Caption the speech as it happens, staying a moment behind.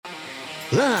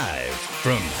Live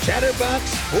from Chatterbox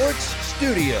Sports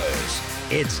Studios,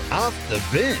 it's Off the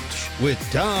Bench with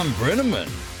Tom Brennaman.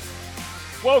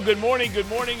 Well, good morning,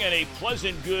 and a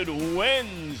pleasant good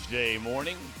Wednesday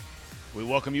morning. We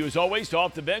welcome you, as always, to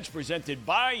Off the Bench, presented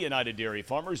by United Dairy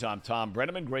Farmers. I'm Tom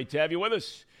Brennaman. Great to have you with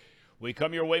us. We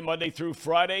come your way Monday through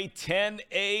Friday, 10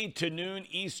 a to noon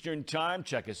Eastern Time.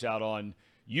 Check us out on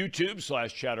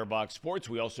YouTube/Chatterbox Sports.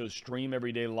 We also stream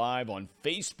every day live on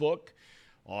Facebook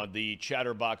on the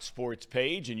Chatterbox Sports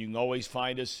page, and you can always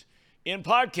find us in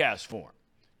podcast form.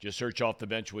 Just search Off the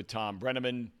Bench with Tom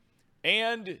Brennaman,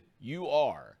 and you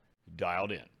are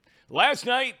dialed in. Last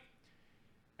night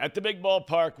at the big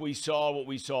ballpark, we saw what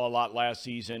we saw a lot last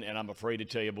season, and I'm afraid to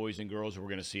tell you, boys and girls, we're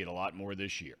going to see it a lot more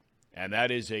this year, and that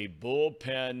is a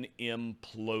bullpen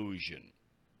implosion.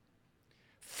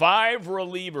 5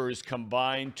 relievers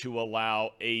combined to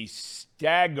allow a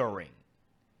staggering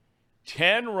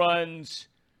 10 runs,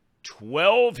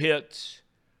 12 hits,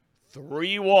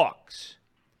 3 walks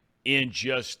in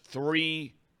just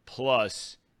 3+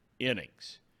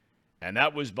 innings. And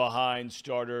that was behind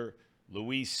starter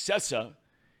Luis Cessa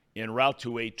en route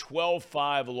to a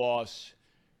 12-5 loss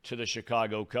to the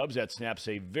Chicago Cubs. That snaps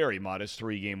a very modest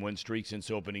 3-game win streak since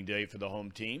opening day for the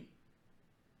home team.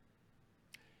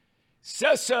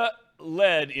 Cessa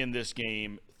led in this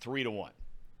game 3-1.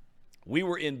 We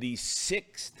were in the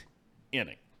 6th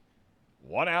inning.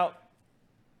 1 out.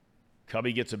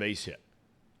 Cubby gets a base hit.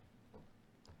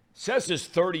 Cessa's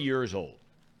 30 years old.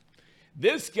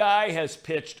 This guy has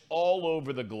pitched all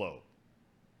over the globe.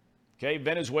 Okay,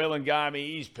 Venezuelan guy, I mean,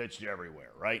 he's pitched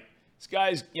everywhere, right? This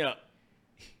guy's,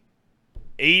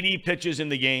 80 pitches in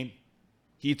the game.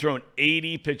 He's thrown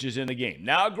 80 pitches in the game.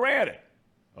 Now, granted,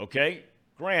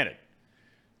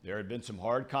 there had been some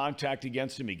hard contact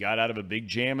against him. He got out of a big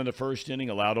jam in the first inning,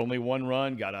 allowed only 1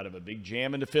 run, got out of a big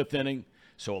jam in the 5th inning.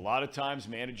 So a lot of times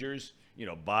managers,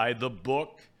 by the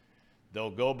book,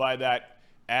 they'll go by that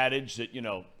adage that,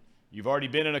 you've already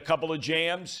been in a couple of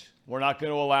jams. We're not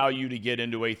going to allow you to get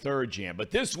into a 3rd jam. But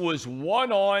this was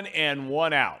 1 on and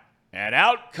 1 out. And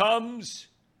out comes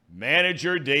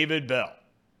manager David Bell.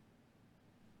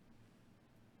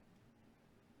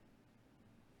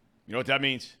 You know what that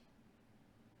means?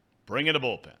 Bring in the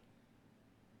bullpen.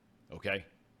 Okay?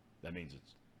 That means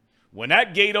it's when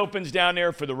that gate opens down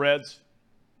there for the Reds,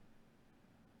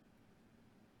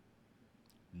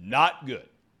 not good.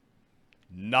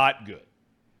 Not good.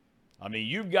 I mean,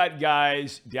 you've got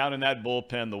guys down in that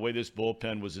bullpen, the way this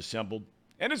bullpen was assembled,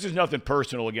 and this is nothing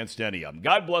personal against any of them.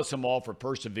 God bless them all for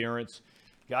perseverance.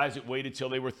 Guys that waited till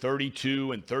they were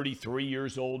 32 and 33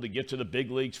 years old to get to the big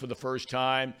leagues for the first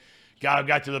time. Guy who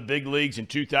got to the big leagues in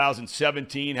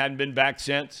 2017, hadn't been back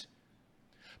since.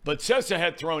 But Cessa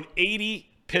had thrown 80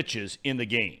 pitches in the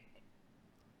game.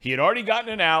 He had already gotten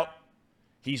an out.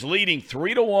 He's leading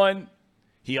 3-1.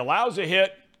 He allows a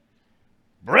hit.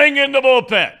 Bring in the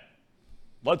bullpen.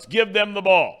 Let's give them the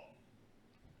ball.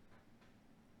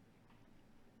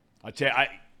 I tell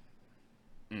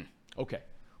you, okay.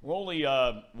 We're only,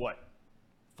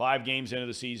 5 games into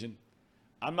the season.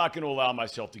 I'm not going to allow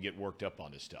myself to get worked up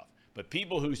on this stuff. But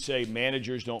people who say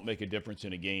managers don't make a difference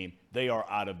in a game, they are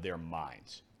out of their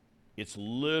minds. It's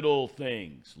little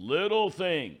things.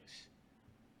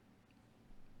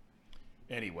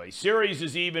 Anyway, series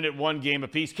is even at 1 game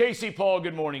apiece. Casey, Paul,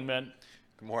 good morning, men.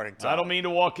 Good morning, Tom. I don't mean to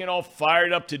walk in all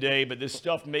fired up today, but this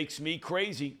stuff makes me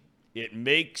crazy. It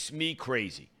makes me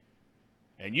crazy.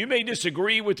 And you may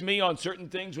disagree with me on certain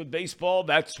things with baseball.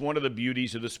 That's one of the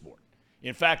beauties of the sport.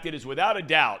 In fact, it is without a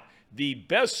doubt the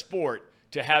best sport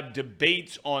to have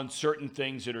debates on certain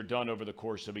things that are done over the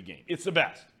course of a game. It's the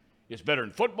best. It's better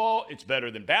than football. It's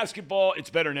better than basketball. It's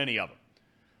better than any of them.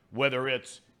 Whether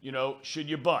it's, should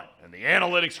you bunt? And the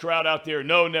analytics crowd out there,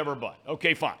 no, never bunt.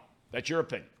 Okay, fine. That's your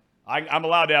opinion. I'm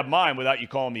allowed to have mine without you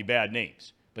calling me bad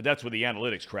names. But that's what the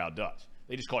analytics crowd does.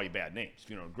 They just call you bad names if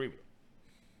you don't agree with them.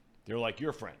 They're like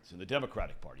your friends in the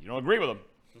Democratic Party. You don't agree with them,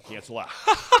 cancel out.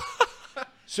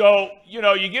 So, you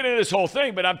get into this whole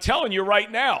thing, but I'm telling you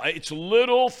right now, it's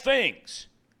little things.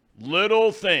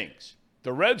 Little things.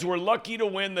 The Reds were lucky to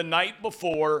win the night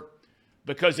before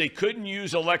because they couldn't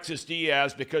use Alexis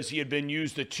Diaz because he had been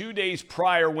used the 2 days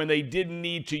prior when they didn't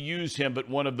need to use him but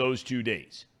one of those 2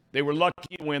 days. They were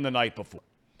lucky to win the night before.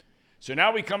 So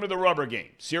now we come to the rubber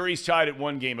game. Series tied at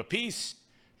 1 game apiece.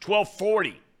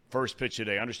 12:40 first pitch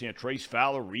today. I understand Trace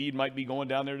Fowler, Reed might be going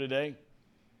down there today.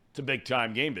 It's a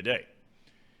big-time game today.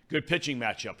 Good pitching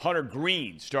matchup. Hunter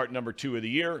Green, start number 2 of the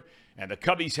year, and the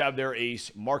Cubbies have their ace,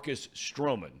 Marcus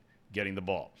Stroman, getting the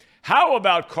ball. How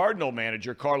about Cardinal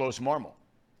manager Carlos Marmol?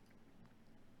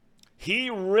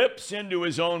 He rips into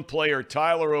his own player,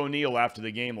 Tyler O'Neill, after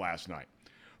the game last night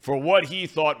for what he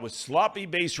thought was sloppy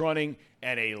base running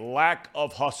and a lack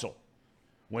of hustle.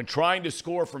 When trying to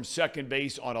score from second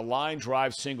base on a line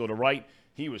drive single to right,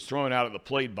 he was thrown out at the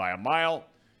plate by a mile.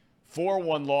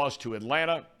 4-1 loss to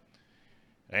Atlanta.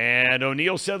 And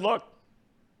O'Neill said, look,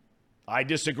 I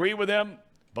disagree with him,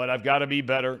 but I've got to be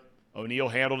better. O'Neill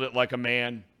handled it like a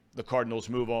man. The Cardinals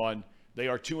move on. They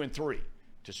are 2-3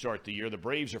 to start the year. The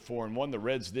Braves are 4-1. The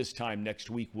Reds this time next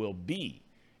week will be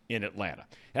in Atlanta.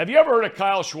 Have you ever heard of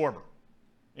Kyle Schwarber?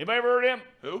 Anybody ever heard of him?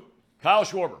 Who? Kyle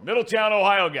Schwarber, Middletown,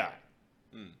 Ohio guy.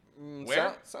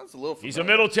 Where? Sounds a little familiar. He's a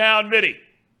Middletown Middy.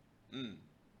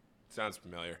 Sounds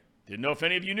familiar. Didn't know if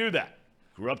any of you knew that.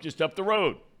 Grew up just up the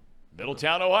road.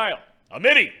 Middletown, Ohio. A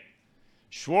Middy.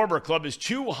 Schwarber clubbed his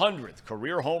 200th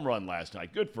career home run last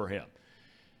night. Good for him.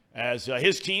 As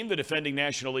his team, the defending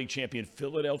National League champion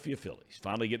Philadelphia Phillies,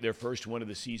 finally get their first win of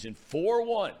the season,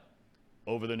 4-1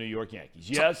 over the New York Yankees.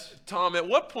 Yes? Tom, at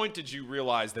what point did you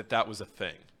realize that was a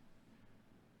thing?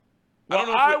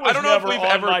 Well, I was never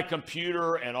on my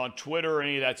computer and on Twitter or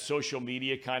any of that social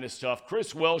media kind of stuff.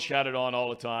 Chris Welsh had it on all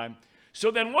the time.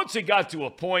 So then once it got to a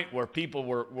point where people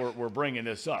were bringing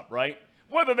this up, right?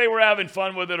 Whether they were having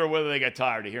fun with it or whether they got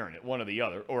tired of hearing it, one or the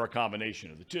other, or a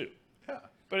combination of the two. Yeah.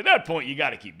 But at that point, you got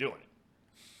to keep doing it.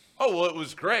 Oh, well, it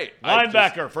was great.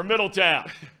 Linebacker for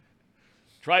Middletown.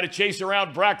 Try to chase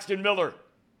around Braxton Miller.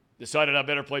 Decided I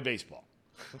better play baseball.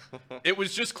 It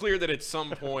was just clear that at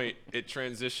some point it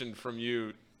transitioned from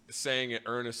you saying it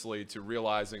earnestly to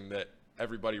realizing that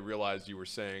everybody realized you were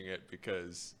saying it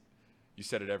because you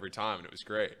said it every time, and it was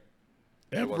great.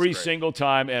 Every single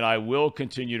time, and I will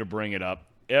continue to bring it up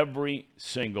every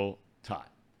single time.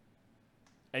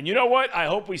 And you know what? I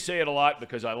hope we say it a lot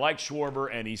because I like Schwarber,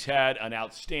 and he's had an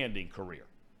outstanding career.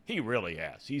 He really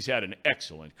has. He's had an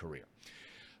excellent career.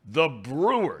 The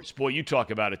Brewers, boy, you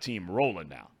talk about a team rolling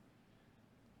now.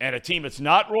 And a team that's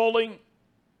not rolling,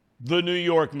 the New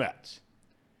York Mets.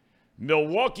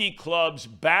 Milwaukee clubs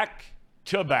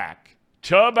back-to-back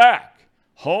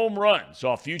home runs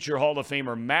off future Hall of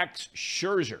Famer Max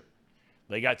Scherzer.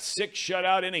 They got 6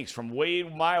 shutout innings from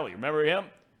Wade Miley. Remember him?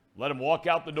 Let him walk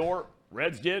out the door.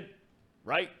 Reds did,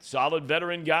 right? Solid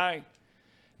veteran guy.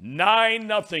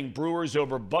 9-0 Brewers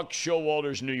over Buck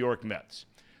Showalter's New York Mets.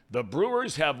 The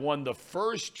Brewers have won the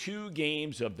first 2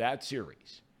 games of that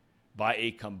series by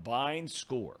a combined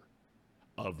score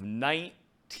of 19-0.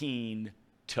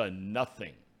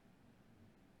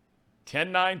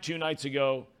 10-9 2 nights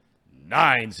ago,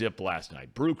 9-0 last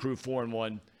night. Brew Crew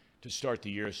 4-1 to start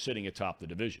the year, sitting atop the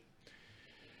division.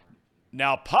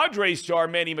 Now, Padres star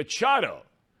Manny Machado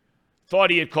thought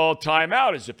he had called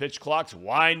timeout as the pitch clock's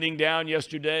winding down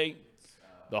yesterday.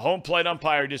 The home plate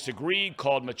umpire disagreed,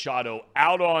 called Machado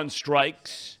out on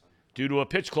strikes due to a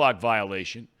pitch clock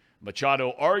violation.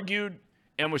 Machado argued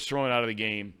and was thrown out of the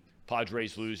game.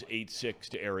 Padres lose 8-6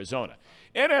 to Arizona.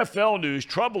 NFL news,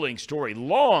 troubling story.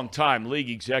 Longtime league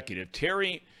executive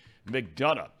Terry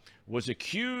McDonough was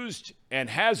accused and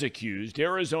has accused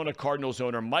Arizona Cardinals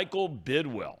owner Michael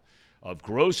Bidwell of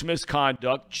gross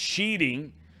misconduct,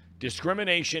 cheating,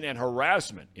 discrimination, and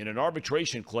harassment in an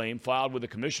arbitration claim filed with the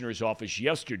commissioner's office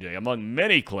yesterday. Among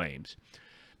many claims,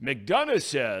 McDonough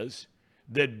says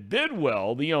that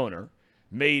Bidwell, the owner,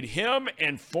 made him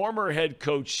and former head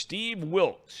coach Steve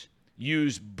Wilkes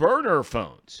use burner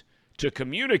phones to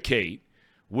communicate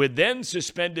with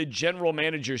then-suspended general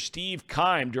manager Steve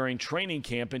Keim during training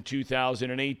camp in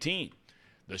 2018.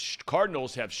 The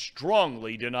Cardinals have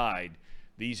strongly denied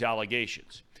these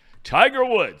allegations. Tiger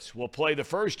Woods will play the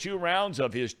first 2 rounds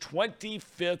of his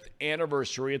 25th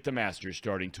anniversary at the Masters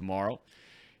starting tomorrow.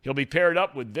 He'll be paired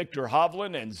up with Victor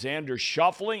Hovland and Xander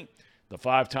Schauffele. The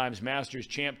 5-times Masters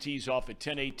champ tees off at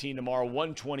 10:18 tomorrow,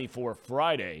 1:24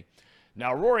 Friday.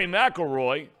 Now, Rory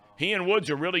McIlroy, he and Woods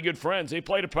are really good friends. They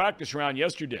played a practice round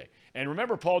yesterday. And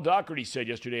remember Paul Daugherty said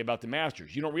yesterday about the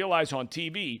Masters, you don't realize on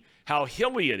TV how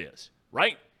hilly it is,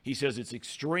 right? He says it's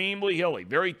extremely hilly,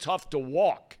 very tough to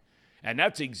walk. And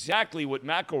that's exactly what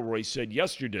McIlroy said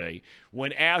yesterday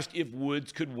when asked if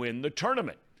Woods could win the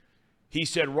tournament. He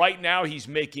said right now he's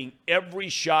making every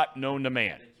shot known to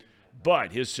man.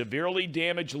 But his severely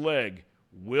damaged leg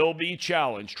will be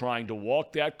challenged trying to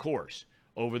walk that course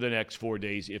over the next 4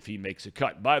 days if he makes a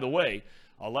cut. By the way,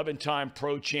 11-time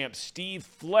pro champ Steve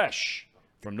Flesh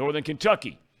from Northern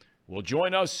Kentucky will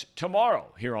join us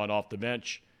tomorrow here on Off the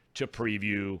Bench to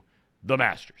preview the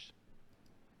Masters.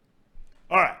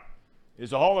 All right.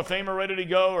 Is the Hall of Famer ready to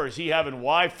go, or is he having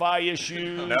Wi-Fi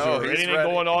issues or anything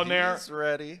going on there? He's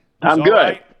ready. I'm good.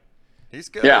 Right? He's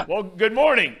good. Yeah. Well, good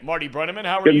morning, Marty Brennaman.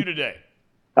 How are you today?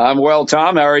 I'm well,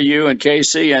 Tom. How are you and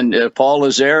Casey? And Paul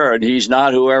is there, and he's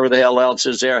not. Whoever the hell else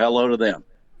is there, hello to them.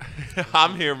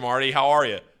 I'm here, Marty. How are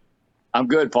you? I'm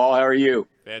good, Paul. How are you?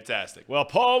 Fantastic. Well,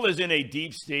 Paul is in a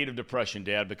deep state of depression,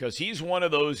 Dad, because he's one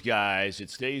of those guys that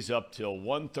stays up till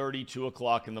 1:30, 2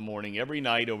 o'clock in the morning every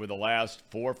night over the last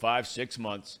 4, 5, 6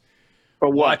 months. For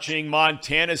what? Watching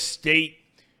Montana State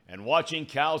and watching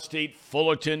Cal State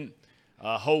Fullerton,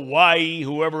 Hawaii,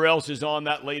 whoever else is on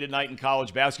that late at night in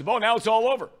college basketball. Now it's all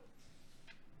over.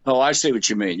 Oh, I see what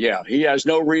you mean. Yeah, he has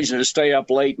no reason to stay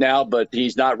up late now, but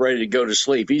he's not ready to go to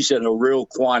sleep. He's in a real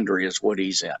quandary is what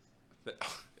he's in.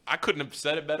 I couldn't have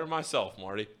said it better myself,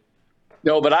 Marty.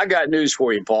 No, but I got news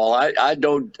for you, Paul. I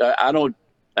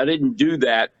didn't do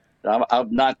that.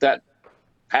 I'm not that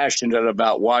passionate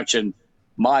about watching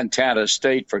Montana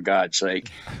State, for God's sake.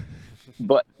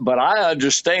 But I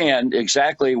understand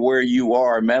exactly where you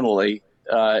are mentally,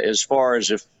 as far as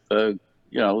if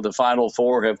the Final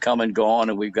Four have come and gone,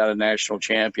 and we've got a national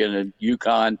champion in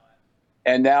UConn,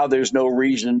 and now there's no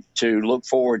reason to look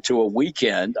forward to a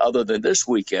weekend other than this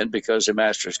weekend because the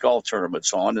Masters Golf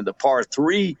Tournament's on, and the par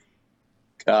 3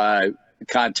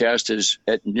 contest is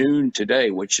at noon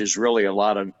today, which is really a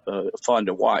lot of fun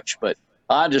to watch. But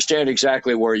I understand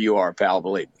exactly where you are, pal,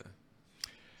 believe me.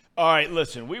 All right,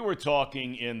 listen, I was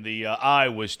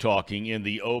talking in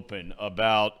the Open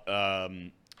about,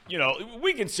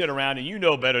 we can sit around and you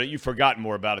know better. You've forgotten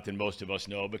more about it than most of us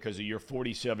know because of your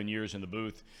 47 years in the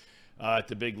booth at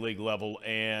the big league level.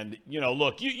 And,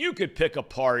 look, you could pick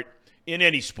apart in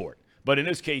any sport, but in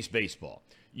this case, baseball.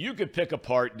 You could pick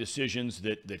apart decisions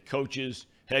that coaches,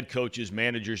 head coaches,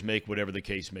 managers make, whatever the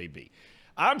case may be.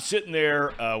 I'm sitting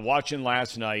there watching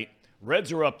last night.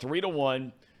 Reds are up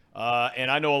 3-1. And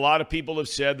I know a lot of people have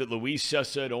said that Luis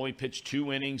Cessa had only pitched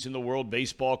 2 innings in the World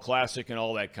Baseball Classic and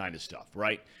all that kind of stuff,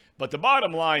 right? But the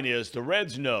bottom line is the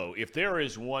Reds know if there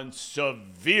is one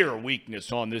severe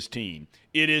weakness on this team,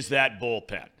 it is that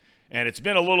bullpen. And it's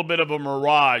been a little bit of a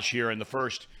mirage here in the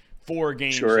first 4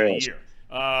 games of the year.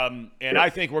 I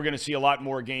think we're going to see a lot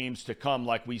more games to come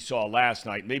like we saw last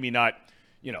night. Maybe not,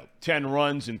 10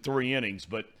 runs in 3 innings,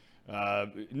 but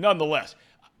nonetheless.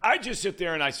 I just sit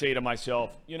there and I say to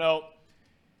myself,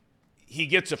 he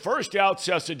gets a first out,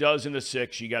 Cessa does in the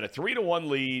 6th. You got a 3-1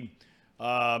 lead.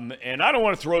 And I don't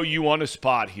want to throw you on a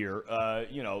spot here,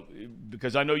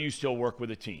 because I know you still work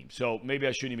with a team. So maybe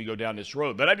I shouldn't even go down this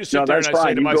road. But I just sit there and I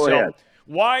say to myself,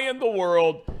 why in the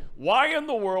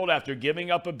world, after giving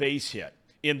up a base hit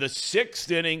in the 6th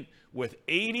inning with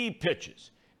 80 pitches,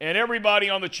 and everybody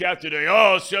on the chat today,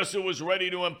 Cessa was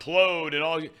ready to implode and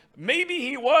all. Maybe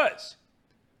he was.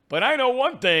 But I know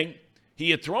one thing. He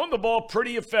had thrown the ball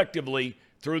pretty effectively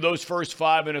through those first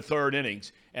 5 1/3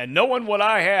 innings. And knowing what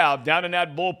I have down in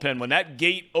that bullpen, when that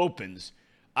gate opens,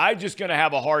 I'm just going to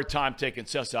have a hard time taking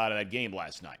Cessa out of that game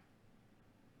last night.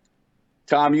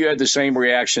 Tom, you had the same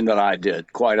reaction that I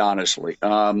did, quite honestly.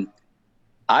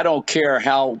 I don't care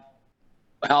how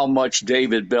much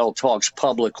David Bell talks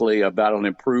publicly about an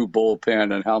improved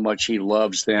bullpen and how much he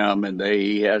loves them and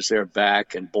he has their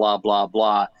back and blah, blah,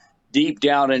 blah. Deep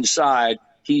down inside,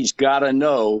 he's got to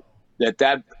know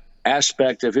that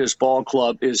aspect of his ball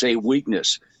club is a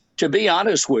weakness. To be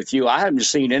honest with you, I haven't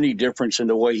seen any difference in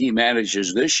the way he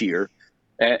manages this year.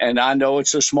 And I know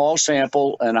it's a small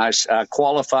sample, and I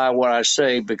qualify what I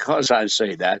say because I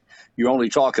say that. You're only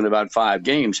talking about 5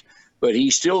 games. But he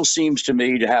still seems to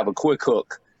me to have a quick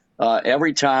hook.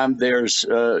 Every time there's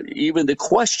even the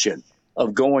question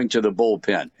of going to the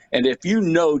bullpen. And if you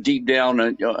know deep down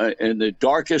in the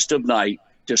darkest of night,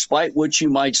 despite what you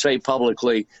might say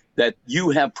publicly, that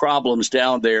you have problems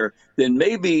down there, then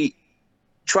maybe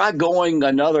try going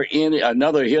another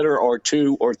hitter or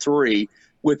 2 or 3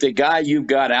 with the guy you've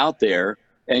got out there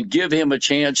and give him a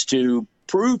chance to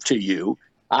prove to you,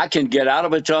 I can get out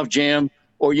of a tough jam,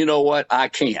 or you know what, I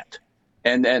can't.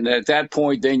 And at that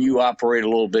point, then you operate a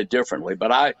little bit differently.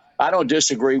 But I don't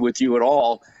disagree with you at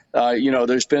all.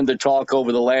 There's been the talk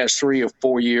over the last 3 or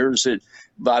 4 years that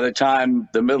by the time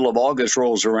the middle of August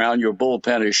rolls around, your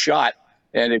bullpen is shot.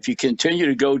 And if you continue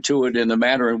to go to it in the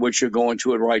manner in which you're going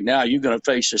to it right now, you're going to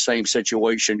face the same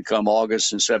situation come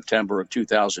August and September of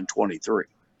 2023.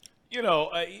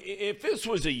 If this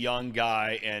was a young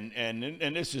guy,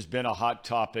 and this has been a hot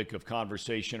topic of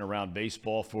conversation around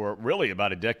baseball for really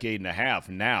about a decade and a half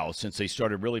now, since they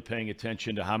started really paying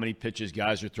attention to how many pitches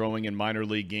guys are throwing in minor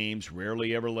league games,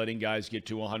 rarely ever letting guys get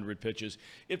to 100 pitches.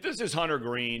 If this is Hunter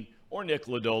Green or Nick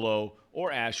Lodolo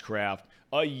or Ashcraft,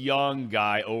 a young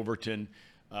guy, Overton,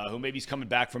 who maybe he's coming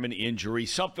back from an injury,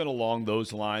 something along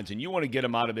those lines, and you want to get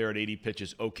him out of there at 80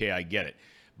 pitches, okay, I get it.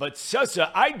 But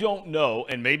Sessa, I don't know,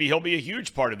 and maybe he'll be a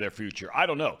huge part of their future. I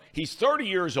don't know. He's 30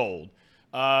 years old.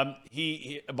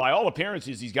 He by all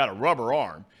appearances, he's got a rubber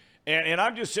arm. And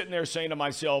I'm just sitting there saying to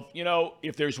myself,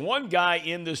 if there's one guy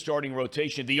in the starting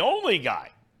rotation, the only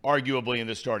guy, arguably, in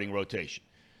the starting rotation,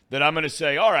 that I'm going to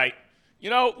say, all right,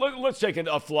 let's take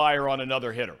a flyer on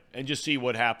another hitter and just see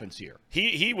what happens here.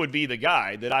 He would be the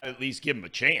guy that I'd at least give him a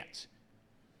chance.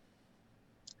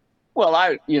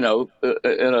 Well, in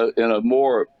a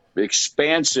more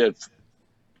expansive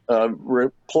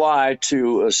reply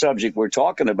to a subject we're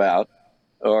talking about,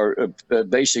 or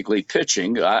basically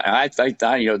pitching, I think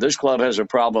this club has a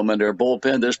problem in their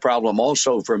bullpen. This problem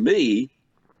also, for me,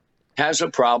 has a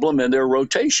problem in their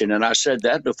rotation. And I said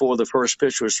that before the first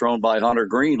pitch was thrown by Hunter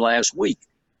Green last week.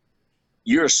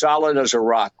 You're solid as a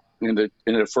rock in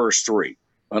the first three,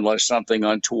 unless something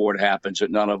untoward happens that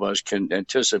none of us can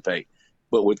anticipate.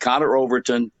 But with Connor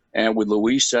Overton and with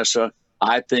Luis Sessa,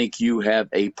 I think you have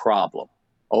a problem.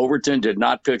 Overton did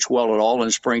not pitch well at all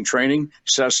in spring training.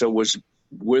 Sessa was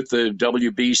with the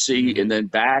WBC and then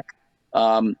back.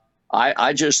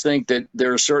 I just think that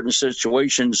there are certain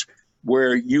situations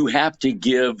where you have to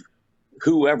give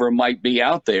whoever might be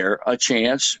out there a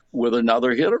chance with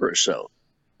another hitter or so.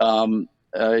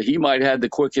 He might have the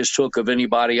quickest hook of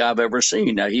anybody I've ever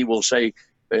seen. Now, he will say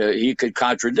he could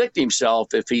contradict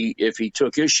himself if he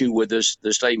took issue with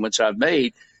the statements I've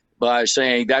made by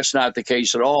saying that's not the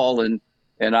case at all. And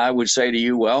I would say to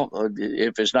you, well,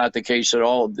 if it's not the case at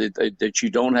all, that you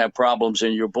don't have problems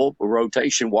in your bull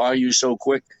rotation, why are you so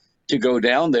quick to go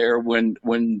down there when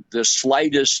the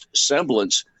slightest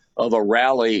semblance of a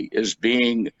rally is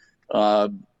being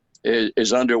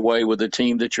is underway with the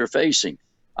team that you're facing?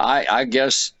 I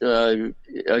guess,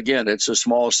 again, it's a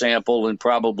small sample and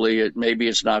probably maybe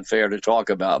it's not fair to talk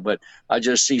about, but I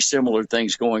just see similar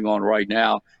things going on right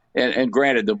now. And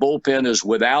granted, the bullpen is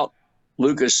without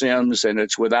Lucas Sims and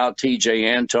it's without TJ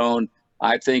Antone.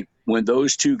 I think when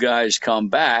those two guys come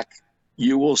back,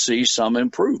 you will see some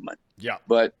improvement. Yeah.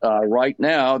 But right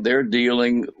now, they're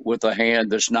dealing with a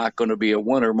hand that's not going to be a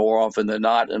winner more often than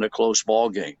not in a close ball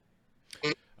game.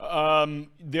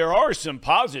 There are some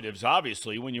positives,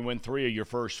 obviously, when you win 3 of your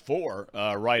first 4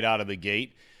 right out of the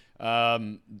gate.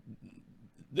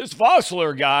 This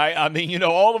Vossler guy,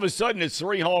 all of a sudden it's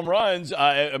 3 home runs.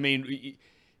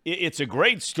 It's a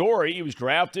great story. He was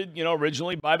drafted,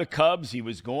 originally by the Cubs. He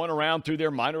was going around through their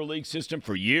minor league system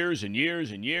for years and years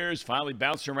and years, finally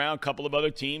bounced around a couple of other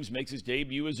teams, makes his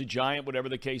debut as a Giant, whatever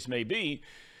the case may be.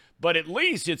 But at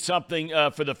least it's something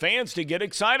for the fans to get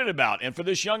excited about and for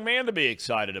this young man to be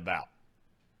excited about.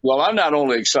 Well, I'm not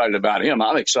only excited about him,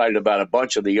 I'm excited about a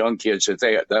bunch of the young kids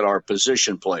that are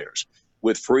position players,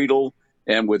 with Friedel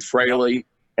and with Fraley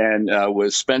and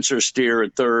with Spencer Steer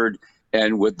at third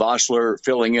and with Vossler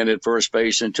filling in at first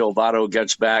base until Votto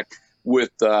gets back, with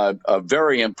a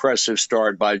very impressive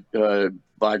start by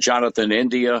Jonathan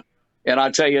India. And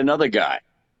I'll tell you another guy.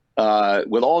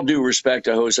 With all due respect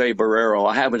to Jose Barrero,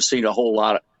 I haven't seen a whole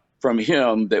lot from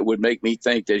him that would make me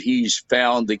think that he's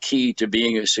found the key to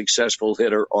being a successful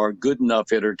hitter or a good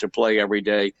enough hitter to play every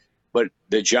day. But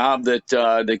the job that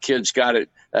the kid's got at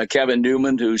Kevin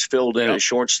Newman, who's filled in as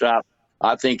shortstop,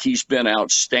 I think he's been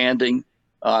outstanding.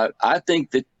 I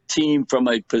think the team, from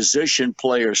a position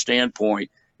player standpoint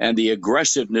and the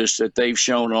aggressiveness that they've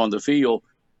shown on the field,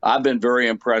 I've been very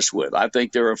impressed with. I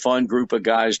think they're a fun group of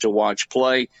guys to watch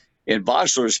play. In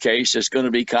Vossler's case, it's going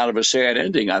to be kind of a sad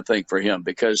ending, I think, for him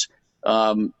because,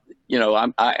 I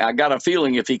got a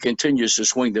feeling if he continues to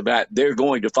swing the bat, they're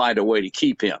going to find a way to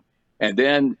keep him. And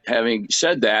then, having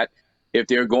said that, if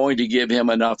they're going to give him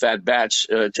enough at-bats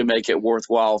to make it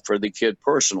worthwhile for the kid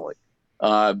personally,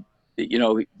 with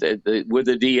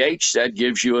the DH, that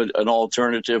gives you an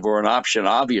alternative or an option,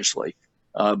 obviously.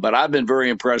 But I've been very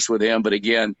impressed with him. But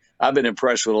again, I've been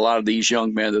impressed with a lot of these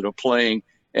young men that are playing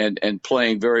and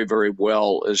playing very, very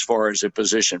well as far as the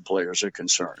position players are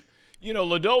concerned.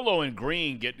 Lodolo and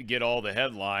Green get all the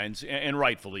headlines, and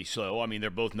rightfully so. I mean, they're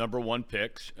both number 1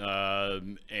 picks,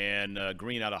 and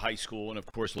Green out of high school, and, of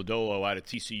course, Lodolo out of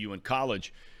TCU in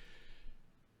college.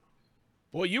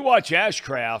 Well, you watch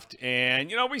Ashcraft,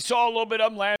 and, we saw a little bit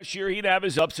of him last year. He'd have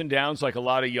his ups and downs like a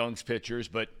lot of young pitchers,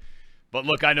 but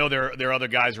look, I know there are other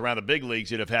guys around the big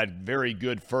leagues that have had very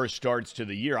good first starts to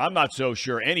the year. I'm not so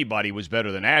sure anybody was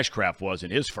better than Ashcraft was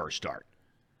in his first start.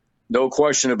 No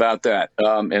question about that.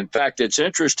 In fact, it's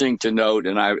interesting to note,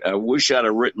 and I wish I'd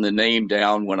have written the name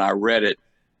down when I read it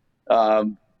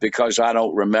because I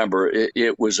don't remember.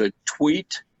 It was a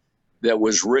tweet that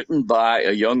was written by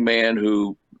a young man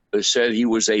who said he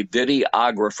was a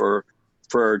videographer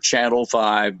for Channel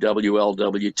 5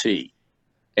 WLWT.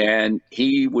 and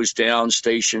he was down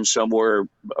stationed somewhere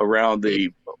around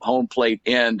the home plate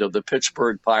end of the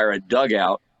Pittsburgh Pirate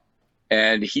dugout,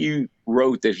 and he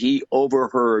wrote that he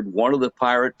overheard one of the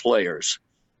Pirate players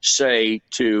say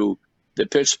to the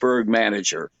Pittsburgh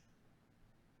manager,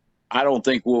 "I don't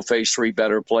think we'll face three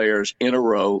better players in a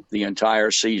row the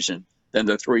entire season than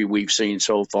the three we've seen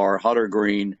so far: Hunter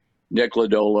Green, Nick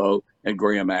Lodolo, and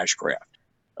Graham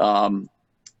Ashcraft."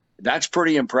 That's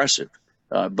pretty impressive.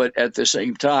 But at the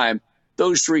same time,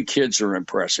 those three kids are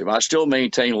impressive. I still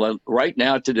maintain right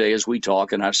now today as we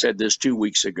talk, and I said this 2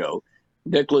 weeks ago,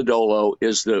 Nick Lodolo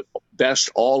is the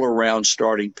best all-around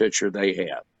starting pitcher they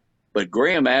have. But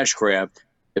Graham Ashcraft,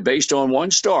 based on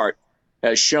one start,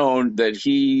 has shown that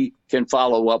he can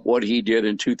follow up what he did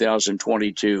in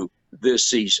 2022 this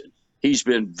season. He's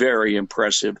been very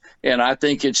impressive, and I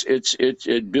think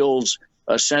it builds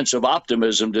a sense of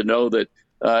optimism to know that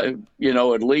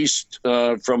at least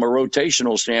from a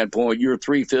rotational standpoint, you're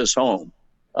 3/5 home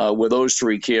with those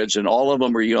three kids, and all of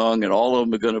them are young, and all of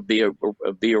them are going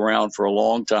to be around for a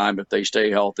long time if they stay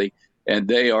healthy, and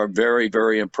they are very,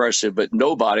 very impressive. But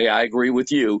nobody, I agree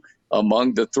with you,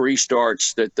 among the three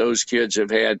starts that those kids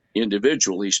have had,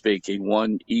 individually speaking,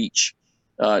 one each,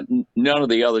 none of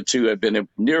the other two have been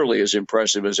nearly as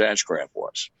impressive as Ashcraft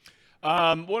was.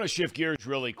 I want to shift gears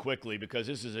really quickly because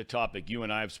this is a topic you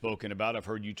and I have spoken about. I've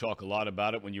heard you talk a lot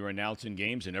about it when you were announcing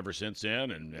games and ever since then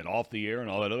and off the air and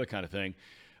all that other kind of thing.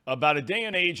 About a day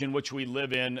and age in which we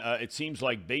live in, it seems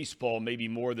like baseball maybe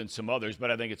more than some others,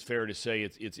 but I think it's fair to say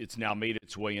it's now made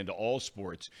its way into all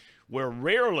sports, where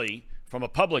rarely, from a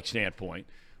public standpoint,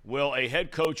 will a head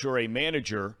coach or a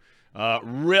manager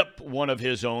rip one of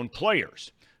his own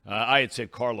players. I had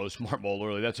said Carlos Marmol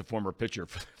earlier. That's a former pitcher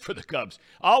for the Cubs.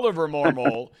 Oliver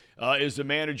Marmol is the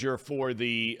manager for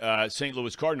the St.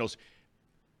 Louis Cardinals.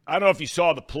 I don't know if you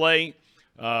saw the play.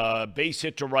 Base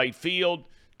hit to right field.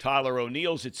 Tyler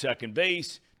O'Neill's at second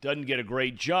base. Doesn't get a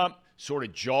great jump. Sort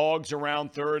of jogs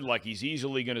around third like he's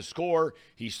easily going to score.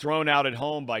 He's thrown out at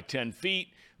home by 10 feet.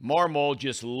 Marmol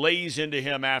just lays into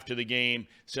him after the game,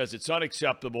 says it's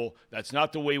unacceptable, that's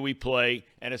not the way we play,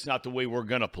 and it's not the way we're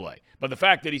going to play. But the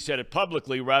fact that he said it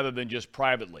publicly rather than just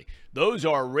privately, those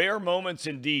are rare moments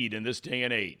indeed in this day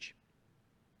and age.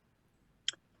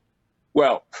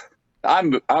 Well,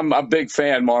 I'm a big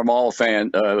Marmol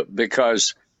fan,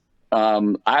 because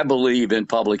I believe in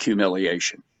public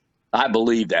humiliation. I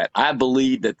believe that. I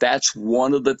believe that that's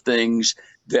one of the things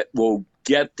that will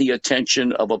get the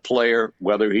attention of a player,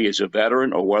 whether he is a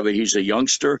veteran or whether he's a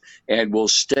youngster, and will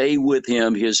stay with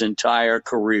him his entire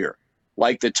career.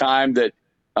 Like the time that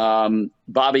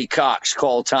Bobby Cox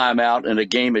called timeout in a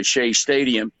game at Shea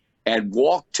Stadium and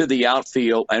walked to the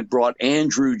outfield and brought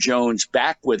Andrew Jones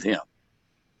back with him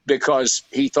because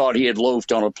he thought he had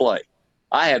loafed on a play.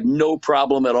 I have no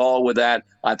problem at all with that.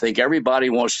 I think everybody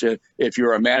wants to, if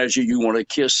you're a manager, you want to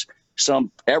kiss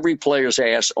every player's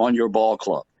ass on your ball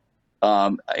club.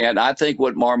 And I think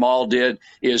what Marmol did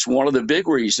is one of the big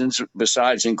reasons,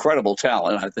 besides incredible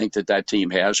talent, I think that team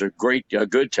has a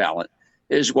good talent,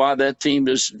 is why that team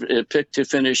is picked to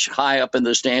finish high up in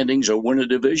the standings or win a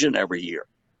division every year.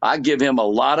 I give him a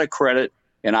lot of credit,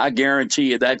 and I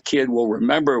guarantee you that kid will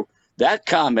remember that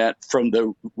comment from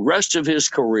the rest of his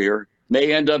career.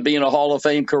 May end up being a Hall of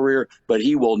Fame career, but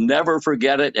he will never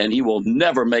forget it, and he will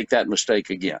never make that mistake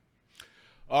again.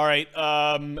 All right.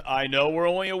 I know we're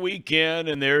only a weekend,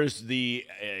 and there's the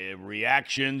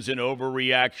reactions and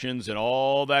overreactions and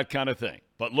all that kind of thing.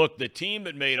 But look, the team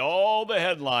that made all the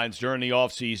headlines during the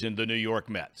offseason, the New York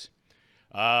Mets.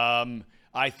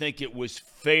 I think it was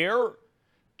fair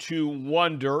to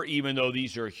wonder, even though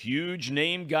these are huge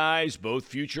name guys, both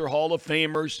future Hall of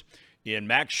Famers, in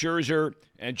Max Scherzer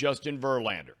and Justin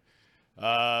Verlander.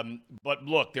 But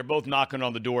look, they're both knocking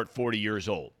on the door at 40 years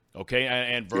old. Okay,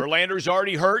 and Verlander's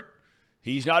already hurt.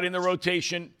 He's not in the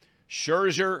rotation.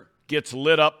 Scherzer gets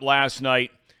lit up last night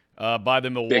by the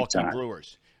Milwaukee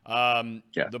Brewers.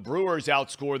 The Brewers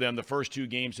outscore them the first two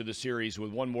games of the series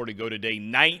with one more to go today,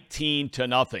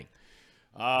 19-0.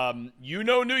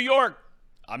 New York.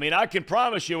 I mean, I can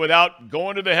promise you without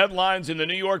going to the headlines in the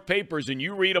New York papers, and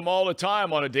you read them all the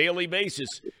time on a daily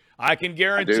basis, I can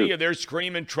guarantee you they're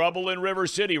screaming trouble in River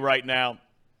City right now.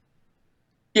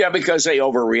 Yeah, because they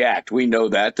overreact. We know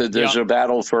that. There's a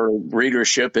battle for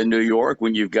readership in New York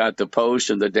when you've got the Post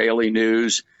and the Daily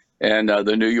News and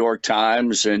the New York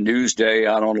Times and Newsday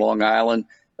out on Long Island.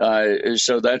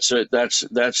 So that's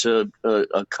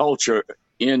a culture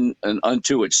in and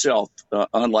unto itself,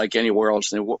 unlike anywhere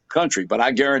else in the country. But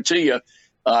I guarantee you,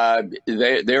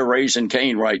 they're raising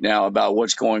Cain right now about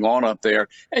what's going on up there.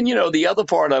 And, the other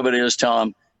part of it is,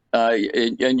 Tom,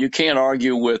 And you can't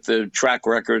argue with the track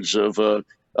records of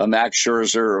Max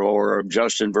Scherzer or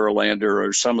Justin Verlander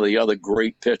or some of the other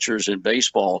great pitchers in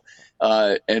baseball.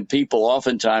 And people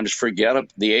oftentimes forget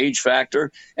the age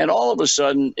factor. And all of a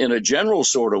sudden, in a general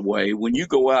sort of way, when you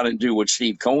go out and do what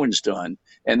Steve Cohen's done,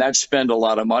 and that's spend a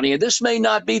lot of money, and this may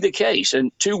not be the case.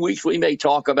 In 2 weeks, we may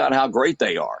talk about how great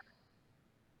they are.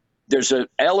 There's an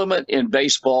element in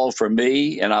baseball for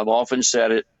me, and I've often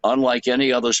said it, unlike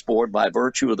any other sport, by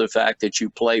virtue of the fact that you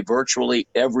play virtually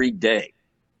every day,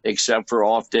 except for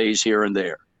off days here and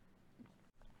there.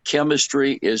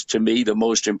 Chemistry is, to me, the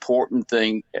most important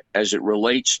thing as it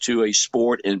relates to a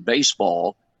sport in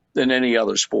baseball than any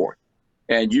other sport.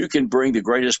 And you can bring the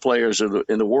greatest players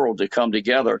in the world to come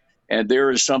together, and there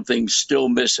is something still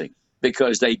missing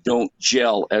because they don't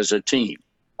gel as a team.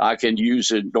 I can use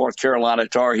the North Carolina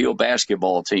Tar Heel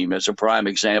basketball team as a prime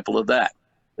example of that.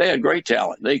 They had great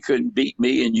talent. They couldn't beat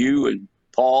me and you and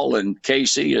Paul and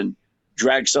Casey and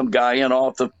drag some guy in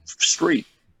off the street.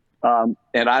 And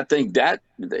I think that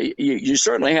you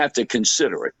certainly have to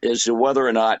consider it as to whether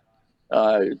or not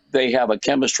they have a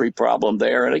chemistry problem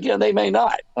there. And again, they may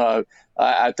not.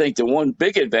 I think the one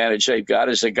big advantage they've got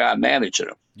is the guy managing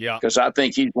them. Yeah. Because I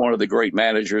think he's one of the great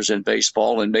managers in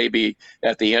baseball, and maybe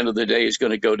at the end of the day, he's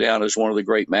going to go down as one of the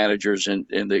great managers in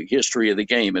the history of the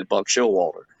game in Buck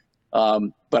Showalter.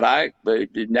 But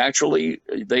naturally,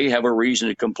 they have a reason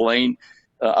to complain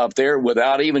up there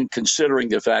without even considering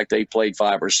the fact they played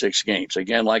 5 or 6 games.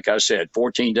 Again, like I said,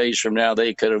 14 days from now,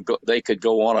 they could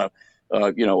go on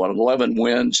an 11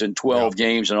 wins and 12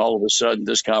 games, and all of a sudden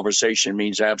this conversation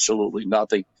means absolutely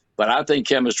nothing. But I think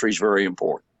chemistry is very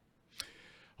important.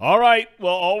 All right.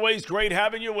 Well, always great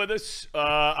having you with us.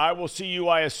 I will see you,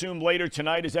 I assume, later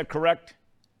tonight. Is that correct?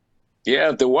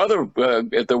 Yeah, if the weather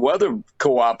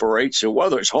cooperates, the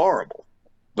weather's horrible.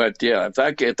 But yeah,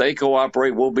 if they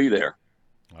cooperate, we'll be there.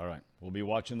 All right. We'll be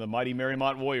watching the mighty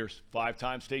Marymount Warriors,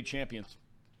 5-time state champions.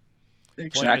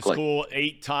 Exactly. Playing a school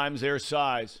 8 times their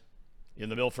size in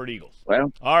the Milford Eagles.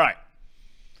 Well, all right.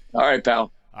 All right,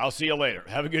 pal. I'll see you later.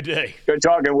 Have a good day. Good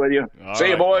talking with you. See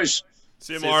you, boys.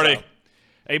 See you, Marty.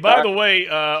 Hey, by the way,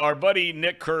 our buddy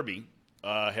Nick Kirby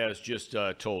has just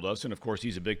told us, and of course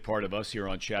he's a big part of us here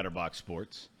on Chatterbox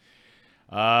Sports,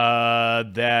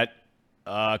 that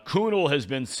Kunal has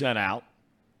been sent out.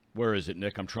 Where is it,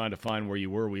 Nick? I'm trying to find where you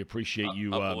were. We appreciate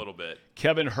you. Up a little bit.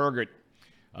 Kevin Hergert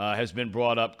has been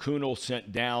brought up. Kunal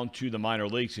sent down to the minor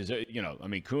leagues because,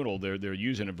 Kunal, they're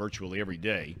using him virtually every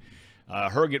day.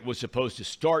 Hergert was supposed to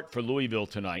start for Louisville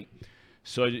tonight,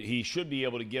 so he should be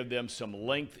able to give them some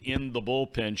length in the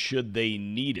bullpen should they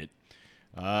need it.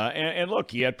 And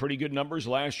look, he had pretty good numbers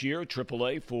last year,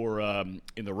 AAA for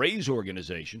in the Rays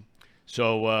organization.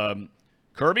 So,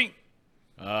 Kirby,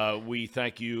 we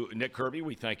thank you, Nick Kirby.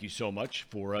 We thank you so much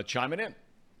for chiming in.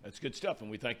 That's good stuff, and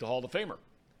we thank the Hall of Famer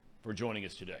for joining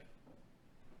us today.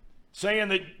 Saying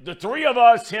that the 3 of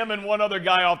us, him and one other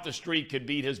guy off the street, could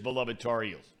beat his beloved Tar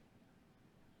Heels.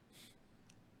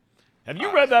 Have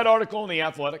you read that article in The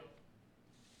Athletic?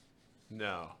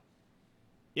 No.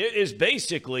 It is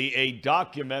basically a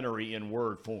documentary in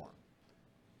word form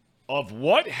of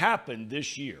what happened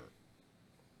this year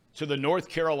to the North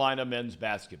Carolina men's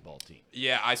basketball team.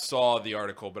 Yeah, I saw the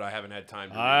article, but I haven't had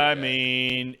time to read it.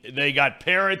 mean, they got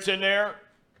parents in there,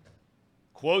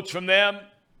 quotes from them.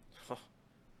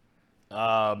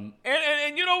 And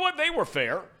you know what? They were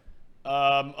fair.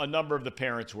 A number of the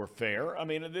parents were fair. I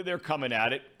mean, they're coming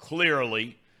at it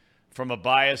clearly from a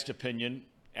biased opinion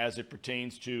as it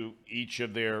pertains to each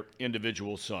of their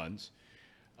individual sons.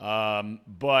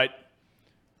 But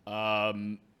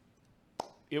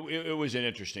it was an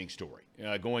interesting story.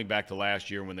 Going back to last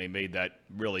year when they made that,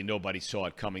 really nobody saw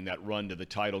it coming, that run to the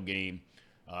title game.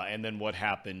 And then what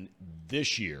happened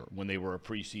this year when they were a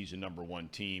preseason number 1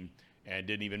 team and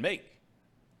didn't even make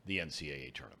the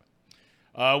NCAA tournament.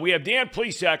 We have Dan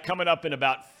Plesac coming up in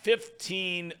about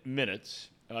 15 minutes.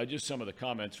 Just some of the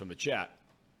comments from the chat.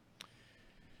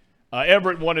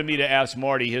 Everett wanted me to ask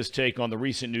Marty his take on the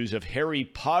recent news of Harry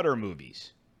Potter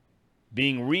movies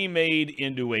being remade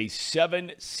into a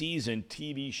 7-season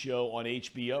TV show on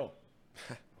HBO.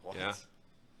 What? Yeah.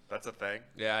 That's a thing?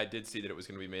 Yeah, I did see that it was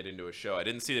going to be made into a show. I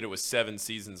didn't see that it was 7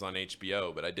 seasons on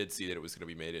HBO, but I did see that it was going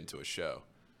to be made into a show.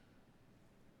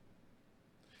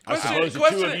 I suppose the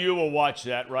 2 of you will watch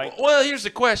that, right? Well, here's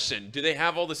the question. Do they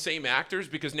have all the same actors?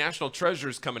 Because National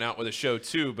Treasure's coming out with a show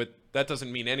too, but that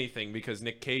doesn't mean anything because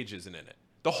Nick Cage isn't in it.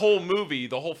 The whole movie,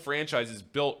 the whole franchise is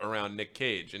built around Nick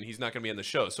Cage, and he's not going to be in the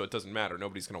show, so it doesn't matter.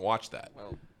 Nobody's going to watch that.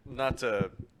 Well, not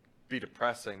to be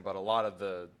depressing, but a lot of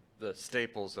the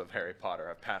staples of Harry Potter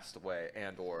have passed away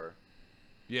and or...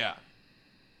 Yeah.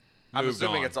 I'm moved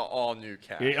assuming on. it's an all new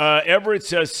cast. Everett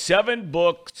says 7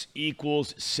 books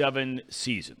equals 7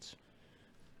 seasons.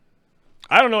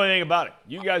 I don't know anything about it.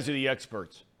 You guys are the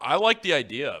experts. I like the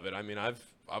idea of it. I mean, I've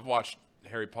watched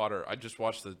Harry Potter. I just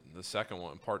watched the second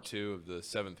one, part 2 of the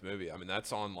 7th movie. I mean,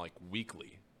 that's on like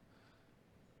weekly.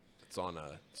 It's on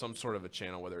some sort of a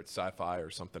channel, whether it's sci-fi or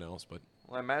something else. But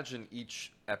Well, I imagine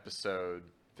each episode,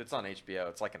 if it's on HBO,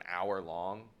 it's like an hour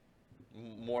long,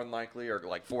 more than likely, or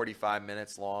like 45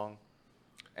 minutes long.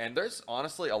 And there's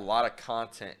honestly a lot of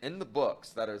content in the books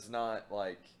that is not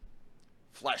like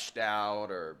fleshed out,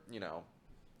 or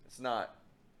it's not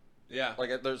yeah, like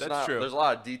that's true. There's a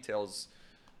lot of details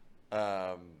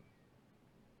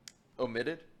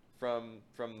omitted from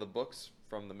the books,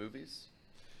 from the movies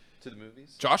to the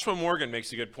movies. Joshua Morgan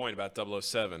makes a good point about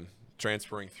 007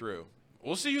 transferring through.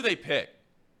 We'll see who they pick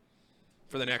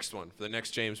for the next one, for the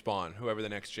next James Bond, whoever the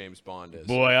next James Bond is.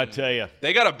 Boy, I tell you.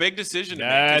 They got a big decision to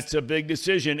make. That's a big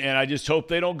decision, and I just hope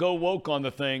they don't go woke on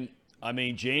the thing. I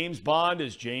mean, James Bond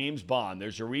is James Bond.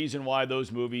 There's a reason why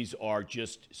those movies are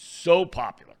just so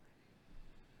popular.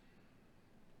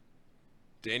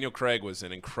 Daniel Craig was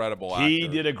an incredible actor. He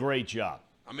did a great job.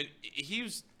 I mean,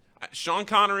 Sean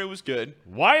Connery was good.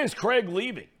 Why is Craig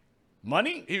leaving?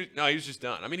 Money? He was just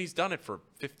done. I mean, he's done it for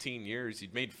 15 years.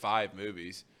 He'd made 5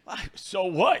 movies. So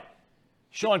what?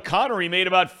 Sean Connery made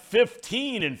about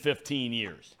 15 in 15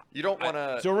 years. You don't want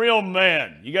It's to. a real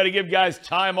man. You got to give guys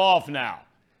time off now.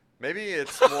 Maybe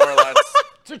it's more or less.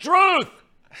 It's the truth.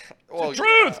 Well, It's the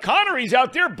truth. Connery's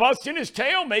out there busting his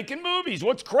tail making movies.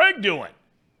 What's Craig doing?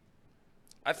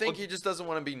 I think he just doesn't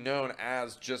want to be known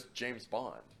as just James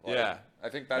Bond. Yeah. I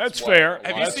think That's what fair. a lot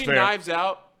Have you That's seen fair. Knives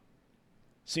Out?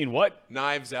 Seen what?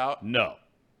 Knives Out. No.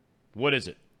 What is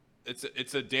it?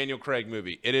 It's a Daniel Craig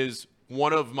movie. It is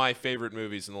one of my favorite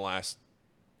movies in the last.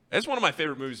 It's one of my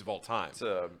favorite movies of all time. It's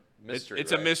a mystery.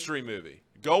 It's right? a mystery movie.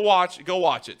 Go watch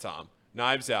it, Tom.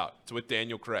 Knives Out. It's with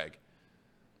Daniel Craig.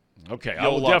 Okay, I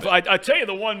You'll will love definitely. I tell you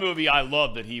the one movie I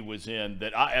love that he was in.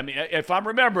 That I mean, if I'm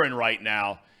remembering right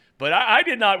now, but I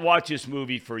did not watch this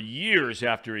movie for years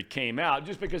after it came out,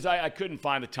 just because I couldn't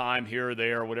find the time here or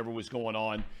there, or whatever was going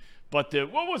on. But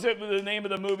what was it? The name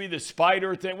of the movie, the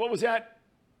spider thing. What was that?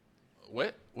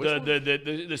 What? Which one?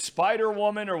 The Spider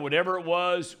Woman or whatever it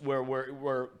was,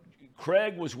 where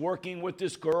Craig was working with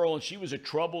this girl and she was a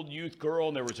troubled youth girl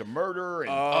and there was a murder and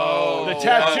the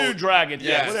tattoo dragon thing,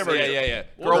 Yes, whatever. it is. yeah.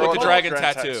 What Girl was with it the called? dragon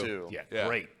tattoo. Yeah,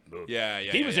 great movie. Yeah.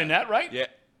 He was in that, right? Yeah.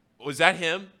 Was that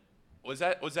him? Was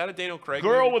that a Daniel Craig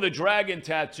Girl movie? with a dragon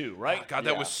tattoo, right? God,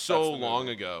 that was so that's the long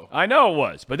movie. ago. I know it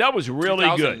was, but that was really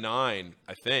good. 2009,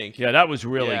 I think. Yeah, that was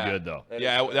really good though.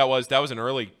 Yeah, that was an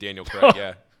early Daniel Craig.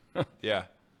 Yeah. Yeah.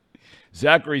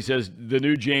 Zachary says the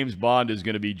new James Bond is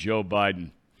going to be Joe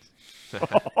Biden.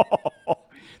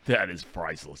 That is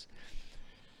priceless.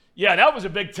 Yeah, that was a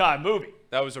big time movie.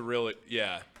 That was a really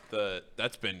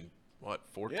that's been what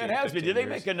 14 Yeah, it has been. 15 Did they years?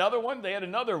 make another one? They had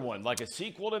another one, like a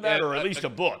sequel to that, Yeah, or at least a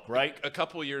book, right? A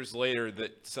couple years later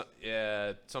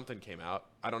something came out.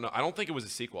 I don't know. I don't think it was a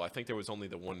sequel. I think there was only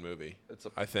the one movie. It's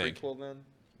a I think. prequel then,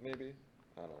 maybe.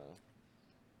 I don't know.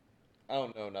 I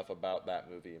don't know enough about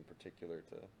that movie in particular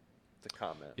to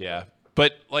comment. Yeah.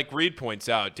 But like Reed points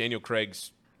out, Daniel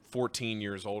Craig's 14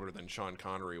 years older than Sean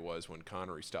Connery was when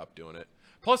Connery stopped doing it.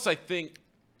 Plus, I think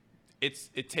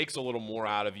it takes a little more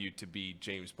out of you to be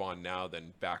James Bond now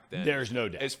than back then. There's no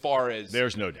doubt. As far as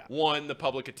There's no doubt. One, the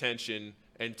public attention,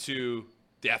 and two,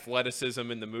 the athleticism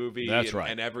in the movie. That's right.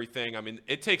 And everything. I mean,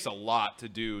 it takes a lot to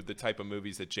do the type of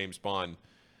movies that James Bond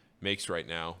makes right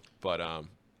now. But Do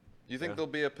you think there'll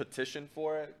be a petition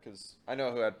for it? Because I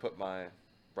know who I'd put my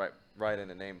write in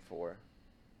a name for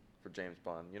James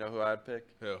Bond. You know who I'd pick?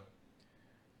 who?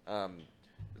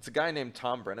 It's a guy named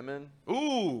Tom Brennaman.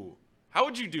 Ooh. How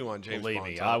would you do on James Believe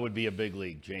Bond? me, Tom? I would be a big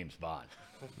league James Bond.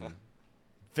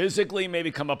 Physically,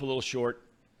 maybe come up a little short,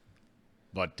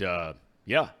 but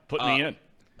yeah, put me in.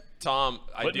 Tom,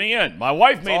 Put me in. My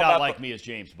wife may all not about like the- me as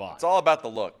James Bond. It's all about the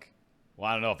look. Well,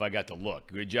 I don't know if I got the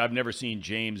look. I've never seen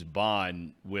James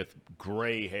Bond with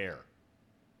gray hair.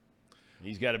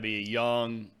 He's got to be a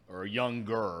young or a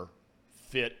younger,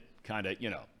 fit kind of,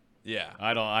 Yeah.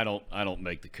 I don't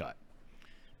make the cut.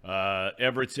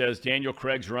 Everett says Daniel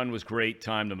Craig's run was great.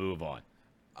 Time to move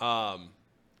on.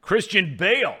 Christian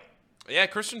Bale, Yeah,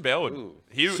 Christian Bale would.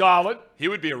 Ooh. solid, He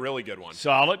would be a really good one.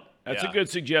 solid. That's a Yeah. good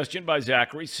suggestion by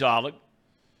Zachary. Solid.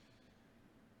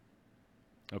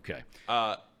 Okay.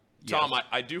 Tom, Yes.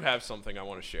 I do have something I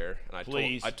want to share, and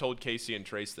Please. I told Casey and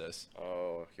Trace this.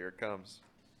 Oh, here it comes.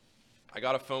 I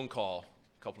got a phone call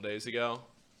a couple days ago.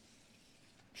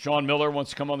 Sean Miller wants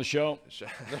to come on the show.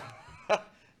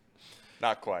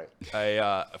 Not quite.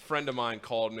 A friend of mine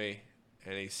called me,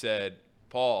 and he said,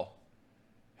 Paul,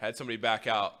 had somebody back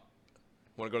out.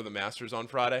 Want to go to the Masters on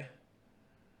Friday?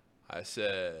 I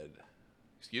said,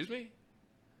 excuse me?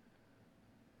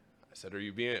 I said, are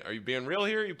you being real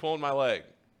here? Or are you pulling my leg?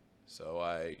 So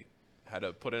I had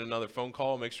to put in another phone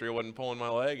call, make sure he wasn't pulling my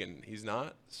leg, and he's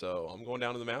not. So I'm going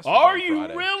down to the Masters on Are you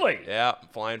Friday. really? Yeah, I'm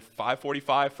flying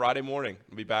 5:45 Friday morning.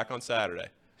 I'll be back on Saturday.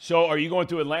 So are you going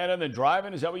to Atlanta and then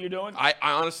driving? Is that what you're doing? I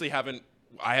honestly haven't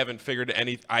figured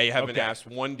any. I haven't Okay. asked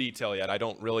one detail yet. I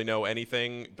don't really know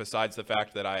anything besides the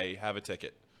fact that I have a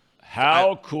ticket.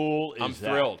 How cool is that? I'm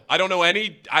thrilled. I don't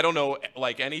know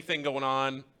like anything going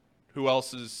on. Who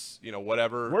else is,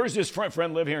 whatever. Where does this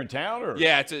friend live here in town? Or?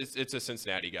 Yeah, it's a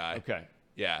Cincinnati guy. Okay.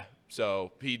 Yeah.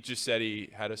 So he just said he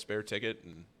had a spare ticket,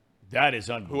 and That is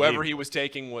unbelievable. whoever he was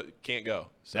taking can't go.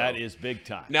 So. That is big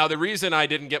time. Now, the reason I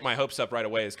didn't get my hopes up right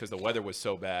away is because the weather was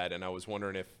so bad, and I was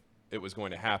wondering if it was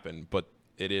going to happen. But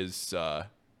it is.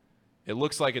 It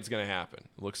looks like it's going to happen.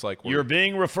 It looks like You're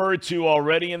being referred to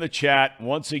already in the chat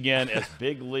once again as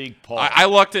Big League Paul. I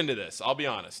lucked into this. I'll be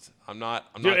honest. I'm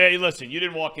not. Dude, hey, listen, you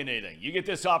didn't walk into anything. You get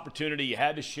this opportunity. You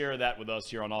had to share that with us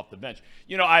here on Off the Bench.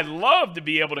 I'd love to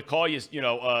be able to call you,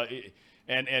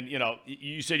 and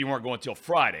you said you weren't going till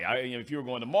Friday. If you were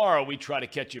going tomorrow, we'd try to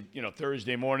catch you,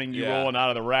 Thursday morning, you rolling out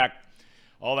of the rack,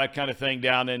 all that kind of thing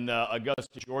down in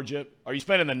Augusta, Georgia. Are you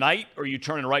spending the night, or are you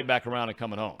turning right back around and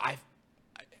coming home? I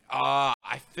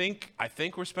think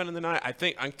we're spending the night. I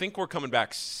think we're coming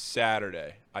back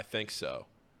Saturday. I think so.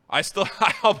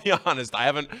 I'll be honest. I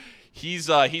haven't. He's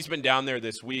been down there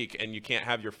this week, and you can't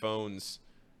have your phones.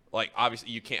 Like,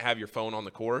 obviously, you can't have your phone on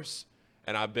the course.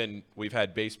 And we've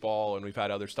had baseball and we've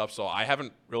had other stuff, so I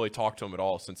haven't really talked to him at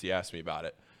all since he asked me about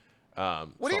it.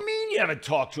 What do you mean you haven't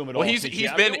talked to him at all? What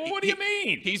do you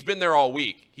mean? He's been there all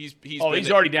week. He's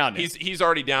already down there. He's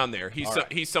already down there. He's right.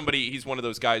 He's one of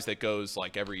those guys that goes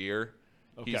like every year.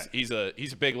 Okay. He's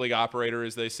a big league operator,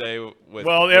 as they say. With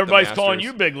everybody's the calling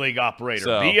Masters. you Big League Operator.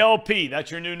 So, BLP,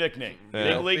 that's your new nickname.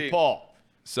 Yeah. Big League Paul.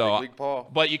 So, Big League Paul.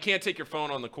 But you can't take your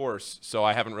phone on the course, so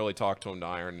I haven't really talked to him to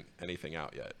iron anything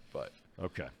out yet. But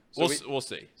okay, we'll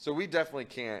see. So we definitely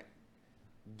can't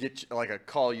get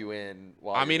call you in.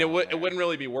 While I mean, it wouldn't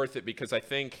really be worth it because I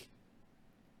think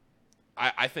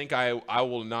I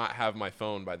will not have my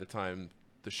phone by the time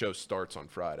the show starts on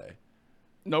Friday.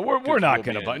 No, we're not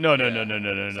going to. No.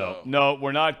 So, No,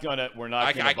 we're not going to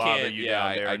bother can't, you yeah,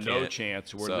 down there. I No can't.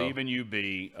 chance. We're So. leaving you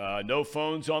be. No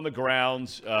phones on the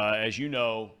grounds. As you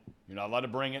know, you're not allowed to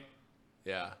bring it.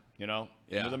 Yeah.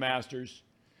 Into the Masters.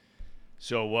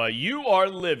 So you are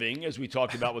living, as we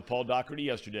talked about with Paul Doherty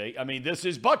yesterday. I mean, this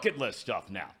is bucket list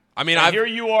stuff now. I mean, here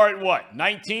you are at what,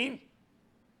 19?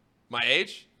 My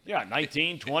age? Yeah,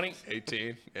 19, 20.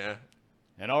 18. Yeah.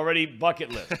 And already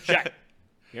bucket list. Check.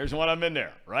 Here's one I'm in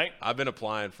there, right? I've been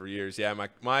applying for years. Yeah,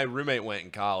 my roommate went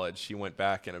in college. He went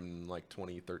back in like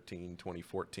 2013,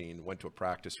 2014, went to a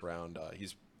practice round.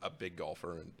 He's a big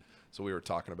golfer, and so we were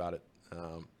talking about it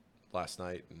last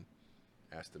night and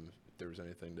asked him if there was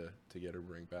anything to get or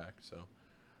bring back. So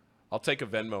I'll take a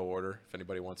Venmo order if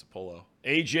anybody wants a polo.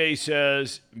 AJ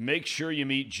says, make sure you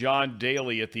meet John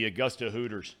Daly at the Augusta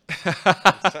Hooters.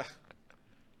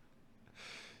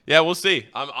 Yeah, we'll see.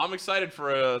 I'm excited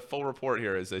for a full report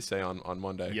here, as they say on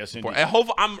Monday. Yes, indeed. I hope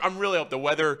I'm really hope the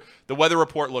weather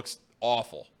report looks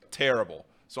awful, terrible.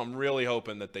 So I'm really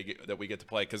hoping that we get to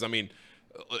play because I mean,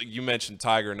 you mentioned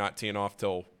Tiger not teeing off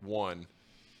till 1.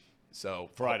 So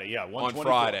Friday, yeah, on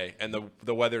Friday, and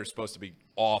the weather is supposed to be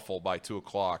awful by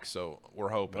 2:00. So we're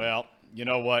hoping. Well, you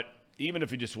know what? Even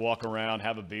if you just walk around,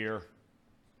 have a beer,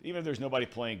 even if there's nobody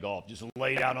playing golf, just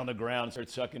lay down on the ground and start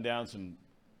sucking down some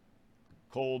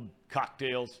cold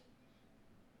cocktails.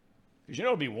 Because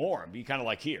it'll be warm. It'll be kind of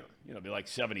like here. It'll be like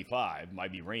 75.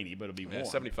 Might be rainy, but it'll be warm. Yeah,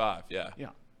 75. Yeah. Yeah.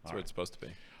 That's what it's supposed to be.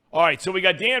 All right, so we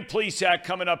got Dan Plesac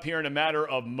coming up here in a matter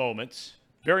of moments.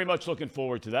 Very much looking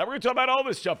forward to that. We're going to talk about all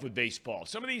this stuff with baseball.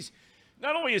 Some of these,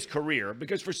 not only his career,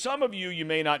 because for some of you, you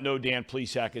may not know Dan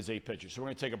Plesac as a pitcher. So we're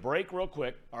going to take a break real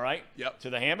quick, all right? Yep. To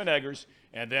the Ham and Eggers,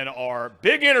 and then our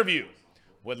big interview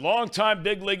with longtime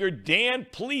big leaguer Dan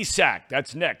Plesac.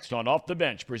 That's next on Off the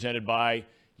Bench, presented by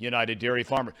United Dairy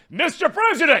Farmers. Mr.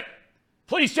 President,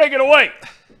 please take it away.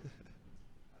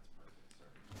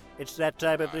 It's that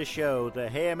time of the show, the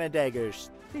Ham and Eggers.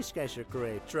 These guys are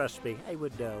great, trust me, I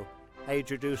would know. I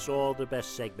introduce all the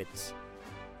best segments.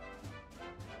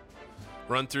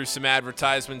 Run through some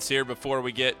advertisements here before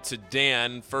we get to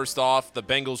Dan. First off, the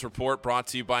Bengals Report brought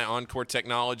to you by Encore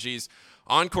Technologies.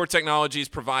 Encore Technologies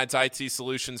provides IT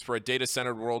solutions for a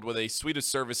data-centered world with a suite of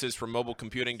services from mobile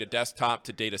computing to desktop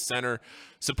to data center,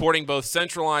 supporting both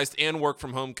centralized and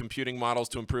work-from-home computing models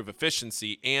to improve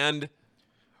efficiency and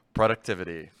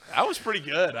productivity. That was pretty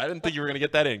good. I didn't think you were going to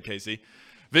get that in, Casey.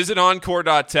 Visit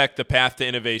Encore.tech. The path to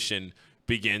innovation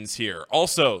begins here.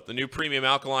 Also, the new premium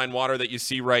alkaline water that you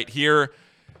see right here,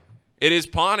 it is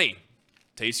Pawnee.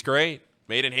 Tastes great.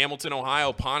 Made in Hamilton,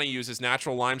 Ohio, Pawnee uses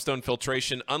natural limestone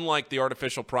filtration. Unlike the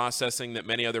artificial processing that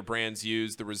many other brands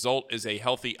use, the result is a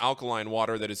healthy alkaline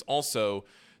water that is also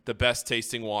the best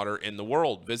tasting water in the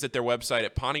world. Visit their website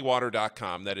at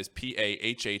pawneewater.com. That is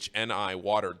P-A-H-H-N-I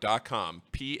water.com.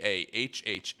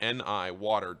 P-A-H-H-N-I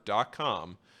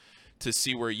water.com to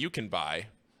see where you can buy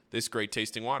this great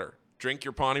tasting water. Drink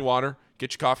your Pawnee water.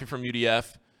 Get your coffee from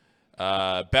UDF.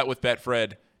 Bet with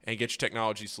Betfred. And get your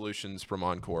technology solutions from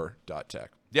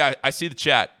Encore.tech. Yeah, I see the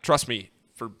chat. Trust me,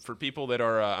 for people that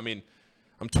are,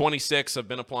 I'm 26. I've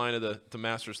been applying to the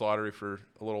Masters Lottery for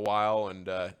a little while, and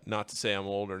not to say I'm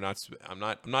old or I'm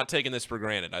not taking this for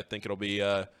granted. I think it'll be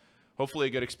hopefully a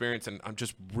good experience, and I'm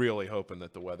just really hoping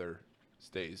that the weather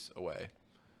stays away.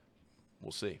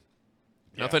 We'll see.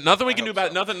 Yeah, nothing we can do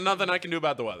about nothing I can do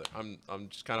about the weather. I'm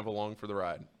just kind of along for the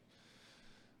ride.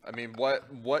 I mean,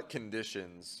 what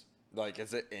conditions? Like,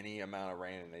 is it any amount of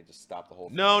rain and they just stop the whole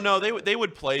thing? No, they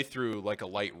would play through like a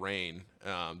light rain.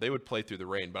 They would play through the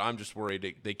rain, but I'm just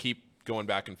worried they keep going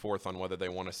back and forth on whether they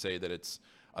want to say that it's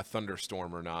a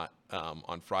thunderstorm or not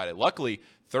on Friday. Luckily,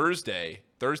 Thursday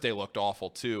looked awful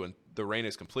too, and the rain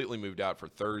is completely moved out for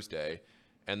Thursday,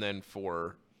 and then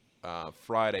for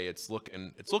Friday it's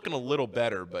looking a little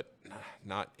better, but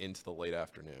not into the late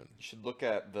afternoon. You should look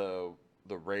at the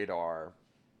radar,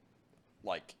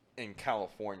 like in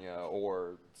California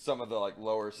or some of the like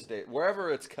lower state,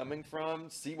 wherever it's coming from,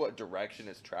 see what direction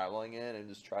it's traveling in and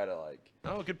just try to like.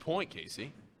 Oh, good point,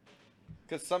 Casey.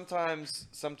 Because sometimes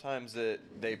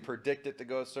they predict it to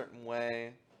go a certain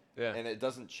way, yeah, and it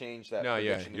doesn't change that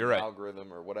prediction in the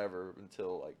algorithm or whatever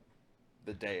until like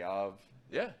the day of.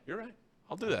 Yeah, you're right.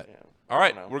 I'll do that. Yeah. All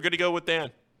right, we're good to go with Dan.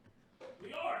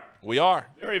 We are.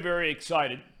 Very, very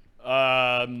excited.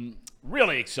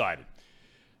 Really excited.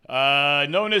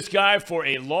 Known this guy for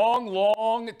a long,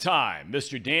 long time,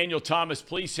 Mr. Daniel Thomas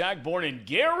Plesac, born in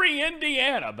Gary,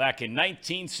 Indiana, back in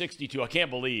 1962. I can't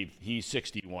believe he's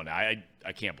 61. I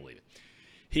can't believe it.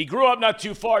 He grew up not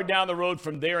too far down the road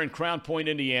from there in Crown Point,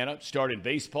 Indiana. Started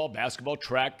baseball, basketball,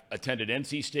 track, attended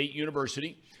NC State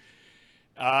University.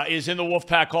 Is in the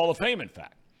Wolfpack Hall of Fame, in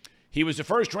fact. He was the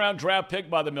first-round draft pick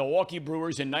by the Milwaukee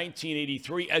Brewers in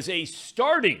 1983 as a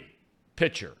starting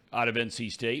pitcher out of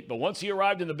NC State, but once he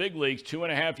arrived in the big leagues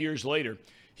 2.5 years later,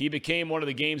 he became one of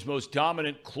the game's most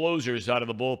dominant closers out of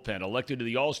the bullpen, elected to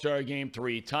the All-Star game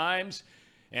 3 times,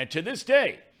 and to this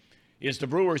day is the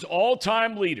Brewers'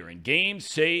 all-time leader in games,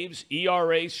 saves,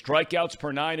 ERA, strikeouts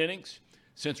per 9 innings.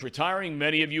 Since retiring,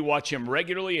 many of you watch him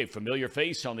regularly, a familiar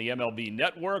face on the MLB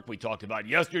Network. We talked about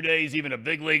yesterday. He's even a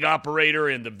big league operator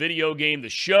in the video game The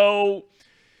Show.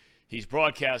 He's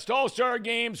broadcast All-Star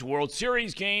games, World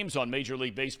Series games on Major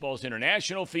League Baseball's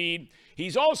international feed.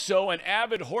 He's also an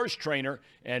avid horse trainer,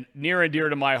 and near and dear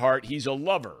to my heart, he's a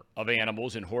lover of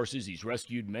animals and horses. He's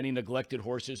rescued many neglected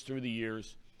horses through the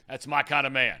years. That's my kind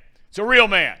of man. It's a real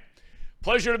man.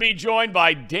 Pleasure to be joined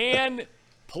by Dan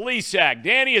Plesac.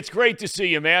 Danny, it's great to see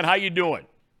you, man. How you doing?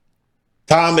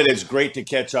 Tom, it is great to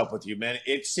catch up with you, man.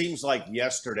 It seems like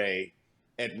yesterday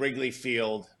at Wrigley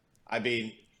Field. I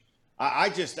mean,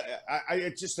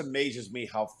 it just amazes me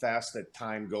how fast that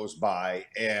time goes by.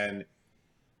 And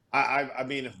I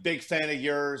mean, a big fan of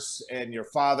yours and your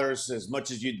father's as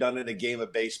much as you've done in a game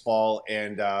of baseball.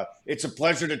 And it's a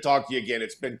pleasure to talk to you again.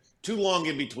 It's been too long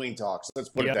in between talks. Let's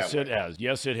put it that way.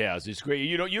 Yes, it has. It's great.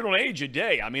 You don't age a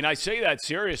day. I mean, I say that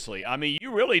seriously. I mean,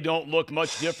 you really don't look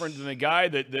much different than the guy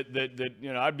that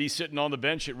I'd be sitting on the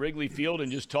bench at Wrigley Field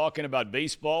and just talking about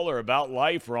baseball or about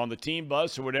life or on the team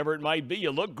bus or whatever it might be.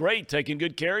 You look great, taking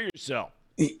good care of yourself.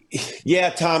 Yeah,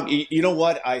 Tom, you know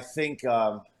what? I think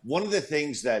one of the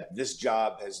things that this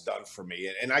job has done for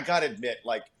me, and I got to admit,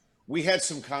 like, we had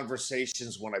some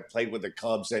conversations when I played with the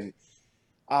Cubs, and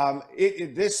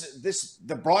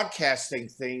the broadcasting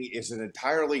thing is an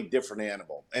entirely different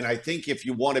animal. And I think if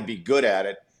you want to be good at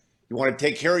it, you want to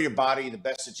take care of your body the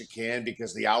best that you can,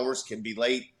 because the hours can be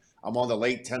late. I'm on the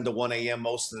late 10 to 1 a.m.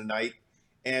 most of the night.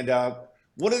 And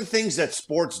one of the things that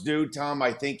sports do, Tom,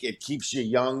 I think it keeps you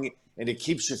young and it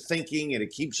keeps you thinking and it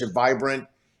keeps you vibrant.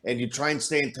 And you try and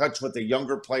stay in touch with the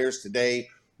younger players today,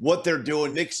 what they're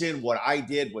doing, mix in what I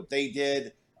did, what they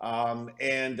did.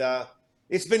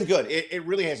 It's been good. It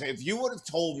really has. If you would have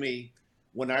told me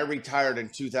when I retired in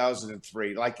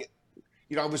 2003. Like,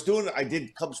 I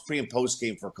did Cubs pre and post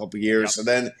game for a couple of years. And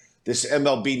then this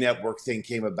MLB Network thing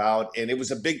came about, and it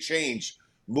was a big change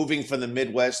moving from the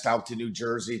Midwest out to New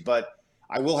Jersey. But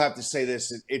I will have to say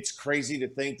this, it's crazy to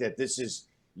think that this is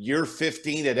year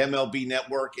 15 at MLB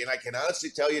Network. And I can honestly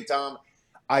tell you, Tom,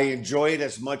 I enjoy it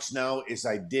as much now as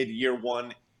I did year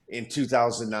one in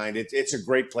 2009. It's a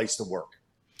great place to work.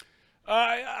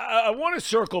 I want to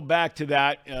circle back to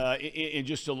that in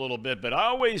just a little bit, but I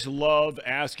always love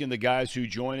asking the guys who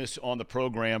join us on the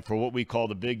program for what we call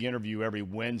the big interview every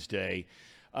Wednesday.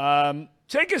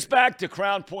 Take us back to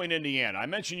Crown Point, Indiana. I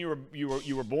mentioned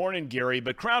you were born in Gary,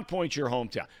 but Crown Point's your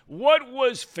hometown. What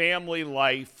was family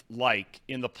life like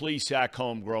in the Plesac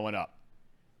home growing up?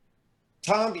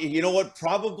 Tom, you know what?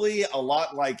 Probably a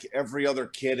lot like every other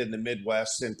kid in the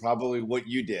Midwest, and probably what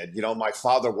you did. My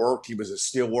father worked. He was a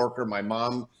steel worker. My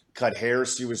mom cut hair.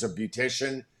 She was a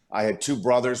beautician. I had two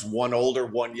brothers, one older,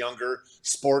 one younger.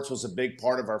 Sports was a big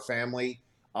part of our family.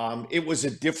 It was a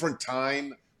different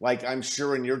time, like I'm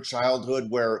sure in your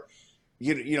childhood, where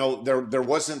there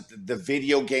wasn't the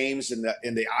video games and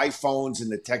the iPhones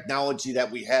and the technology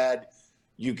that we had.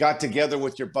 You got together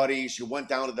with your buddies. You went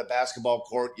down to the basketball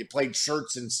court. You played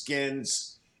shirts and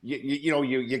skins.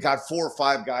 You got 4 or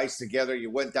 5 guys together.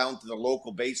 You went down to the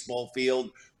local baseball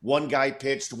field. One guy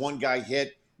pitched, one guy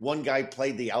hit, one guy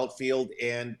played the outfield.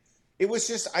 And it was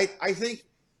just, I think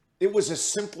it was a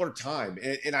simpler time.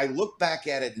 And I look back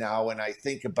at it now and I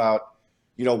think about,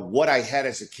 what I had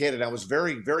as a kid. And I was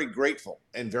very, very grateful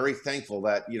and very thankful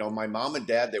that, my mom and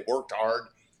dad, they worked hard.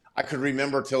 I could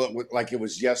remember till it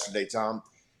was yesterday, Tom.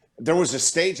 There was a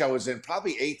stage I was in,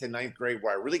 probably 8th and 9th grade,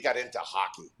 where I really got into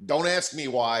hockey. Don't ask me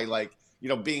why.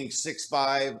 Being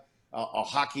 6'5", a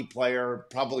hockey player,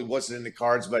 probably wasn't in the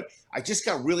cards, but I just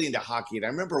got really into hockey. And I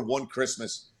remember one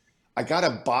Christmas, I got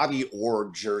a Bobby Orr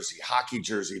jersey, hockey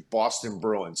jersey, Boston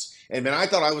Bruins. And man, I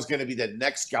thought I was going to be the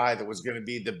next guy that was going to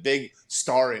be the big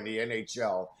star in the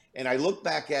NHL. And I look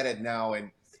back at it now,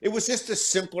 and it was just a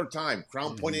simpler time.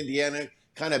 Crown Point, Indiana,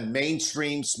 kind of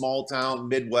mainstream, small town,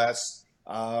 Midwest.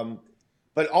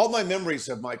 But all my memories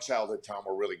of my childhood, Tom,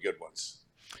 were really good ones.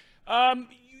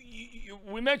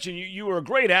 We mentioned you were a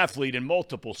great athlete in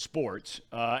multiple sports,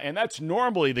 and that's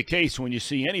normally the case when you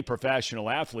see any professional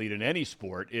athlete in any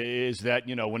sport, is that,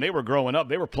 when they were growing up,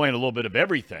 they were playing a little bit of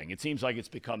everything. It seems like it's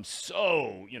become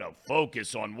so,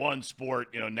 focused on one sport,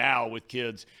 now with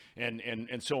kids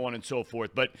and so on and so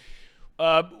forth. But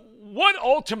what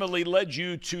ultimately led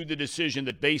you to the decision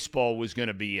that baseball was going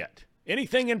to be it?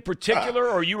 Anything in particular,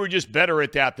 or you were just better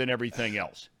at that than everything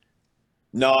else?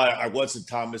 No, I wasn't,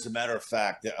 Tom. As a matter of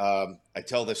fact, I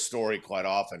tell this story quite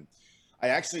often. I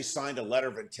actually signed a letter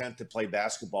of intent to play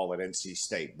basketball at NC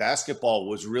State. Basketball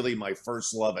was really my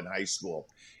first love in high school.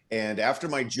 And after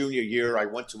my junior year, I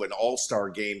went to an all-star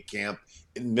game camp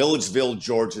in Milledgeville,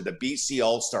 Georgia, the BC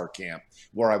All-Star Camp,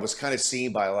 where I was kind of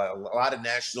seen by a lot of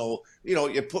national,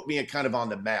 it put me kind of on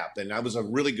the map. And I was a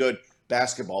really good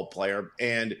basketball player.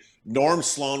 And Norm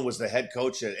Sloan was the head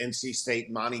coach at NC State.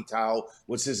 Monty Tao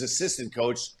was his assistant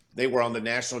coach. They were on the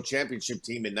national championship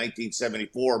team in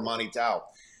 1974, Monty Tao.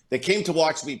 They came to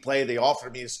watch me play. They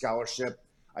offered me a scholarship.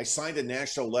 I signed a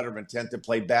national letter of intent to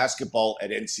play basketball at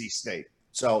NC State.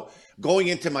 So going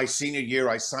into my senior year,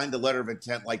 I signed the letter of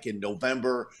intent like in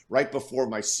November, right before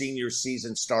my senior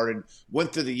season started.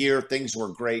 Went through the year. Things were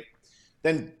great.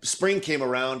 Then spring came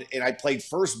around, and I played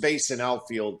first base and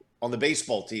outfield on the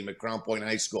baseball team at Crown Point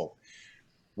High School.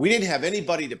 We didn't have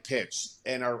anybody to pitch.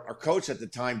 And our coach at the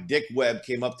time, Dick Webb,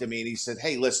 came up to me and he said,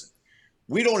 "Hey, listen,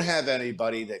 we don't have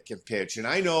anybody that can pitch. And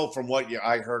I know from what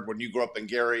I heard when you grew up in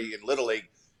Gary in Little League,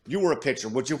 you were a pitcher.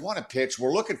 Would you want to pitch?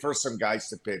 We're looking for some guys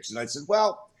to pitch." And I said,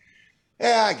 "Well,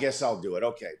 yeah, I guess I'll do it."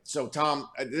 Okay. So, Tom,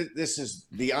 this is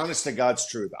the honest to God's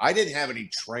truth. I didn't have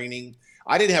any training.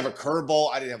 I didn't have a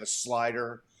curveball. I didn't have a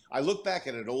slider. I look back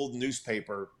at an old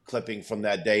newspaper clipping from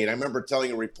that day, and I remember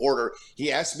telling a reporter, he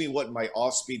asked me what my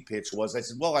off-speed pitch was. I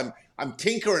said, "Well, I'm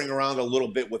tinkering around a little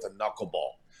bit with a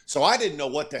knuckleball." So I didn't know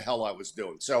what the hell I was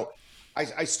doing. So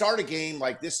I start a game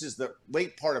like this is the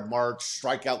late part of March,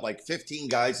 strike out like 15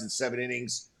 guys in 7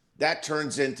 innings. That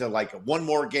turns into like one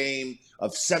more game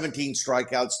of 17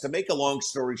 strikeouts. To make a long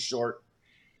story short,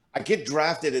 I get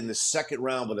drafted in the second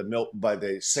round by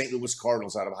the St. Louis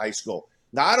Cardinals out of high school.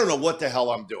 Now, I don't know what the hell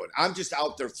I'm doing. I'm just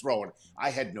out there throwing.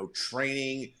 I had no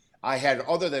training. I had,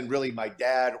 other than really my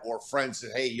dad or friends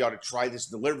said, "Hey, you ought to try this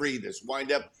delivery, this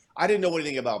windup." I didn't know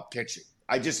anything about pitching.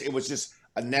 It was just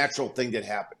a natural thing that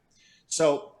happened.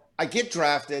 So I get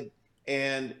drafted,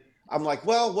 and I'm like,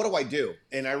 well, what do I do?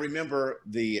 And I remember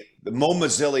the Mo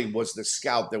Mazzilli was the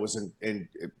scout that was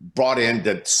brought in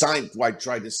to sign. I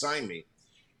tried to sign me,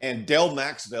 and Del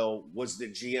Maxwell was the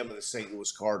GM of the St.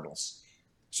 Louis Cardinals.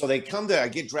 So they come to, I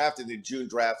get drafted in the June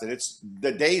draft, and it's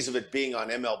the days of it being on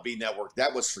MLB Network.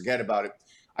 That was forget about it.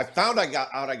 I found I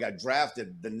got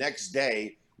drafted the next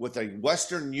day with a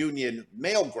Western Union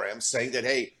mailgram saying that,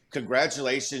 hey,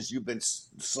 congratulations, you've been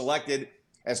selected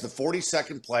as the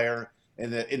 42nd player in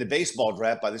the baseball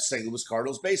draft by the St. Louis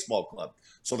Cardinals Baseball Club.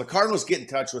 So the Cardinals get in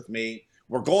touch with me.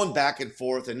 We're going back and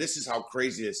forth, and this is how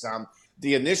crazy it sounds.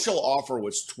 The initial offer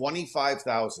was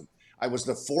 $25,000. I was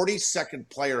the 42nd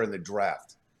player in the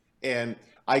draft, and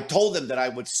I told them that I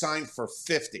would sign for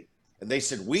 $50,000, and they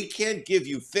said we can't give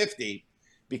you $50,000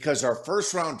 because our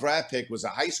first-round draft pick was a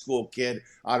high school kid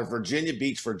out of Virginia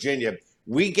Beach, Virginia.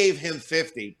 We gave him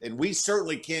 $50,000, and we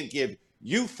certainly can't give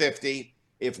you $50,000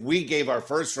 if we gave our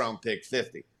first-round pick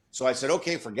 $50,000. So I said,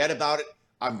 okay, forget about it.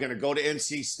 I'm going to go to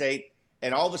NC State.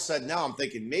 And all of a sudden now I'm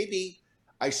thinking maybe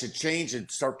I should change and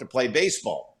start to play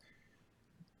baseball.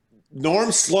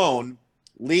 Norm Sloan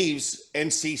leaves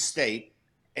NC State,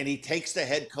 and he takes the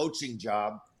head coaching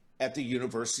job at the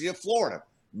University of Florida.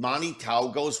 Monty Tao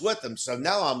goes with him. So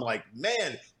now I'm like,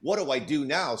 man, what do I do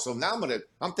now? So now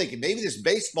I'm thinking maybe this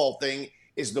baseball thing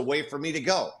is the way for me to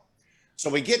go. So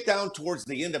we get down towards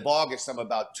the end of August. I'm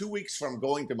about 2 weeks from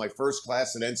going to my first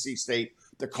class at NC State.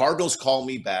 The Cardinals call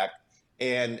me back,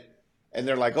 and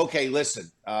they're like, okay,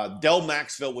 listen, Del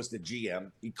Maxwell was the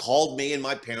GM. He called me and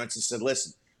my parents and said,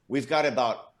 listen, we've got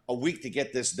about a week to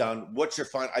get this done. What's your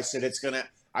fine? I said,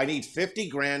 I need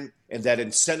 $50,000 and that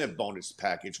incentive bonus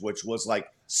package, which was like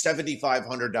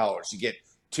 $7,500. You get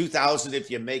 $2,000 if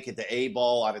you make it to A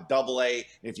ball out of AA. And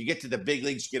if you get to the big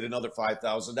leagues, you get another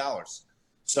 $5,000.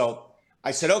 So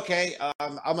I said, okay,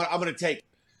 I'm going to take it.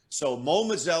 So Mo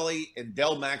Mazzilli and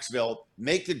Del Maxwell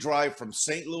make the drive from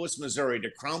St. Louis, Missouri to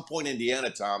Crown Point, Indiana,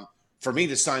 Tom, for me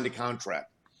to sign the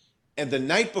contract. And the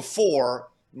night before,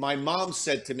 my mom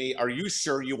said to me, are you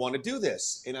sure you want to do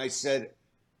this? And I said,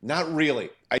 not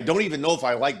really. I don't even know if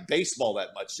I like baseball that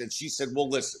much. And she said, well,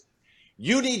 listen,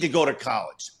 you need to go to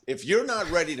college. If you're not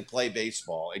ready to play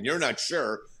baseball and you're not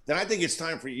sure, then I think it's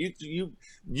time for you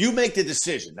you make the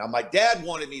decision. Now, my dad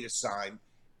wanted me to sign.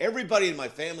 Everybody in my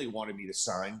family wanted me to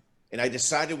sign. And I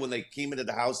decided when they came into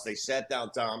the house, they sat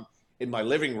down, Tom, in my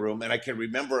living room, and I can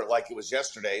remember it like it was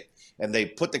yesterday. And they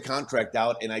put the contract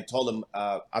out, and I told them,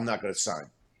 I'm not going to sign.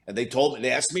 And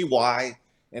they asked me why.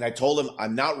 And I told them,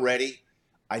 I'm not ready.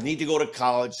 I need to go to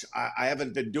college. I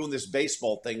haven't been doing this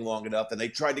baseball thing long enough. And they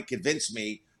tried to convince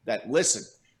me that, listen,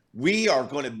 we are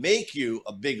going to make you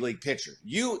a big league pitcher.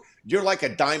 You're like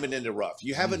a diamond in the rough.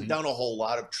 You haven't done a whole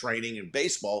lot of training in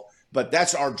baseball, but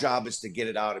that's our job, is to get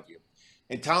it out of you.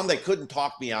 And Tom, they couldn't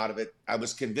talk me out of it. I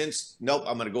was convinced, nope,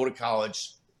 I'm going to go to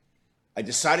college. I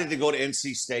decided to go to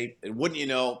NC State. And wouldn't you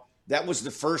know, that was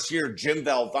the first year Jim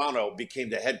Valvano became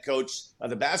the head coach of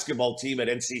the basketball team at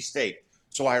NC State.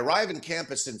 So I arrive in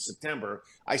campus in September.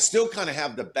 I still kind of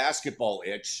have the basketball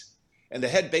itch. And the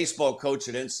head baseball coach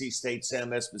at NC State,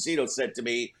 Sam Esposito, said to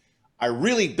me, I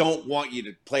really don't want you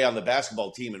to play on the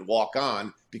basketball team and walk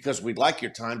on, because we'd like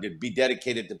your time to be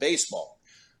dedicated to baseball.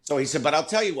 So he said, but I'll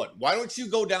tell you what, why don't you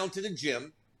go down to the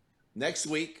gym next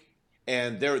week,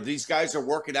 and these guys are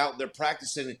working out, they're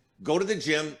practicing. Go to the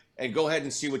gym and go ahead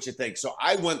and see what you think. So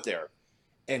I went there,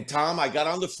 and Tom, I got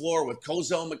on the floor with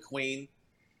Cozell McQueen,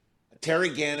 Terry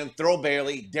Gannon, Thurl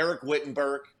Bailey, Derek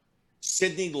Wittenberg,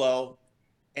 Sidney Lowe.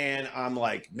 And I'm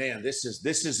like, man, this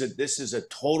is a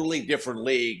totally different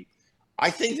league. I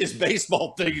think this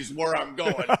baseball thing is where I'm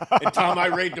going. And Tom,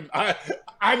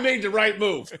 I made the right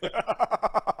move.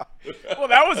 Well,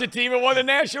 that was a team that won the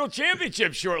national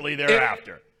championship shortly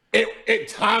thereafter.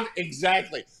 Tom,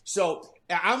 exactly. So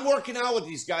I'm working out with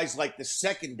these guys like the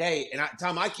second day, and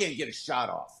Tom, I can't get a shot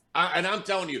off. And I'm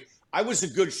telling you, I was a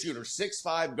good shooter,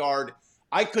 6'5" guard.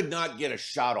 I could not get a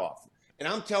shot off. And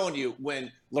I'm telling you,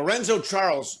 when Lorenzo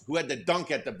Charles, who had the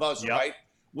dunk at the buzzer, right,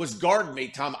 was guarding me,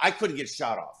 Tom, I couldn't get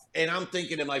shot off. And I'm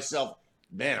thinking to myself,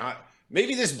 man,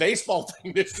 maybe this baseball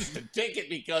thing, this is the ticket,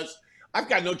 because I've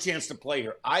got no chance to play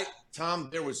here. Tom,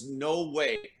 there was no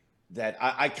way that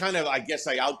I guess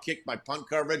I outkicked my punt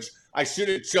coverage. I should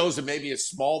have chosen maybe a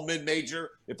small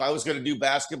mid-major if I was going to do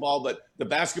basketball, but the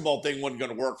basketball thing wasn't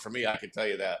going to work for me, I can tell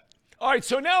you that. All right,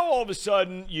 so now all of a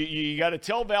sudden you got to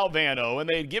tell Valvano, and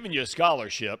they had given you a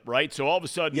scholarship, right? So all of a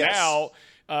sudden now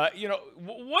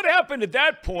What happened at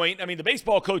that point? I mean, the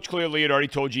baseball coach clearly had already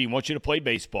told you he wants you to play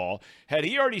baseball. Had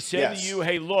he already said to you,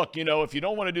 hey, look, if you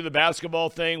don't want to do the basketball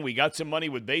thing, we got some money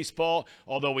with baseball,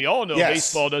 although we all know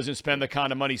baseball doesn't spend the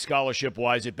kind of money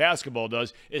scholarship-wise that basketball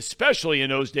does, especially in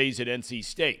those days at NC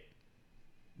State.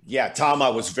 Yeah, Tom, I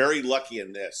was very lucky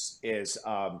in this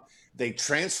they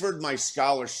transferred my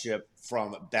scholarship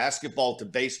from basketball to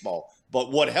baseball.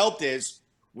 But what helped is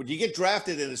when you get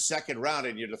drafted in the second round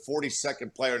and you're the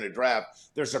 42nd player in the draft,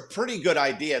 there's a pretty good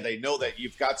idea. They know that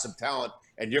you've got some talent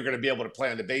and you're going to be able to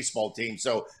play on the baseball team.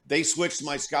 So they switched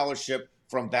my scholarship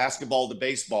from basketball to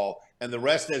baseball, and the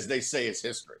rest, as they say, is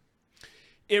history.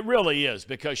 It really is,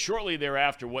 because shortly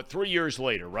thereafter, 3 years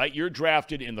later, right, you're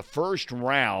drafted in the first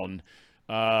round.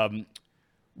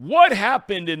 What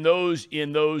happened in those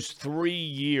 3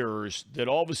 years that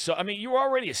all of a sudden, I mean, you were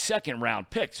already a second-round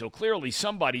pick, so clearly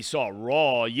somebody saw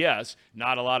raw, yes,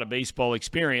 not a lot of baseball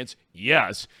experience,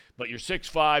 yes, but you're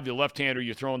 6'5", you're left-hander,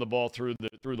 you're throwing the ball through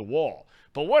the wall.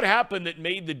 But what happened that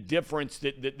made the difference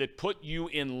that put you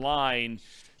in line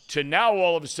to now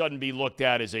all of a sudden be looked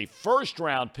at as a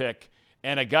first-round pick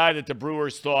and a guy that the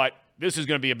Brewers thought, this is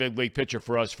going to be a big league pitcher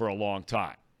for us for a long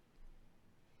time?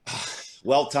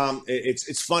 Well, Tom,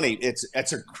 it's funny.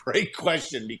 That's a great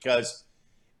question, because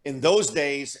in those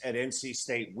days at NC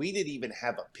State, we didn't even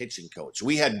have a pitching coach.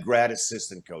 We had grad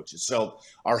assistant coaches. So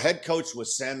our head coach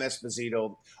was Sam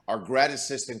Esposito. Our grad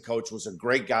assistant coach was a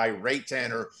great guy, Ray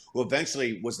Tanner, who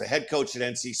eventually was the head coach at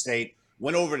NC State,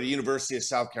 went over to the University of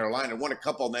South Carolina, and won a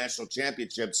couple of national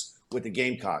championships with the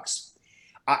Gamecocks.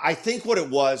 I think what it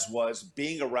was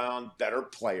being around better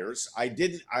players.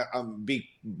 I'm be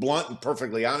blunt and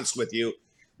perfectly honest with you.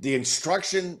 The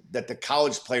instruction that the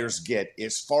college players get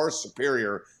is far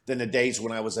superior than the days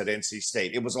when I was at NC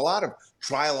State. It was a lot of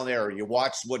trial and error. You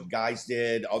watched what guys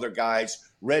did, other guys,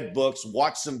 read books,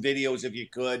 watched some videos if you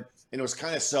could, and it was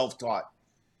kind of self-taught.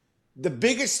 The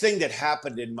biggest thing that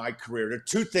happened in my career, there are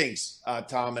two things,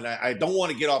 Tom, and I don't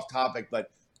want to get off topic, but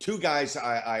two guys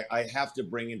I have to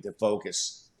bring into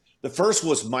focus. The first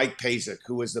was Mike Plesac,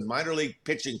 who was the minor league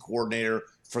pitching coordinator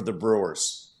for the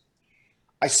Brewers.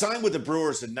 I signed with the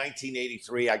Brewers in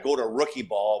 1983. I go to rookie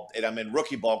ball, and I'm in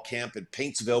rookie ball camp in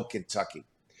Paintsville, Kentucky.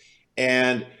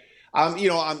 And I'm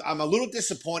a little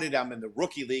disappointed I'm in the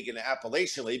rookie league in the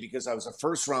Appalachian League, because I was a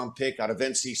first-round pick out of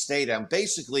NC State. I'm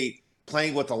basically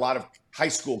playing with a lot of high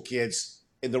school kids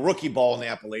in the rookie ball in the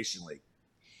Appalachian League.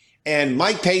 And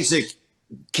Mike Plesac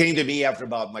came to me after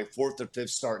about my fourth or fifth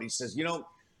start. He says,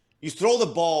 you throw the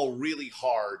ball really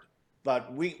hard,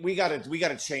 but we got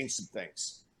to change some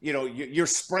things. You're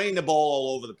spraying the ball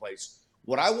all over the place.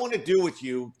 What I want to do with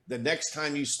you the next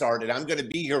time you start, and I'm going to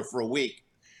be here for a week,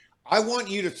 I want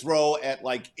you to throw at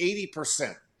like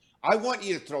 80%. I want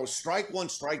you to throw strike one,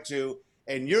 strike two,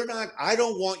 and I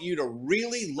don't want you to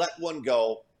really let one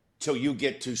go till you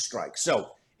get two strikes.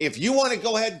 So if you want to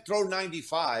go ahead and throw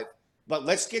 95, but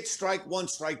let's get strike one,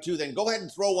 strike two, then go ahead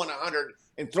and throw 100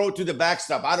 and throw it to the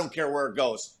backstop. I don't care where it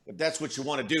goes, if that's what you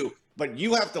want to do. But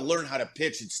you have to learn how to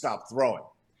pitch and stop throwing.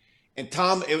 And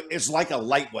Tom, it's like a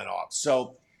light went off.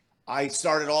 So I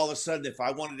started all of a sudden, if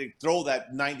I wanted to throw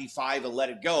that 95 and let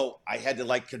it go, I had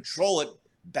to control it,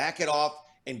 back it off,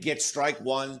 and get strike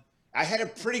one. I had a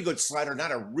pretty good slider,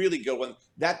 not a really good one.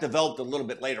 That developed a little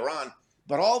bit later on.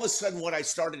 But all of a sudden, what I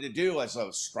started to do was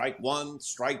strike one,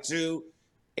 strike two,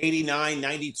 89,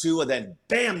 92, and then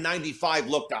bam, 95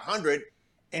 looked 100.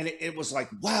 And it was like,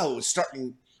 wow,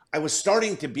 I was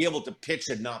starting to be able to pitch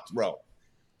and not throw.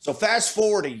 So fast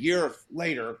forward a year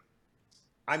later,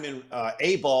 I'm in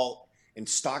A-ball in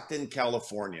Stockton,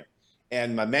 California.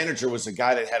 And my manager was a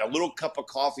guy that had a little cup of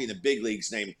coffee in the big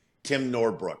leagues named Tim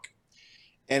Norbrook.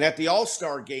 And at the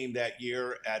All-Star game that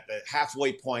year, at the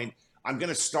halfway point, I'm going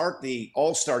to start the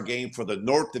All-Star game for the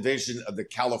North Division of the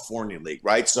California League,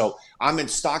 right? So I'm in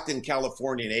Stockton,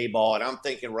 California in A-ball, and I'm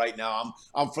thinking right now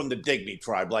I'm from the Dig Me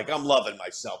tribe. I'm loving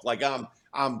myself.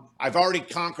 I've already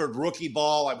conquered rookie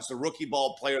ball. I was the rookie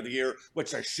ball player of the year,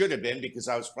 which I should have been, because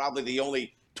I was probably the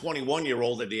only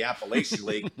 21-year-old in the Appalachian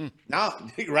League. Now,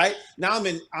 right? Now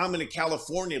I'm in the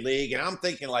California League, and I'm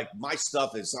thinking my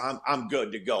stuff is I'm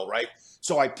good to go, right?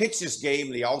 So I pitch this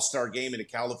game, the All-Star game in the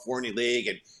California League,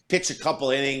 and pitch a couple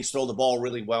innings, throw the ball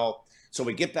really well. So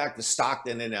we get back to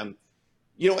Stockton, and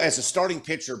as a starting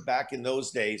pitcher back in those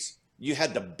days, you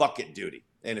had the bucket duty.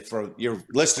 And for your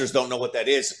listeners don't know what that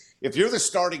is, if you're the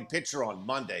starting pitcher on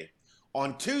Monday,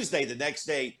 on Tuesday, the next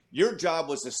day, your job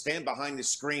was to stand behind the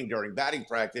screen during batting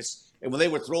practice, and when they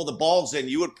would throw the balls in,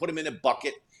 you would put them in a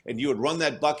bucket, and you would run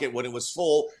that bucket when it was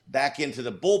full back into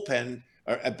the bullpen,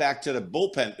 or back to the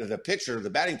bullpen, the pitcher, the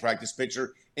batting practice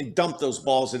pitcher, and dumped those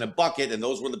balls in a bucket, and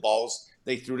those were the balls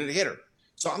they threw to the hitter.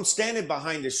 So I'm standing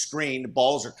behind the screen, the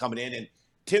balls are coming in, and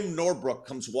Tim Norbrook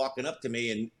comes walking up to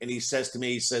me, and he says to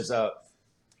me,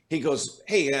 he goes,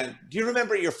 "Hey, do you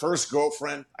remember your first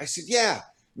girlfriend?" I said, "Yeah,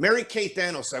 Mary Kay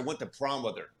Thanos. I went to prom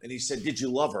with her." And he said, "Did you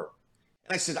love her?"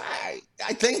 And I said,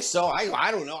 I think so.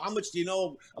 I don't know. How much do you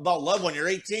know about love when you're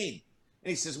 18? And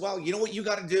he says, "Well, you know what you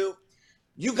got to do?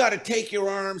 You got to take your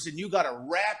arms and you got to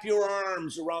wrap your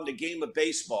arms around the game of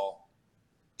baseball,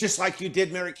 just like you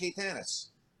did Mary Kay Thanos."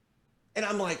 And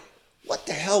I'm like, what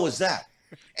the hell was that?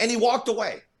 And he walked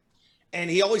away. And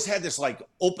he always had this like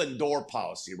open door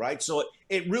policy, right? So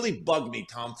it really bugged me,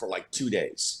 Tom, for like 2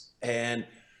 days. And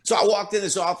so I walked in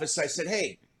his office. I said,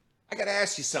 "Hey, I got to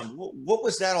ask you something. What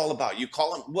was that all about? You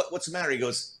call him, what's the matter?" He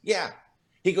goes, "Yeah."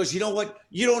 He goes, "You know what?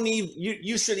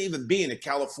 You shouldn't even be in the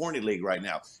California League right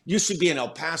now. You should be in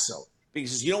El Paso."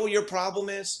 Because you know what your problem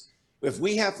is? If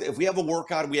we have a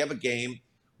workout, we have a game,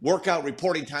 workout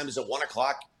reporting time is at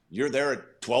 1:00. You're there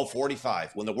at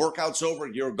 12:45. When the workout's over,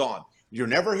 you're gone. You're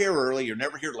never here early. You're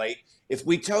never here late. If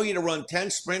we tell you to run 10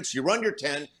 sprints, you run your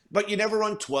 10, but you never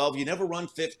run 12. You never run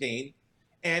 15.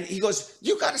 And he goes,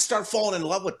 "You got to start falling in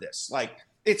love with this. Like,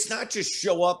 it's not just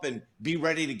show up and be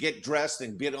ready to get dressed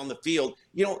and get on the field.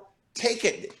 Take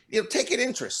an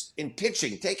interest in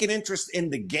pitching, take an interest in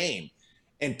the game."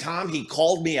 And Tom, he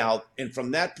called me out. And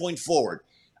from that point forward,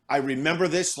 I remember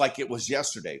this like it was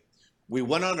yesterday. We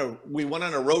went on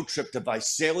a road trip to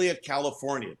Visalia,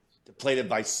 California, to play the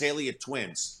Visalia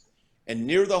Twins. And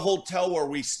near the hotel where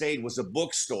we stayed was a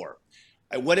bookstore.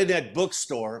 I went in that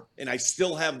bookstore, and I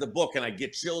still have the book, and I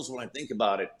get chills when I think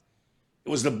about it. It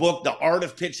was the book, The Art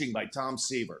of Pitching by Tom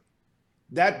Seaver.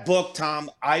 That book, Tom,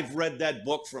 I've read that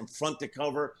book from front to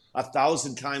cover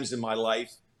 1,000 times in my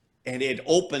life, and it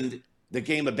opened the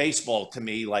game of baseball to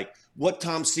me, like what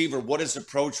Tom Seaver, what his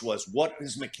approach was, what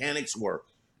his mechanics were,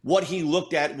 what he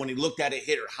looked at when he looked at a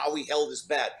hitter, how he held his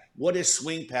bat, what his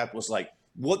swing path was like,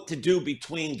 what to do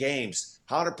between games,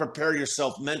 how to prepare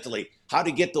yourself mentally, how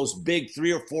to get those big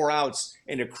 3 or 4 outs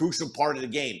in a crucial part of the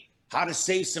game, how to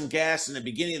save some gas in the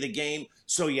beginning of the game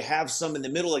so you have some in the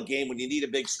middle of the game when you need a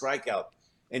big strikeout.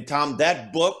 And Tom,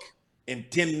 that book and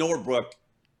Tim Norbrook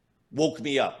woke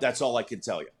me up. That's all I can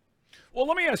tell you. Well,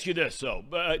 let me ask you this, though.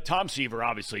 Tom Seaver,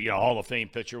 obviously, Hall of Fame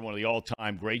pitcher, one of the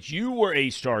all-time greats. You were a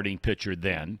starting pitcher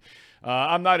then.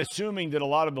 I'm not assuming that a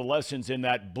lot of the lessons in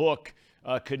that book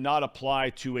could not apply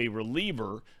to a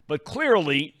reliever, but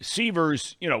clearly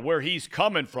Seaver's, where he's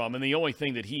coming from, and the only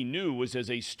thing that he knew was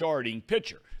as a starting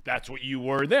pitcher. That's what you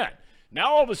were then.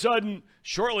 Now, all of a sudden,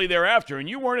 shortly thereafter, and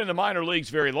you weren't in the minor leagues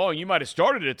very long. You might have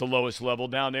started at the lowest level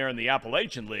down there in the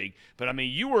Appalachian League, but,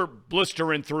 you were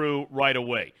blistering through right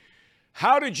away.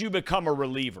 How did you become a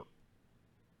reliever?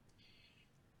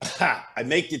 I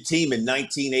make the team in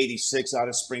 1986 out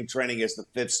of spring training as the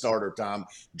 5th starter, Tom.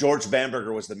 George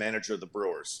Bamberger was the manager of the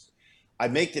Brewers. I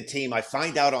make the team. I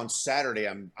find out on Saturday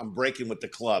I'm breaking with the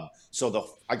club.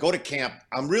 So I go to camp.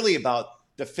 I'm really about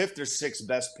the 5th or 6th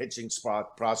best pitching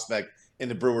prospect in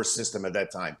the Brewers system at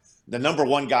that time. The number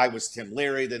 1 guy was Tim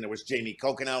Leary. Then there was Jamie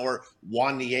Kokenauer,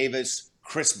 Juan Nieves,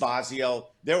 Chris Bosio.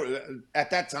 At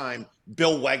that time,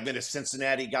 Bill Wegman, a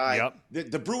Cincinnati guy.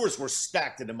 Yep. The Brewers were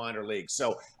stacked in the minor leagues.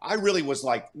 So I really was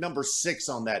like number 6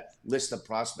 on that list of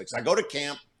prospects. I go to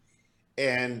camp,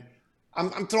 and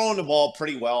I'm throwing the ball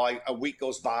pretty well. A week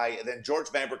goes by, and then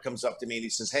George Bamberger comes up to me and he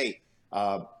says, "Hey,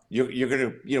 you're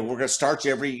gonna, we're gonna start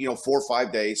you every 4 or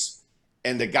 5 days."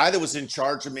 And the guy that was in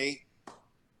charge of me,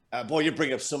 boy, you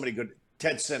bring up so many good,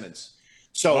 Ted Simmons.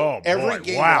 So every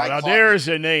game, wow! Now there's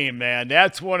a name, man.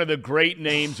 That's one of the great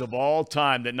names of all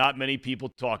time that not many people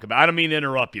talk about. I don't mean to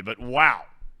interrupt you, but wow.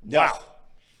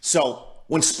 So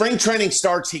when spring training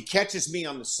starts, he catches me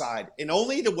on the side, and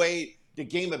only the way the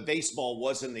game of baseball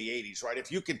was in the 80s, right?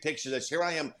 If you can picture this, here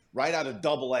I am right out of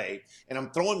AA, and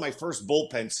I'm throwing my first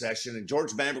bullpen session, and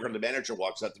George Bamberger, the manager,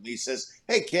 walks up to me. He says,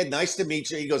 "Hey, kid, nice to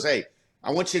meet you." He goes, "Hey,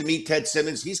 I want you to meet Ted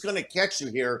Simmons. He's going to catch you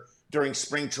here during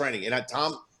spring training." And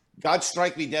Tom, God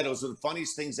strike me dead, it was one of the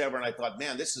funniest things ever. And I thought,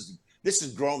 man, this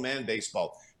is grown man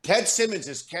baseball. Ted Simmons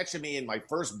is catching me in my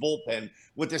first bullpen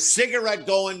with a cigarette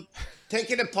going,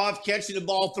 taking a puff, catching the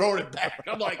ball, throwing it back.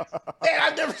 I'm like, man,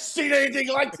 I've never seen anything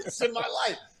like this in my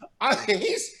life.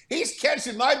 He's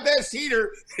catching my best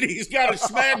heater, and he's got a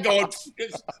smack going,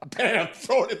 bam,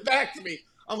 throwing it back to me.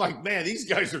 I'm like, man, these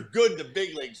guys are good in the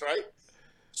big leagues, right?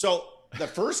 So the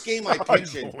first game I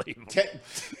pitched in,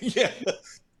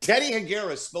 Teddy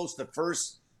Higuera is supposed to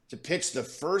pitch the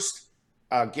first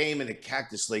game in the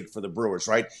Cactus League for the Brewers,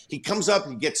 right? He comes up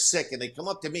and gets sick, and they come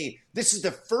up to me. This is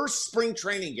the first spring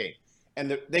training game.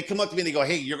 And they come up to me and they go,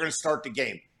 "Hey, you're going to start the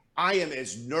game." I am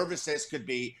as nervous as could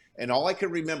be. And all I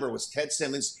could remember was Ted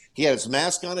Simmons. He had his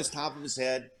mask on his top of his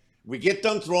head. We get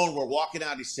done throwing. We're walking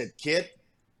out. He said, "Kid,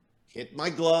 hit my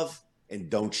glove and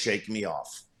don't shake me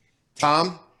off."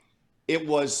 Tom, it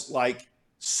was like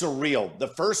surreal. The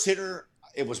first hitter,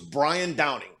 it was Brian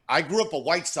Downing. I grew up a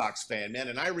White Sox fan, man,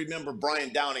 and I remember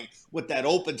Brian Downing with that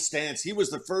open stance. He was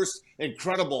the first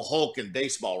Incredible Hulk in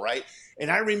baseball, right?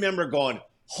 And I remember going,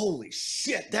 holy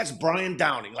shit, that's Brian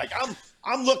Downing. Like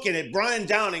I'm looking at Brian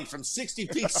Downing from 60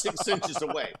 feet, 6 inches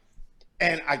away.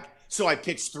 And I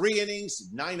pitched 3 innings,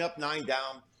 9 up, 9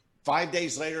 down. 5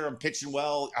 days later, I'm pitching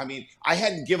well. I mean, I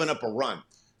hadn't given up a run.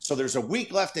 So there's a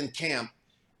week left in camp,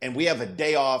 and we have a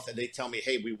day off, and they tell me,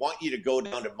 hey, we want you to go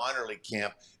down to minor league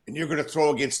camp, and you're going to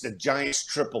throw against the Giants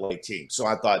AAA team. So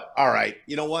I thought, all right,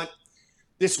 you know what?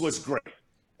 This was great.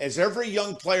 As every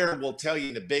young player will tell you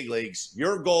in the big leagues,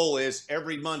 your goal is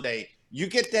every Monday, you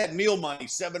get that meal money,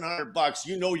 $700,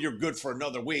 you know you're good for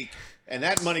another week. And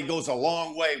that money goes a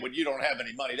long way when you don't have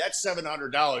any money. That's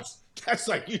 $700. That's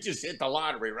like you just hit the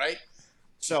lottery, right?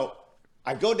 So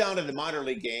I go down to the minor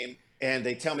league game, and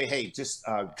they tell me, hey, just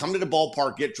come to the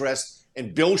ballpark, get dressed,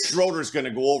 and Bill Schroeder's going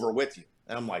to go over with you.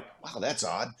 And I'm like, wow, that's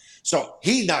odd. So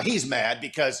he's mad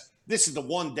because this is the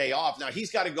one day off. Now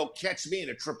he's got to go catch me in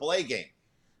a AAA game.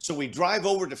 So we drive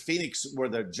over to Phoenix where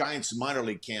the Giants minor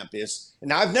league camp is. And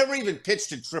now I've never even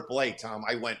pitched in AAA, Tom.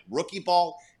 I went rookie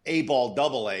ball, A ball,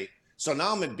 AA. So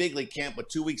now I'm in big league camp with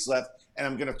 2 weeks left, and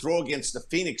I'm going to throw against the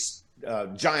Phoenix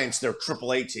Giants, their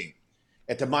AAA team,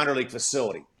 at the minor league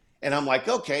facility. And I'm like,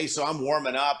 okay, so I'm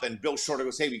warming up, and Bill Shorter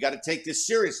goes, hey, we got to take this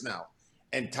serious now.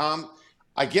 And Tom,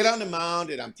 I get on the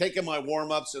mound, and I'm taking my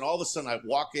warm-ups, and all of a sudden I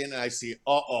walk in, and I see,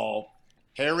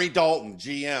 Harry Dalton,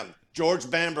 GM, George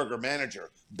Bamberger, manager,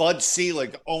 Bud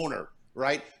Selig, owner,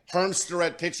 right? Herm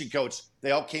Starrett, pitching coach.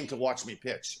 They all came to watch me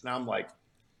pitch. And I'm like,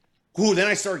 ooh, then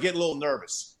I started getting a little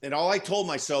nervous. And all I told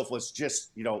myself was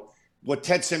just, what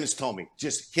Ted Simmons told me,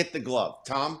 just hit the glove.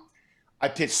 Tom, I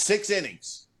pitched 6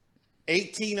 innings,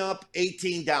 18 up,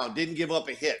 18 down, didn't give up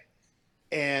a hit.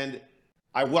 And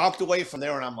I walked away from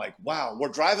there, and I'm like, wow, we're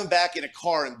driving back in a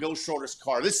car in Bill Schroeder's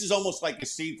car. This is almost like a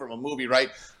scene from a movie, right?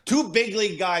 2 big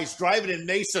league guys driving in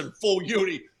Mason full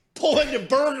uni, pulling to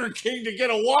Burger King to get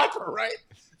a Whopper, right?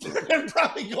 They're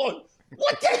probably going,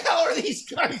 what the hell are these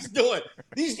guys doing?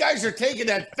 These guys are taking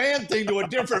that fan thing to a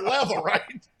different level, right?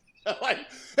 Like,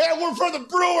 hey, we're for the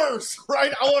Brewers,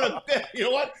 right? I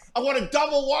want a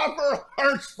double Whopper,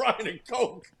 orange fry, and a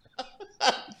Coke.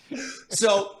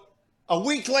 So a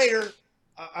week later,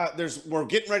 we're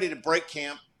getting ready to break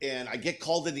camp, and I get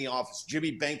called in the office.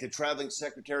 Jimmy Bank, the traveling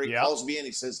secretary, calls me in.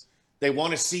 He says, they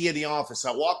want to see you in the office.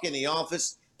 I walk in the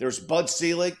office. There's Bud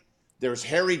Selig, there's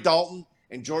Harry Dalton,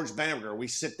 and George Bamberger. We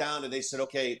sit down, and they said,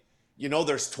 okay,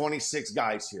 there's 26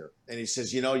 guys here. And he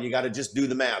says, you got to just do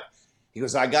the math. He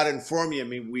goes, I got to inform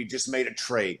you, we just made a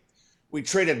trade. We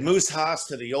traded Moose Haas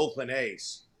to the Oakland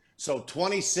A's. So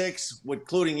 26,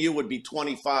 including you, would be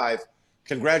 25.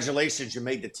 Congratulations, you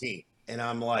made the team. And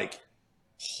I'm like,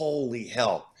 holy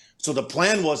hell. So the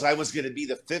plan was I was going to be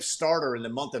the 5th starter in the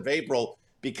month of April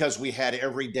because we had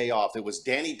every day off. It was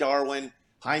Danny Darwin,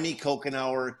 Jaime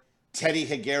Kokenauer, Teddy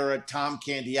Higuera, Tom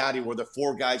Candiotti were the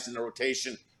 4 guys in the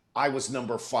rotation. I was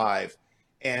number 5.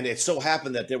 And it so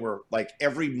happened that they were like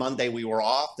every Monday we were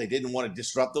off. They didn't want to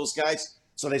disrupt those guys.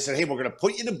 So they said, hey, we're going to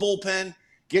put you in the bullpen,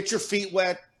 get your feet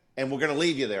wet, and we're going to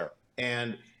leave you there.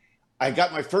 And I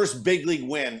got my first big league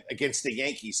win against the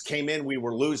Yankees. Came in, we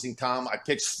were losing, Tom. I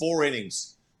pitched 4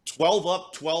 innings, 12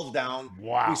 up, 12 down.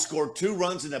 Wow. We scored 2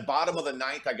 runs in the bottom of the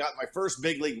 9th. I got my first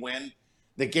big league win.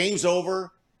 The game's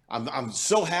over. I'm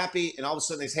so happy. And all of a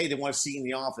sudden they say, hey, they want to see you in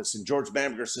the office. And George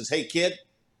Bamberger says, hey, kid,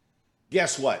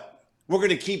 guess what? We're going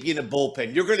to keep you in the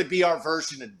bullpen. You're going to be our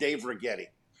version of Dave Righetti.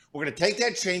 We're going to take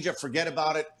that changeup, forget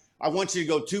about it. I want you to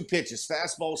go 2 pitches,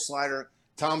 fastball, slider.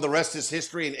 Tom, the rest is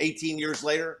history. And 18 years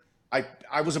later,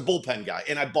 I was a bullpen guy,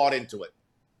 and I bought into it.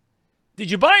 Did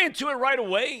you buy into it right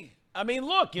away? I mean,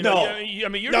 look, you're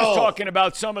just talking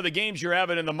about some of the games you're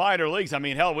having in the minor leagues. I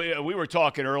mean, hell, we were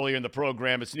talking earlier in the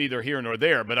program. It's neither here nor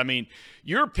there. But, I mean,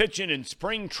 you're pitching in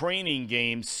spring training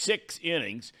games 6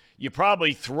 innings. You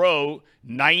probably throw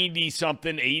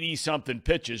 90-something, 80-something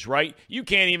pitches, right? You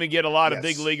can't even get a lot of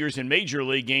big leaguers in major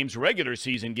league games, regular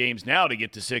season games now to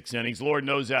get to 6 innings. Lord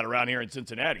knows that around here in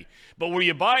Cincinnati. But were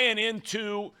you buying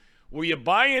into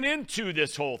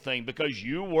this whole thing because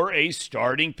you were a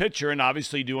starting pitcher and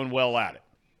obviously doing well at it?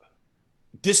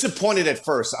 Disappointed at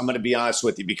first, I'm going to be honest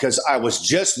with you, because I was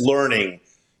just learning,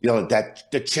 that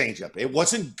the changeup. It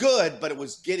wasn't good, but it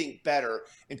was getting better.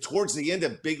 And towards the end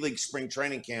of big league spring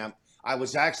training camp, I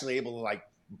was actually able to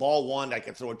ball one, I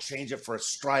could throw a changeup for a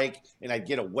strike, and I'd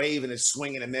get a wave and a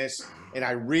swing and a miss. And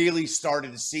I really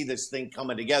started to see this thing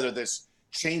coming together, this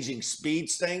changing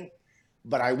speeds thing.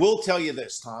 But I will tell you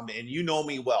this, Tom, and you know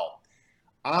me well.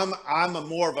 I'm a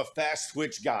more of a fast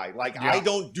twitch guy. Like, I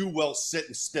don't do well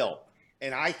sitting still.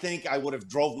 And I think I would have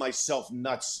drove myself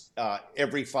nuts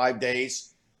every 5 days.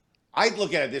 I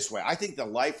look at it this way. I think the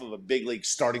life of a big league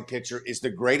starting pitcher is the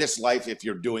greatest life if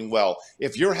you're doing well.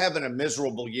 If you're having a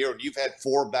miserable year and you've had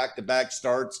 4 back-to-back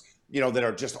starts, that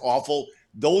are just awful,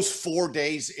 those 4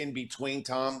 days in between,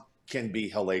 Tom, can be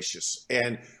hellacious.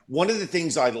 And one of the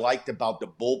things I liked about the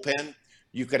bullpen,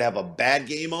 you could have a bad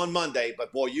game on Monday,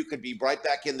 but boy, you could be right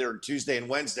back in there Tuesday and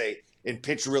Wednesday and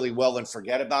pitch really well and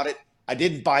forget about it. I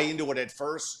didn't buy into it at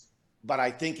first, but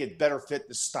I think it better fit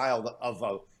the style of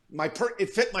it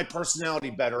fit my personality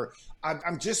better.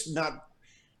 I'm just not.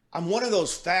 I'm one of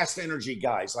those fast energy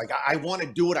guys. Like, I want to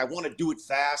do it. I want to do it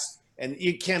fast, and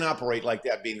you can't operate like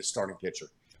that being a starting pitcher.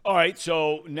 All right,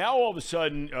 so now all of a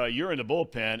sudden you're in the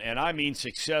bullpen, and I mean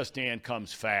success, Dan,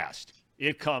 comes fast.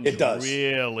 It does.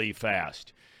 Really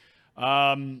fast.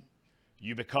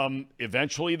 You become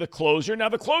eventually the closer. Now,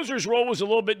 the closer's role was a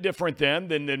little bit different then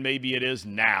than maybe it is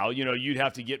now. You'd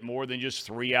have to get more than just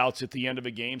 3 outs at the end of a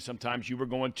game. Sometimes you were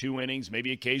going 2 innings,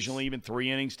 maybe occasionally even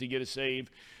 3 innings to get a save.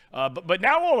 But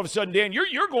now all of a sudden, Dan,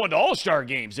 you're going to all-star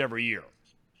games every year.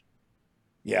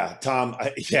 Yeah, Tom.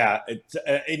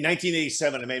 In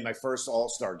 1987, I made my first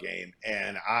all-star game,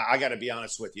 and I got to be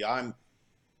honest with you.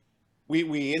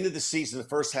 We ended the season, the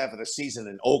first half of the season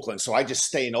in Oakland, so I just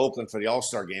stay in Oakland for the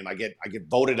All-Star game. I get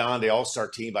voted on the All-Star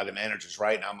team by the managers,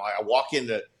 right? And I walk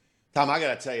into Tom. I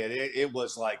got to tell you, it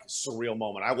was like a surreal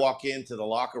moment. I walk into the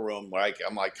locker room, like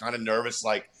I'm like kind of nervous.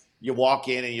 Like, you walk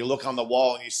in and you look on the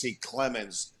wall and you see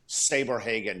Clemens,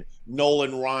 Saberhagen,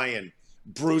 Nolan Ryan,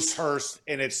 Bruce Hurst,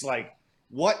 and it's like,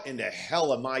 what in the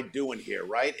hell am I doing here,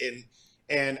 right?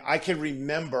 And I can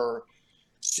remember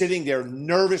sitting there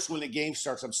nervous when the game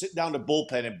starts. I'm sitting down the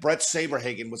bullpen, and Brett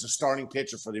Saberhagen was a starting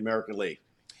pitcher for the American League.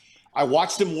 I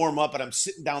watched him warm up, and I'm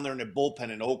sitting down there in the bullpen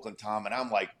in Oakland, Tom, and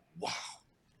I'm like, wow,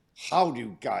 how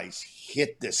do guys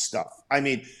hit this stuff? I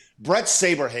mean, Brett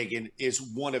Saberhagen is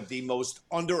one of the most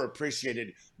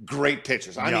underappreciated great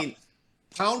pitchers. I mean,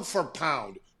 pound for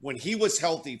pound, when he was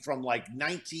healthy from like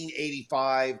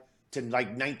 1985 to like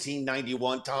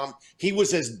 1991, Tom, he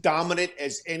was as dominant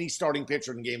as any starting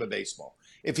pitcher in the game of baseball.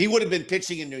 If he would have been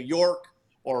pitching in New York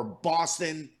or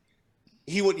Boston,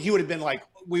 he would have been like,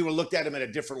 we would have looked at him in a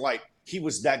different light. He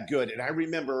was that good. And I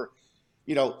remember,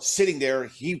 sitting there,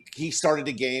 he started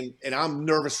the game, and I'm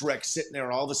nervous wreck sitting there,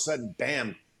 and all of a sudden,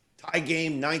 bam, tie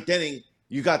game, 9th inning,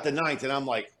 you got the 9th. And I'm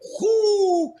like,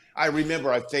 whoo! I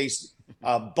remember I faced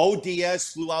Bo Diaz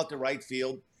flew out to right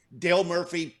field. Dale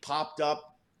Murphy popped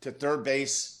up to third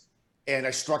base, and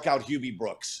I struck out Hubie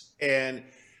Brooks. And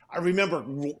I remember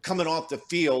coming off the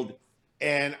field,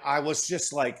 and I was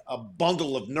just like a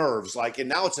bundle of nerves. Like, and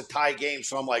now it's a tie game,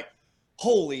 so I'm like,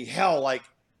 holy hell! Like,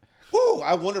 whoo!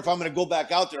 I wonder if I'm going to go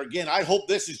back out there again. I hope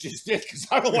this is just it, because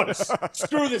I don't want to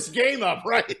screw this game up.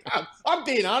 Right? I'm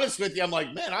being honest with you. I'm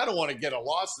like, man, I don't want to get a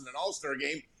loss in an All-Star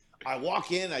game. I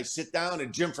walk in, I sit down,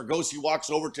 and Jim Fregosi walks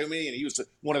over to me, and he was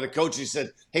one of the coaches. He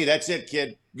said, "Hey, that's it,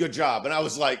 kid. Good job." And I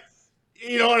was like,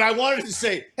 and I wanted to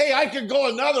say, hey, I could go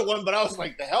another one, but I was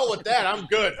like, the hell with that. I'm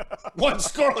good. One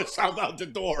scoreless, I'm out the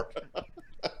door.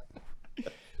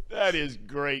 That is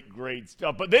great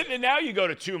stuff. But then now you go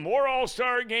to 2 more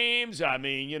All-Star games. I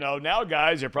mean, now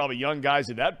guys are probably young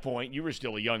guys at that point. You were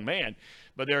still a young man.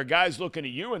 But there are guys looking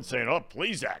at you and saying, oh,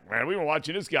 Plesac, man, we've been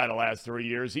watching this guy the last 3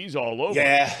 years. He's all over.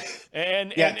 Yeah.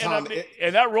 And Tom,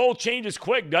 and that role changes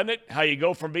quick, doesn't it? How you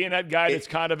go from being that guy that's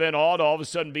kind of in awe to all of a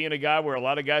sudden being a guy where a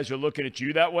lot of guys are looking at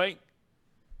you that way?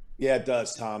 Yeah, it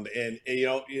does, Tom. And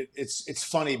it's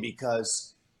funny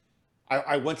because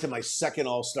I went to my second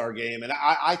All-Star game, and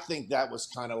I think that was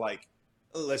kind of like,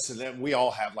 listen, we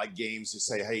all have like games to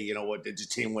say, hey, you know what, did your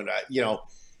team win?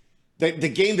 The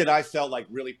game that I felt like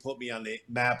really put me on the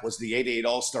map was the '88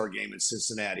 All-Star game in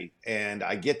Cincinnati. And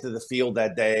I get to the field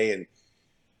that day,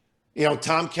 and,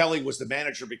 Tom Kelly was the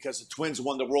manager because the Twins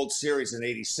won the World Series in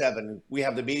 '87. We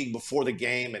have the meeting before the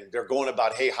game, and they're going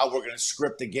about, hey, how we're going to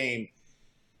script the game.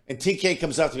 And TK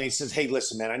comes up to me and says, hey,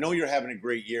 listen, man, I know you're having a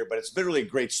great year, but it's been really a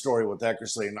great story with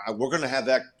Eckersley. And we're going to have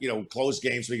that, close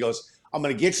game. So he goes, I'm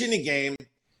going to get you in the game. And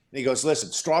he goes,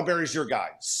 listen, Strawberry's your guy.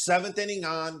 7th inning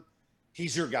on.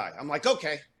 He's your guy. I'm like,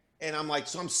 okay. And I'm like,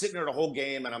 so I'm sitting there the whole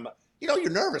game, and I'm, you're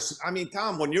nervous. I mean,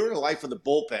 Tom, when you're in the life of the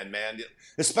bullpen, man,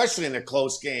 especially in a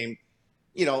close game,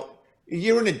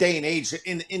 you're in a day and age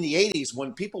in the 80s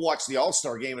when people watched the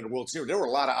All-Star game in the World Series, there were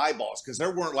a lot of eyeballs because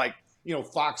there weren't like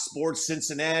Fox Sports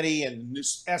Cincinnati and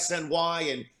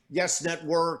SNY and Yes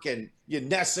Network and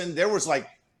NESN. There was like,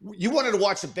 you wanted to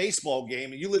watch a baseball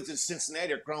game and you lived in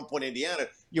Cincinnati or Crown Point, Indiana.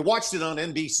 You watched it on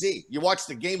NBC. You watched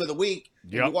the game of the week.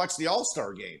 Yep. And you watched the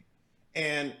All-Star game.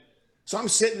 And so I'm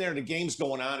sitting there and the game's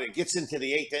going on and it gets into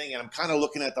the 8th inning and I'm kind of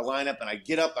looking at the lineup and I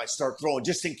get up, I start throwing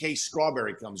just in case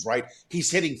Strawberry comes, right?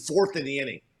 He's hitting 4th in the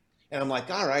inning. And I'm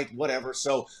like, all right, whatever.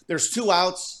 So there's 2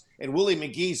 outs and Willie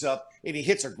McGee's up and he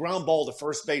hits a ground ball to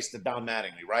first base to Don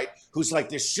Mattingly, right? Who's like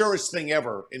the surest thing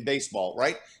ever in baseball,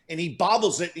 right? And he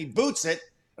bobbles it, he boots it.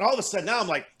 And all of a sudden now I'm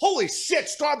like, holy shit,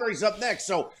 Strawberry's up next.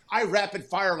 So I rapid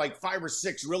fire like 5 or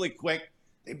 6 really quick.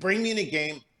 They bring me in a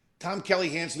game. Tom Kelly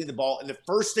hands me the ball. And the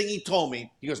first thing he told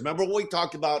me, he goes, remember what we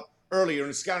talked about earlier in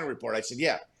the scouting report? I said,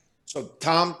 yeah. So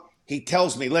Tom, he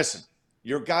tells me, listen,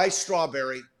 your guy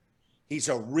Strawberry, he's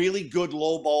a really good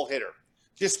low ball hitter.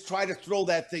 Just try to throw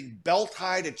that thing belt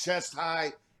high to chest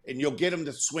high, and you'll get him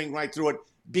to swing right through it.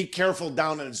 Be careful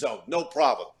down in the zone. No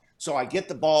problem. So I get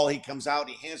the ball. He comes out.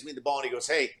 He hands me the ball, and he goes,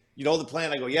 hey, you know the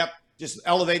plan? I go, yep. Just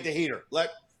elevate the heater.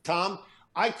 Tom,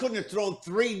 I couldn't have thrown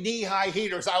 3 knee-high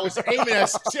heaters. I was aiming at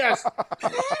his chest.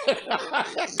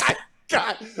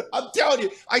 God, I'm telling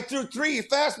you, I threw 3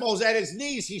 fastballs at his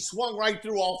knees. He swung right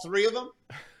through all 3 of them.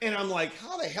 And I'm like,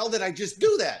 how the hell did I just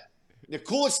do that? The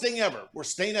coolest thing ever, we're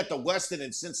staying at the Westin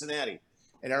in Cincinnati.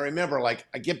 And I remember, like,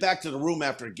 I get back to the room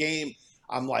after a game.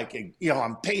 I'm like,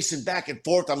 I'm pacing back and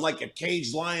forth. I'm like a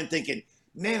caged lion thinking,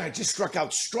 man, I just struck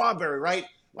out Strawberry, right?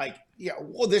 Like, yeah,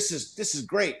 well, this is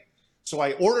great. So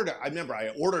I ordered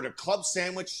a club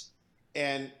sandwich,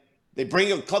 and they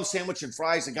bring a club sandwich and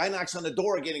fries. The guy knocks on the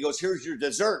door again. He goes, here's your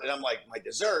dessert. And I'm like, my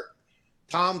dessert?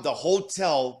 Tom, the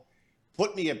hotel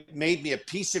made me a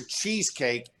piece of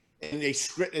cheesecake, and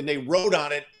they wrote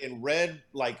on it in red,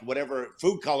 like whatever,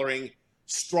 food coloring,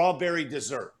 strawberry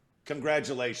dessert.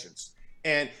 Congratulations.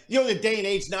 And the day and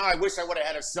age now, I wish I would have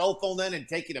had a cell phone then and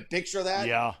taken a picture of that.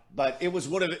 Yeah. But it was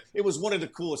one of the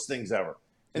coolest things ever.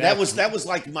 And that was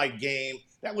like my game.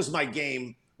 That was my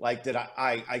game, like that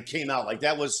I came out. Like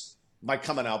that was my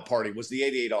coming out party, was the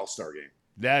 88 All-Star game.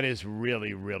 That is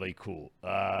really, really cool.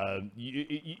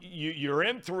 You're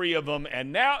in 3 of them,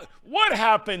 and now what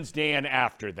happens, Dan,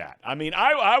 after that? I mean,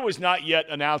 I was not yet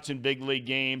announcing big league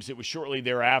games. It was shortly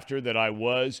thereafter that I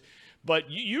was.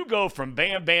 But you go from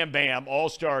bam, bam, bam,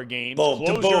 All-Star games,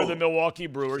 closure of the Milwaukee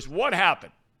Brewers. What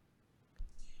happened?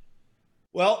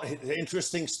 Well,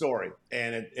 interesting story.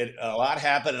 And a lot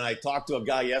happened, and I talked to a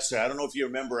guy yesterday. I don't know if you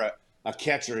remember a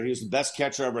catcher. He was the best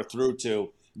catcher I ever threw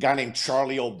to. A guy named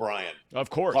Charlie O'Brien. Of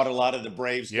course. Caught a lot of the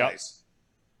Braves Yep. guys.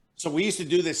 So we used to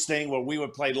do this thing where we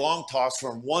would play long toss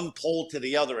from one pole to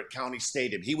the other at County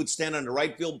Stadium. He would stand on the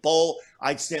right field pole.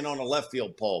 I'd stand on the left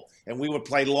field pole. And we would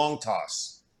play long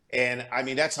toss. And, I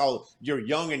mean, that's how you're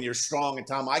young and you're strong. And,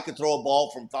 Tom, I could throw a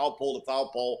ball from foul pole to foul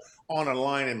pole on a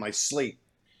line in my sleep.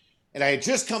 And I had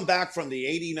just come back from the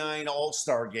 89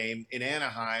 All-Star game in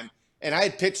Anaheim. And I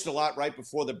had pitched a lot right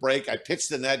before the break. I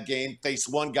pitched in that game,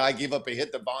 faced one guy, gave up a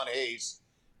hit to Von Hayes.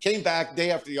 Came back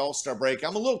day after the All-Star break.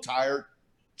 I'm a little tired.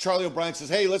 Charlie O'Brien says,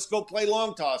 hey, let's go play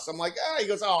long toss. I'm like, He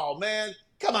goes, oh, man,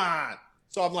 come on.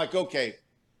 So I'm like, okay.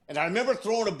 And I remember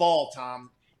throwing a ball,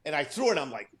 Tom, and I threw it.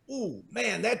 I'm like, ooh,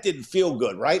 man, that didn't feel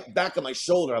good, right? Back of my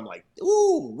shoulder. I'm like,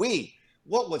 ooh,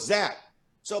 what was that?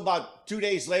 So about 2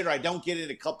 days later, I don't get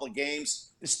in a couple of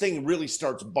games. This thing really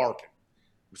starts barking.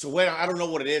 So I don't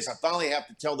know what it is. I finally have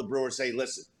to tell the Brewers, hey,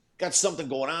 listen, got something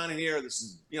going on in here.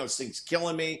 This thing's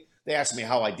killing me. They asked me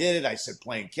how I did it. I said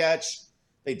playing catch.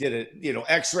 They did it,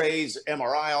 x-rays,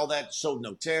 MRI, all that, showed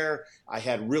no tear. I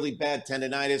had really bad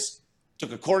tendonitis.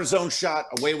 Took a cortisone shot.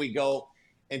 Away we go.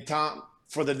 And Tom,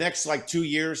 for the next 2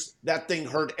 years, that thing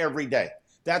hurt every day.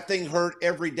 That thing hurt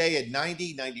every day at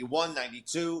 90, 91,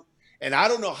 92. And I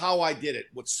don't know how I did it.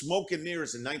 With smoke and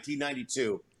mirrors in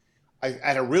 1992, I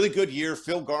had a really good year.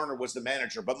 Phil Garner was the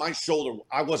manager, but my shoulder,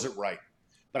 I wasn't right.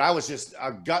 But I was just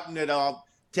gutting it up,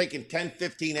 taking 10,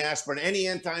 15 aspirin, any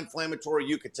anti-inflammatory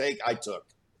you could take, I took.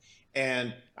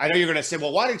 And I know you're going to say,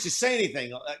 well, why didn't you say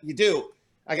anything? You do.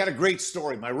 I got a great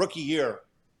story. My rookie year,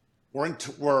 we're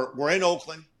in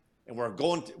Oakland, and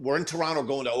we're in Toronto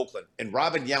going to Oakland, and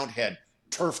Robin Yount had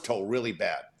turf toe really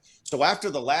bad. So after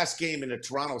the last game in the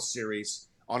Toronto series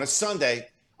on a Sunday,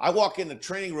 I walk in the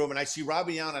training room and I see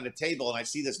Robin Yount on the table, and I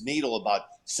see this needle about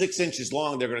 6 inches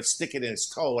long. They're going to stick it in his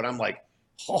toe. And I'm like,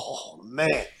 oh,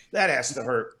 man, that has to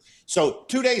hurt. So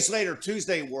 2 days later,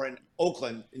 Tuesday, we're in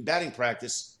Oakland in batting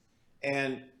practice.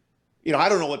 And, I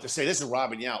don't know what to say. This is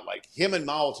Robin Yount. Like, him and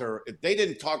Molitor, if they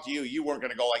didn't talk to you, you weren't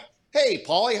going to go like, hey,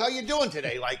 Paulie, how you doing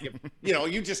today? Like, if,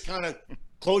 you just kind of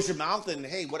close your mouth and,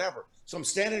 hey, whatever. So I'm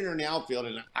standing there in the outfield,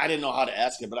 and I didn't know how to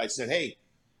ask him, but I said, hey,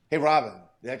 Robin,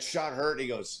 that shot hurt? He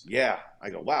goes, yeah. I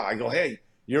go, wow. I go, hey,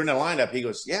 you're in the lineup. He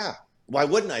goes, yeah. Why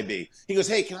wouldn't I be? He goes,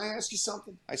 hey, can I ask you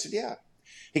something? I said, yeah.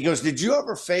 He goes, did you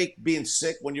ever fake being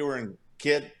sick when you were a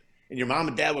kid and your mom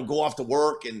and dad would go off to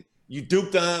work and you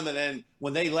duped them, and then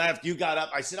when they left, you got up?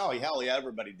 I said, oh, hell yeah,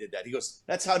 everybody did that. He goes,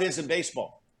 that's how it is in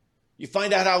baseball. You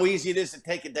find out how easy it is to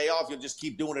take a day off, you'll just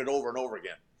keep doing it over and over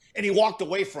again. And he walked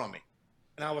away from me.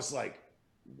 And I was like,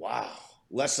 wow,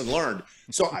 lesson learned.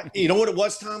 So you know what it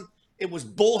was, Tom? It was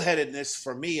bullheadedness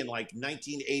for me in like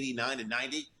 1989 and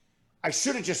 90. I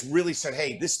should have just really said,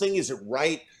 hey, this thing isn't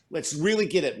right. Let's really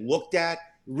get it looked at,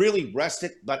 really rest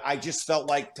it. But I just felt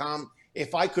like, Tom,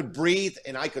 if I could breathe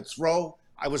and I could throw,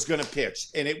 I was going to pitch.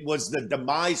 And it was the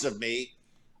demise of me.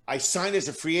 I signed as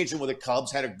a free agent with the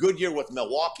Cubs, had a good year with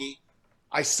Milwaukee.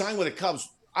 I signed with the Cubs.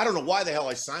 I don't know why the hell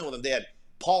I signed with them. They had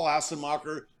Paul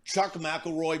Assenmacher, Chuck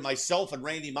McElroy, myself, and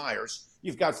Randy Myers.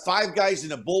 You've got 5 guys in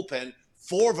the bullpen.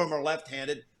 4 of them are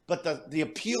left-handed. But the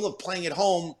appeal of playing at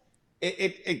home,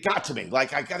 it got to me.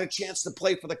 Like, I got a chance to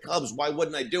play for the Cubs. Why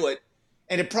wouldn't I do it?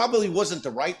 And it probably wasn't the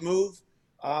right move.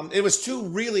 It was 2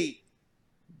 really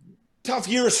tough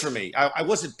years for me. I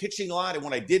wasn't pitching a lot. And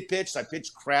when I did pitch, I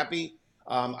pitched crappy.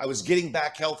 I was getting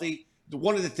back healthy.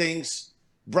 One of the things,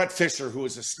 Brett Fisher, who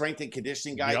was a strength and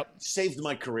conditioning guy, saved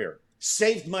my career.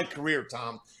 Saved my career,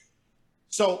 Tom.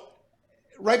 So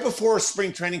right before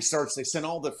spring training starts, they send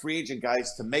all the free agent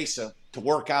guys to Mesa to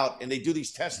work out, and they do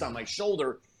these tests on my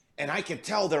shoulder. And I can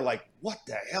tell they're like, what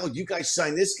the hell? You guys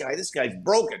signed this guy. This guy's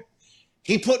broken.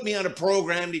 He put me on a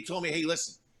program, and he told me, hey,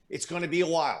 listen, it's going to be a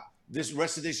while. This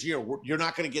rest of this year, you're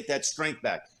not going to get that strength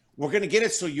back. We're going to get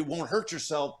it so you won't hurt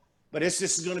yourself, but this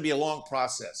is going to be a long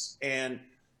process. And,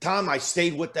 Tom, I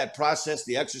stayed with that process,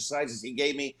 the exercises he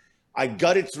gave me. I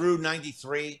gutted through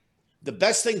 93. The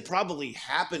best thing probably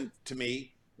happened to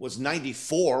me was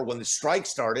 94 when the strike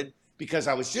started, because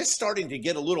I was just starting to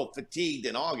get a little fatigued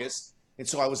in August. And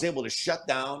so I was able to shut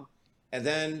down. And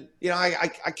then, I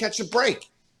catch a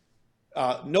break.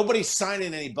 Nobody's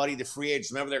signing anybody to free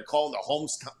agents. Remember, they're calling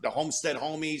the Homestead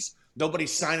homies.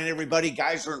 Nobody's signing everybody.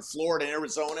 Guys are in Florida and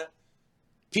Arizona.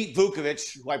 Pete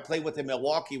Vukovich, who I played with in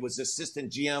Milwaukee, was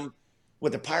assistant GM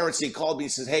with the Pirates. He called me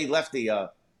and says, hey, Lefty,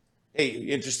 hey,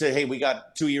 interested? Hey, we got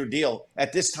a 2-year deal.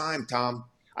 At this time, Tom,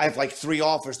 I have like 3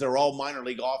 offers. They're all minor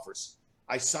league offers.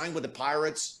 I signed with the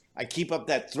Pirates. I keep up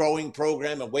that throwing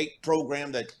program and weight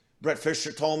program that Brett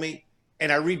Fisher told me.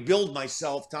 And I rebuild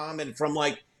myself, Tom. And from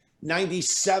like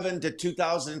 97 to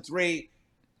 2003,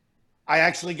 I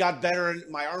actually got better and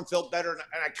my arm felt better. And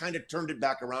I kind of turned it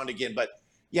back around again. But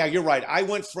yeah, you're right. I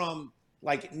went from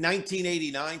like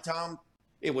 1989, Tom.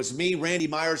 It was me, Randy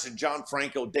Myers, and John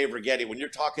Franco, Dave Righetti. When you're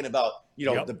talking about,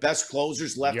 the best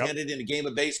closers left-handed in the game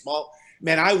of baseball,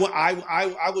 man, I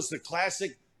was the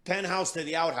classic penthouse to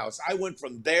the outhouse. I went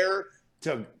from there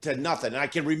to nothing. And I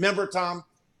can remember, Tom,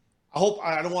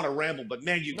 I don't want to ramble, but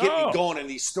man, you get me going in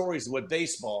these stories with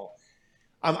baseball.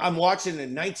 I'm watching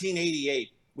in 1988.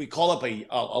 We call up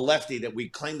a lefty that we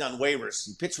claimed on waivers.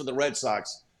 He pitched for the Red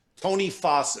Sox, Tony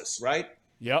Fossis, right?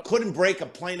 Yep. Couldn't break a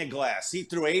plane of glass. He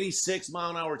threw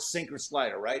 86-mile-an-hour sinker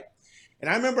slider, right? And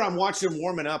I remember I'm watching him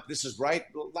warming up. This is like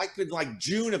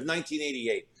June of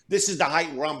 1988. This is the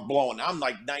height where I'm blowing. I'm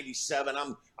like 97.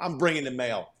 I'm bringing the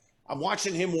mail. I'm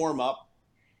watching him warm up,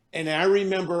 and I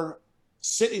remember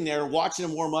sitting there watching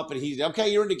him warm up, and he's,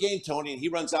 okay, you're in the game, Tony, and he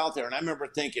runs out there. And I remember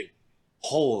thinking,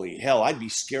 holy hell, I'd be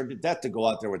scared to death to go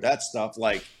out there with that stuff.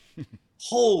 Like,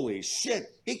 holy shit,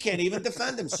 he can't even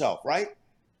defend himself, right?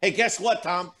 Hey, guess what,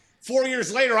 Tom? 4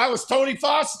 years later, I was Tony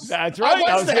Foss. That's right.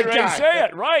 I was getting ready to say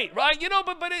it. Right.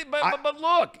 But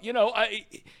look,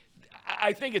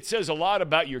 I think it says a lot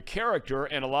about your character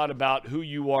and a lot about who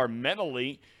you are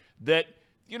mentally that,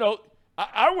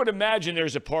 I would imagine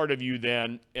there's a part of you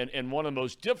then, and one of the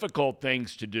most difficult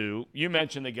things to do, you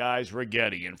mentioned the guys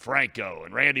Righetti and Franco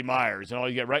and Randy Myers and all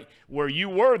you get, right, where you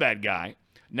were that guy.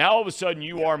 Now, all of a sudden,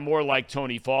 you are more like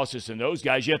Tony Fossis and those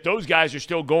guys, yet those guys are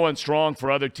still going strong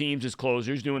for other teams as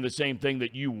closers, doing the same thing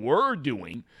that you were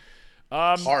doing.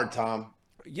 Hard, Tom.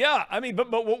 Yeah, I mean,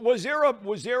 but was there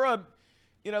a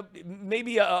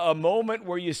maybe a moment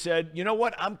where you said, you know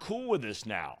what, I'm cool with this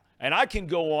now, and I can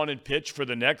go on and pitch for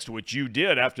the next, which you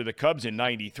did after the Cubs in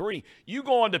 93. You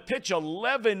go on to pitch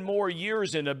 11 more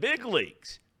years in the big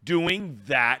leagues doing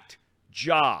that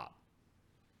job.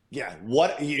 Yeah.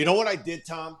 What I did,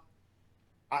 Tom?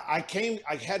 I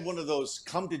had one of those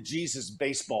come to Jesus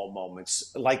baseball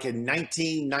moments, like in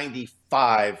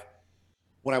 1995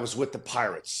 when I was with the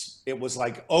Pirates. It was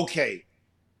like, okay,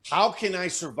 how can I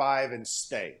survive and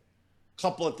stay?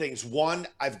 Couple of things. One,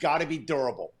 I've got to be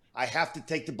durable. I have to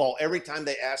take the ball every time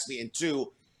they ask me. And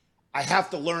two, I have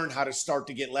to learn how to start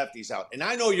to get lefties out. And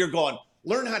I know you're going,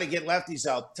 learn how to get lefties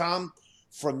out. Tom,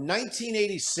 from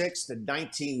 1986 to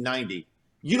 1990,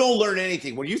 you don't learn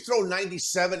anything. When you throw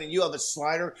 97 and you have a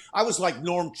slider, I was like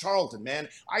Norm Charlton, man.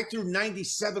 I threw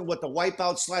 97 with the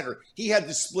wipeout slider. He had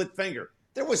the split finger.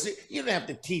 You didn't have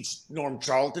to teach Norm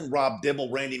Charlton, Rob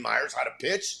Dibble, Randy Myers how to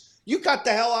pitch. You got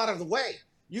the hell out of the way.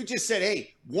 You just said,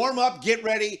 hey, warm up, get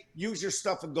ready, use your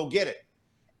stuff and go get it.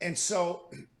 And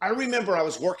so I remember I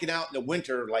was working out in the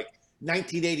winter, like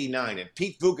 1989, and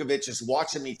Pete Vukovich is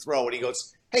watching me throw, and he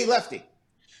goes, hey, lefty,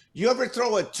 you ever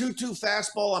throw a 2-2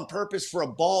 fastball on purpose for a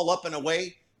ball up and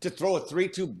away to throw a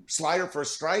 3-2 slider for a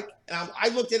strike? And I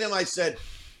looked at him, I said,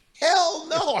 hell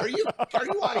no, are you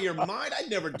out of your mind? I'd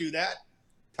never do that.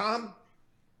 Tom,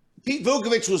 Pete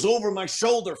Vukovich was over my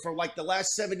shoulder for like the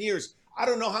last 7 years. I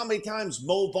don't know how many times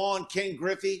Mo Vaughn, Ken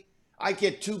Griffey, I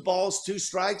get 2 balls, 2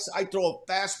 strikes. I throw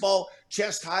a fastball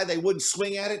chest high. They wouldn't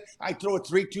swing at it. I throw a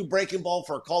 3-2 breaking ball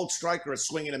for a called strike or a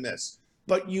swing and a miss.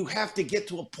 But you have to get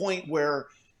to a point where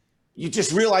you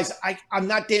just realize I'm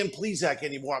not Dan Plesac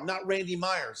anymore. I'm not Randy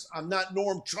Myers. I'm not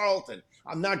Norm Charlton.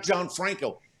 I'm not John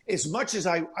Franco. As much as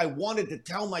I wanted to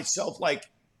tell myself, like,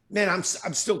 man, I'm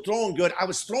still throwing good. I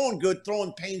was throwing good,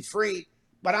 throwing pain-free,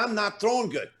 but I'm not throwing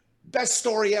good. Best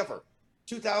story ever.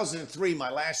 2003, my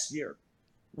last year.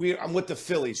 I'm with the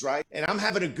Phillies, right? And I'm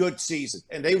having a good season.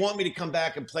 And they want me to come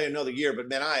back and play another year. But,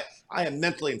 man, I am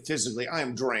mentally and physically, I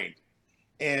am drained.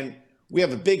 And we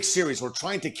have a big series. We're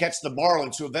trying to catch the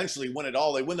Marlins, who eventually win it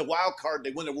all. They win the wild card.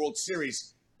 They win the World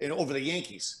Series over the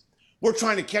Yankees. We're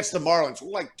trying to catch the Marlins.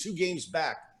 We're like 2 games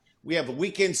back. We have a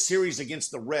weekend series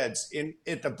against the Reds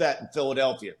at the Vet in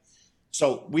Philadelphia.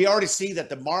 So we already see that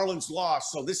the Marlins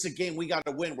lost. So this is a game we got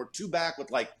to win. We're 2 back with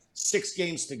like 6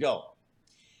 games to go.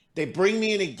 They bring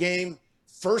me in a game,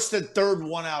 1st and 3rd and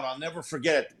 1 out. I'll never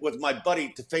forget it, with my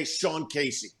buddy to face Sean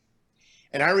Casey.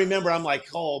 And I remember I'm like,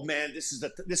 oh, man, this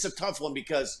is a tough one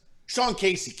because Sean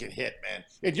Casey can hit, man.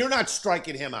 And you're not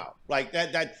striking him out. Like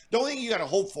that the only thing you got to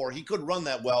hope for, he could run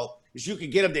that well, is you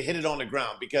could get him to hit it on the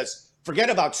ground, because forget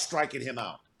about striking him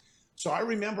out. So I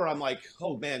remember I'm like,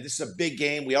 oh, man, this is a big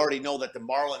game. We already know that the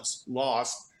Marlins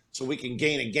lost, so we can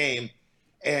gain a game.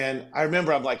 And I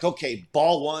remember I'm like, okay,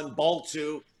 ball 1, ball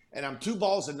 2, and I'm 2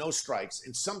 balls and no strikes.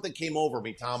 And something came over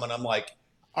me, Tom, and I'm like,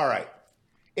 all right,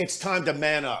 it's time to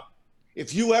man up.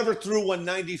 If you ever threw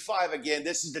 195 again,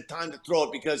 this is the time to throw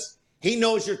it, because he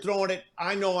knows you're throwing it.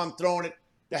 I know I'm throwing it.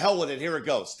 The hell with it. Here it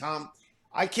goes, Tom.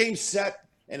 I came set,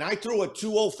 and I threw a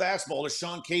 2-0 fastball to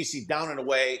Sean Casey down and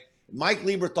away. Mike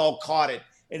Lieberthal caught it.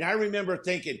 And I remember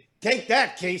thinking, take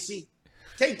that, Casey.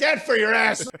 Take that for your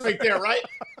ass right there, right?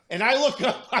 And I look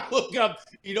up.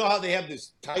 You know how they have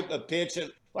this type of pitch,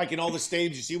 like in all the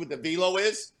stadiums, you see what the velo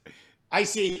is? I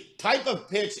see type of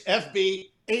pitch, FB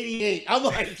 88. I'm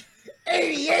like,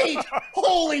 88?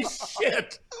 Holy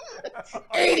shit.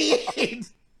 88.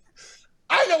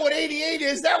 I know what 88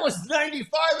 is. That was 95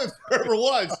 if there ever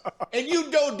was. And you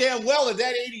know damn well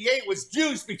that 88 was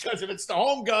juice, because if it's the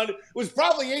home gun, it was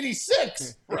probably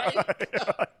 86, right?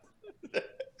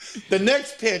 The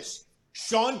next pitch,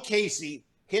 Sean Casey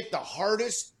hit the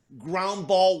hardest ground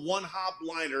ball, 1-hop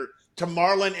liner to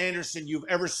Marlon Anderson you've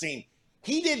ever seen.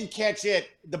 He didn't catch it.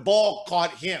 The ball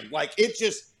caught him. Like,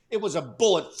 it was a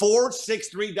bullet.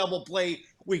 4-6-3 double play.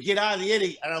 We get out of the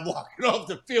inning, and I'm walking off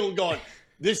the field going,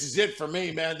 this is it for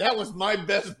me, man. That was my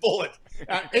best bullet.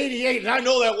 88, and I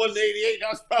know that wasn't 88. That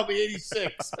was probably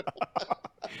 86.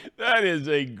 That is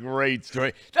a great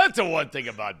story. That's the one thing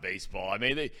about baseball. I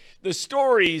mean, the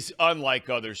stories, unlike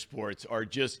other sports, are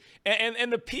just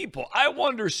and the people. I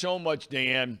wonder so much,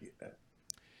 Dan.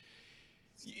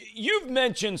 You've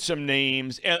mentioned some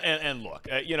names, and look,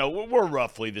 we're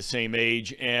roughly the same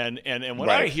age, and when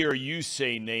Right. I hear you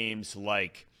say names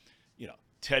like,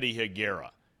 Teddy Higuera,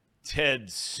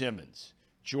 Ted Simmons,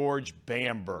 George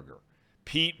Bamberger,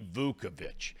 Pete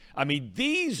Vukovich. I mean,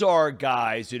 these are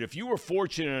guys that if you were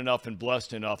fortunate enough and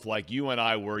blessed enough, like you and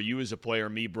I were, you as a player,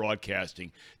 me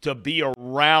broadcasting, to be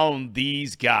around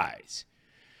these guys,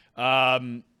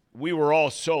 we were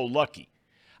all so lucky.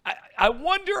 I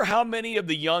wonder how many of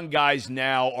the young guys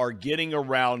now are getting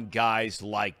around guys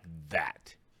like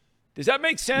that. Does that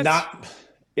make sense?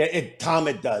 Tom,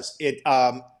 it does.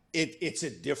 It's a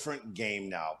different game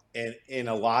now, and in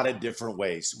a lot of different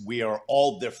ways. We are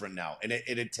all different now, and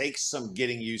it takes some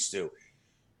getting used to.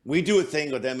 We do a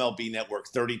thing with MLB Network,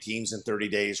 30 teams in 30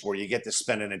 days, where you get to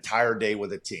spend an entire day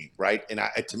with a team, right? And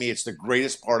to me, it's the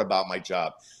greatest part about my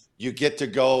job. You get to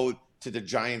go to the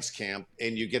Giants camp,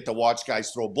 and you get to watch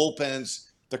guys throw bullpens.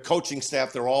 The coaching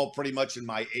staff, they're all pretty much in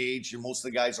my age, and most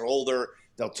of the guys are older.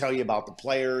 They'll tell you about the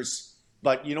players.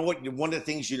 But you know what? One of the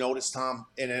things you notice, Tom,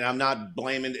 and I'm not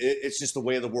blaming, it's just the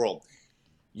way of the world.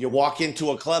 You walk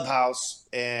into a clubhouse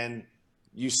and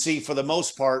you see, for the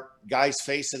most part, guys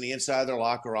facing the inside of their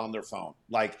locker on their phone.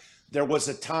 Like, there was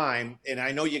a time, and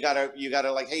I know you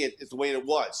gotta like, hey, it's the way it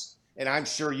was. And I'm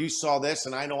sure you saw this,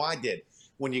 and I know I did.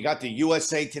 When you got the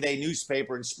USA Today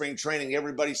newspaper in spring training,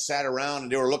 everybody sat around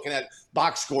and they were looking at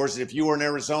box scores. And if you were in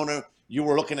Arizona, you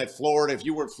were looking at Florida. If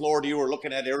you were in Florida, you were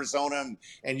looking at Arizona,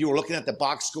 and you were looking at the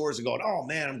box scores and going, oh,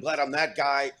 man, I'm glad I'm that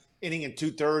guy. Inning and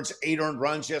 2/3, 8 earned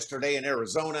runs yesterday in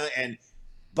Arizona.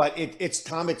 But it's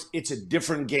Tom, it's a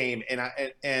different game. And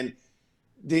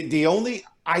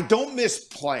I don't miss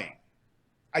playing.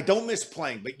 I don't miss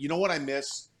playing. But you know what I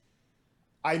miss?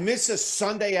 I miss a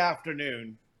Sunday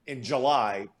afternoon in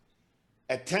July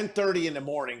at 10:30 in the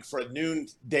morning for a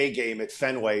noonday game at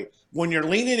Fenway when you're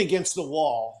leaning against the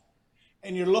wall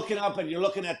and you're looking up and you're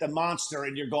looking at the monster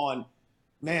and you're going,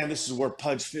 man, this is where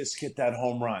Pudge Fisk hit that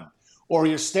home run. Or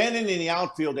you're standing in the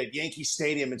outfield at Yankee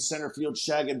Stadium in center field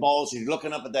shagging balls and you're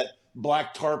looking up at that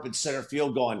black tarp in center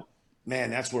field going,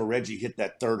 man, that's where Reggie hit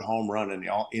that third home run. And,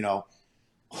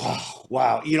 oh,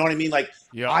 wow. You know what I mean? Like,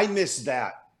 yeah. I miss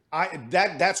that.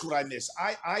 That's what I miss.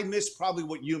 I miss probably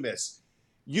what you miss.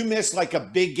 You miss like a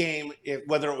big game,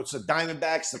 whether it was the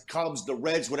Diamondbacks, the Cubs, the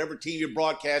Reds, whatever team you're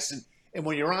broadcasting. And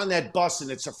when you're on that bus and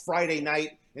it's a Friday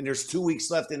night and there's 2 weeks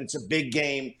left and it's a big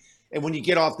game. And when you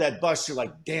get off that bus, you're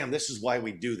like, damn, this is why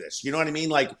we do this. You know what I mean?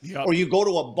 Like, yep. Or you go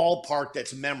to a ballpark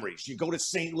that's memories. You go to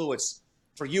St. Louis.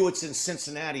 For you, it's in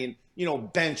Cincinnati. And,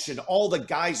 Bench and all the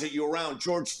guys that you're around,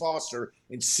 George Foster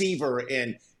and Seaver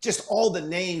and just all the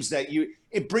names that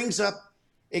it brings up,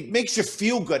 it makes you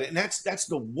feel good. And that's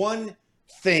the one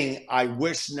thing I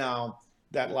wish now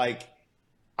that, like,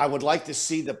 I would like to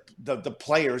see the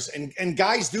players. And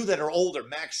guys do that are older.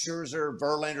 Max Scherzer,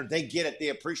 Verlander, they get it. They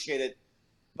appreciate it.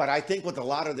 But I think with a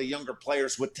lot of the younger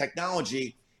players with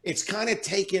technology, it's kind of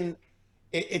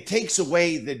it takes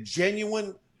away the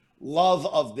genuine love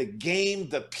of the game,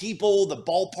 the people, the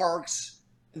ballparks,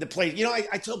 and the play.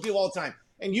 I tell people all the time,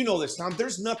 and you know this, Tom,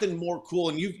 there's nothing more cool.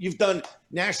 And you've done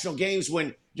national games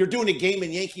when you're doing a game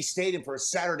in Yankee Stadium for a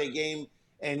Saturday game,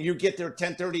 and you get there at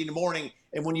 10:30 in the morning,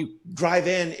 and when you drive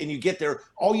in and you get there,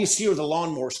 all you see are the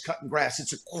lawnmowers cutting grass.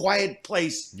 It's a quiet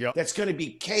place that's going to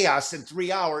be chaos in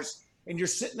 3 hours. And you're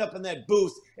sitting up in that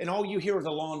booth and all you hear are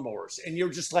the lawnmowers. And you're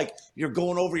just like, you're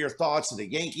going over your thoughts of the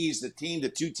Yankees, the team, the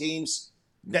two teams.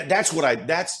 That's what I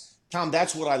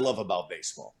love about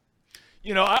baseball.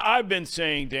 I've been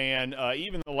saying, Dan,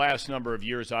 even the last number of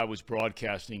years I was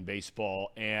broadcasting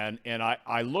baseball, and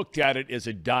I looked at it as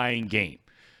a dying game.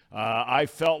 I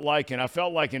felt like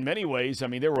in many ways, I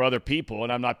mean, there were other people,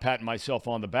 and I'm not patting myself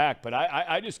on the back, but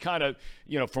I just kind of,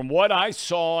 from what I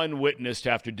saw and witnessed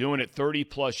after doing it 30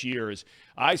 plus years,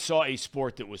 I saw a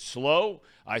sport that was slow.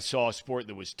 I saw a sport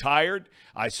that was tired.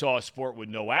 I saw a sport with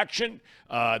no action.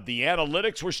 The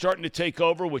analytics were starting to take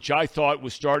over, which I thought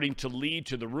was starting to lead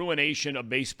to the ruination of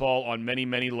baseball on many,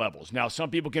 many levels. Now, some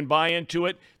people can buy into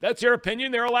it. That's their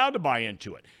opinion. They're allowed to buy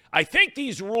into it. I think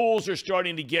these rules are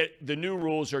starting to the new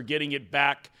rules are getting it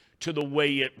back to the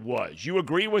way it was. You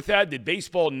agree with that? Did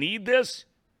baseball need this?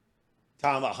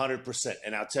 Tom, 100%.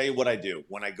 And I'll tell you what I do.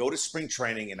 When I go to spring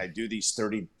training and I do these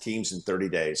 30 teams in 30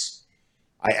 days,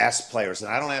 I ask players,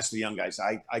 and I don't ask the young guys.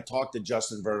 I talk to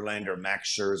Justin Verlander, Max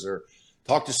Scherzer,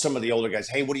 talk to some of the older guys.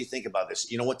 Hey, what do you think about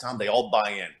this? You know what, Tom? They all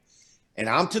buy in. And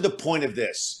I'm to the point of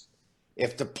this.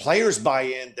 If the players buy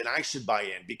in, then I should buy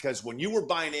in. Because when you were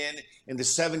buying in the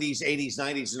 70s, 80s,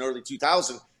 90s, and early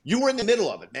 2000s, you were in the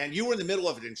middle of it, man. You were in the middle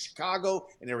of it in Chicago,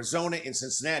 in Arizona, in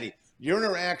Cincinnati. Your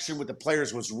interaction with the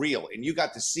players was real, and you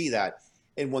got to see that.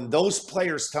 And when those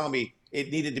players tell me it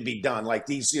needed to be done, like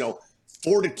these,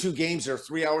 4-2 games or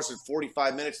 3 hours and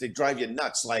 45 minutes, they drive you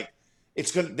nuts. Like,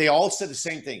 they all said the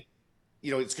same thing.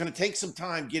 It's going to take some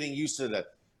time getting used to the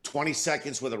 20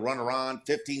 seconds with a runner on,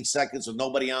 15 seconds with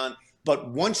nobody on. But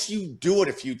once you do it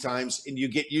a few times and you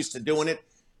get used to doing it,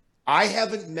 I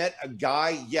haven't met a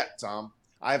guy yet, Tom.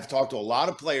 I've talked to a lot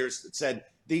of players that said,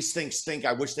 these things stink.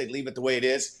 I wish they'd leave it the way it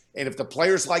is. And if the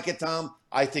players like it, Tom,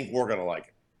 I think we're going to like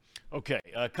it. Okay,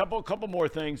 a couple more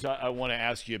things I want to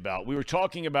ask you about. We were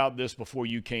talking about this before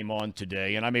you came on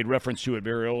today, and I made reference to it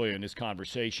very early in this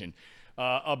conversation,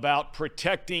 about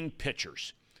protecting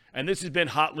pitchers. And this has been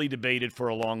hotly debated for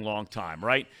a long, long time,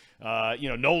 right?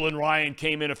 Nolan Ryan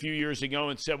came in a few years ago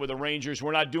and said with the Rangers,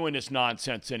 we're not doing this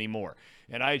nonsense anymore.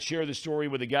 And I had shared the story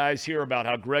with the guys here about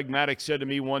how Greg Maddux said to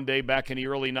me one day back in the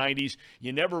early 90s,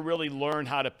 you never really learn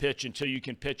how to pitch until you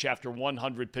can pitch after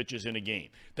 100 pitches in a game.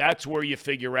 That's where you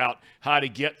figure out how to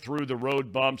get through the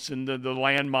road bumps and the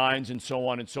landmines and so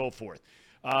on and so forth.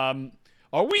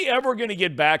 Are we ever going to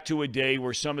get back to a day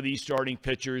where some of these starting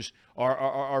pitchers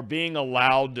are being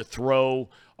allowed to throw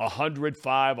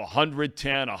 105,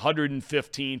 110,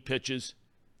 115 pitches?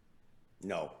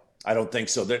 No, I don't think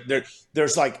so.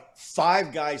 There's like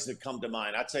 5 guys that come to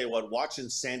mind. I tell you what, watching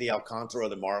Sandy Alcantara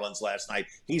of the Marlins last night,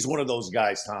 he's one of those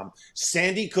guys, Tom.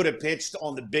 Sandy could have pitched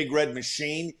on the Big Red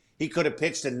Machine. He could have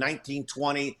pitched in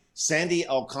 1920. Sandy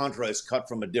Alcantara is cut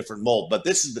from a different mold. But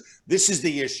this is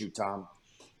the issue, Tom.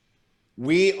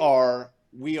 We are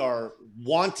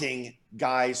wanting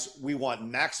guys. We want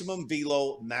maximum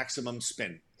velo, maximum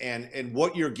spin. And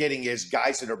what you're getting is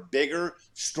guys that are bigger,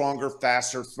 stronger,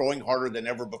 faster, throwing harder than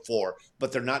ever before,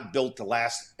 but they're not built to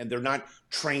last and they're not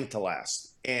trained to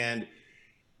last. And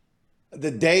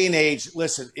the day and age,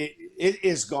 listen, it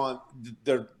is gone.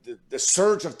 The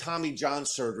surge of Tommy John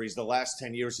surgeries the last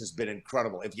 10 years has been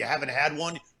incredible. If you haven't had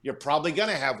one, you're probably going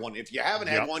to have one. If you haven't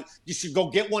had one, you should go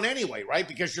get one anyway, right?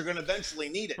 Because you're going to eventually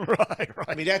need it. Right.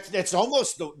 I mean, that's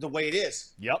almost the way it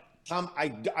is. Yep. Tom,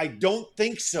 I don't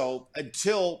think so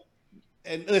until,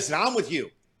 and listen, I'm with you.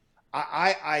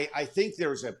 I think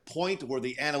there's a point where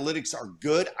the analytics are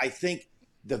good. I think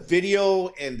the video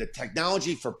and the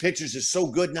technology for pitchers is so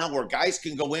good now where guys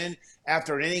can go in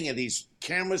after an inning and these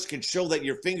cameras can show that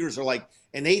your fingers are like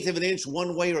 1/8 of an inch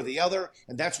one way or the other.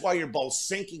 And that's why your ball's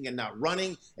sinking and not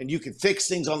running and you can fix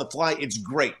things on the fly. It's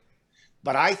great.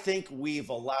 But I think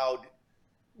we've allowed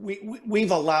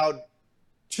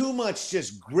too much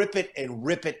just grip it and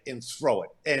rip it and throw it.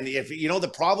 And if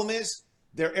the problem is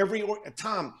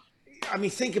Tom, I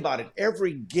mean, think about it.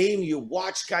 Every game you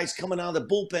watch guys coming out of the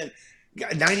bullpen,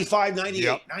 95, 98,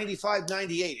 Yep. 95,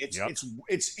 98.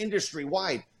 It's industry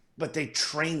wide, but they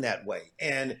train that way.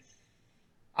 And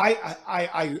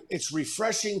it's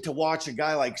refreshing to watch a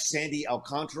guy like Sandy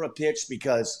Alcantara pitch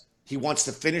because he wants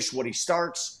to finish what he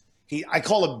starts. I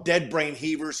call him dead brain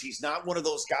heavers. He's not one of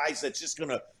those guys that's just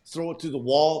going to throw it through the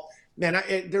wall. Man,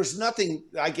 there's nothing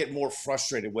I get more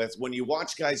frustrated with when you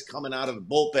watch guys coming out of the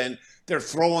bullpen. They're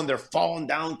falling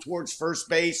down towards first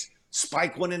base,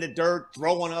 spike one in the dirt,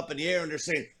 throw one up in the air, and they're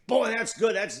saying, boy, that's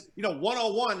good. That's,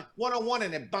 101,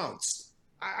 and it bounced.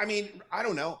 I mean, I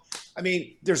don't know. I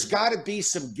mean, there's got to be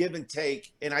some give and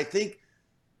take. And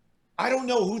I don't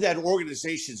know who that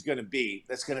organization is going to be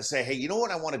that's going to say, hey, you know what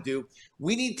I want to do?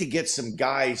 We need to get some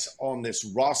guys on this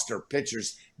roster,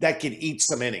 pitchers that can eat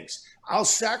some innings. I'll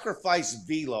sacrifice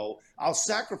velo. I'll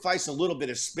sacrifice a little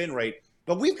bit of spin rate,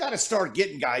 but we've got to start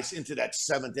getting guys into that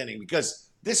 7th inning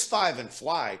because this 5 and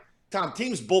fly, Tom,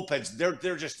 teams' bullpens,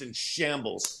 they're just in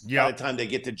shambles by the time they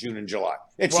get to June and July.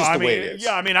 It's just the way it is.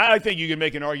 Yeah, I mean, I think you can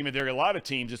make an argument there are a lot of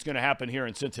teams it's going to happen here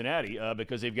in Cincinnati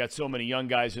because they've got so many young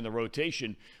guys in the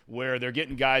rotation where they're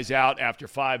getting guys out after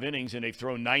 5 innings and they've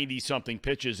thrown 90-something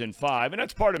pitches in 5, and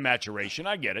that's part of maturation.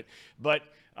 I get it. But,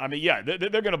 I mean, yeah, they're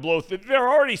going to blow. They're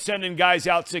already sending guys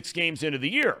out 6 games into the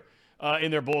year.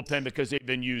 In their bullpen because they've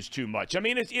been used too much. I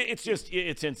mean,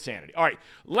 it's insanity. All right,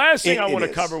 last thing I want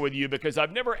to cover with you because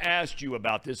I've never asked you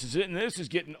about this, and this is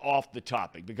getting off the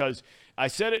topic because I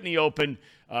said it in the open.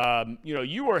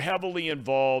 You were heavily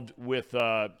involved with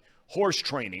horse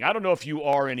training. I don't know if you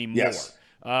are anymore. Yes.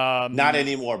 Not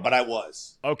anymore, but I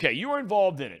was. Okay, you were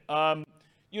involved in it.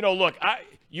 Look,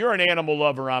 you're an animal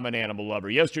lover. I'm an animal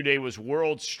lover. Yesterday was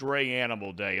World Stray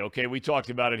Animal Day. Okay, we talked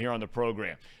about it here on the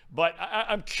program. But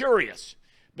I'm curious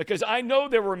because I know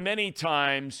there were many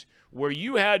times where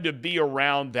you had to be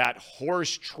around that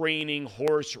horse training,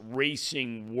 horse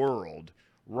racing world,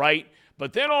 right?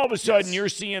 But then all of a sudden you're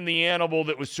seeing the animal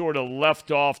that was sort of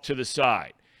left off to the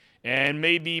side and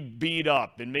maybe beat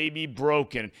up and maybe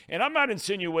broken. And I'm not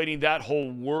insinuating that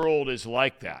whole world is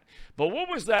like that. But what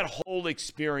was that whole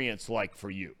experience like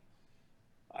for you?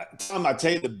 Tom, I'll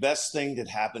tell you the best thing that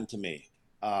happened to me.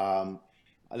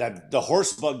 That the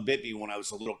horse bug bit me when I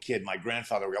was a little kid. My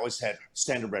grandfather, we always had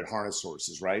standardbred harness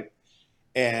horses, right?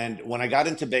 And when I got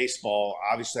into baseball,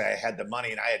 obviously I had the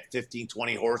money and I had 15,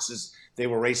 20 horses. They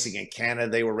were racing in Canada.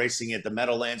 They were racing at the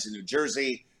Meadowlands in New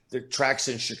Jersey, the tracks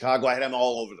in Chicago. I had them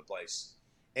all over the place.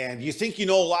 And you think you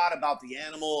know a lot about the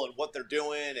animal and what they're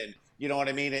doing and you know what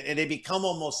I mean? And they become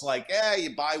almost like,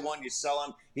 you buy one, you sell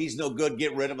him. He's no good,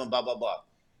 get rid of him, blah, blah, blah.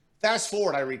 Fast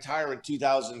forward, I retire in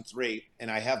 2003, and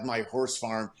I have my horse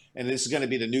farm, and this is going to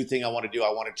be the new thing I want to do.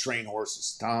 I want to train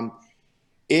horses, Tom.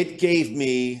 it gave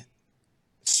me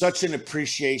such an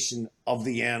appreciation of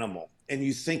the animal. And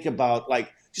you think about,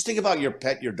 like, just think about your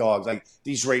pet, your dog, like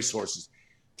these racehorses.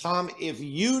 Tom, if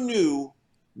you knew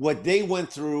what they went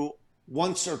through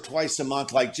once or twice a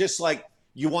month, like just like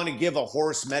you want to give a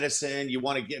horse medicine, you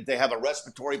want to get, they have a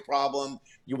respiratory problem,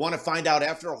 you want to find out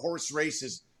after a horse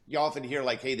races, you often hear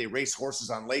like, hey, they race horses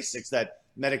on Lasix, that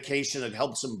medication that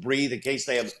helps them breathe in case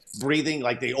they have breathing,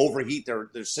 like they overheat their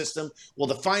system. Well,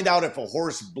 to find out if a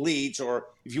horse bleeds, or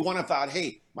if you want to find out,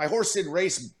 hey, my horse didn't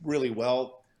race really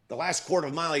well. The last quarter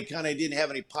of a mile, he kind of didn't have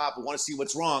any pop. We want to see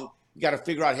what's wrong. You got to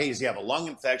figure out, hey, does he have a lung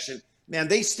infection? Man,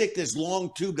 they stick this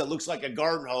long tube that looks like a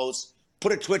garden hose,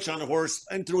 put a twitch on the horse,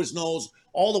 and through his nose,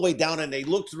 all the way down, and they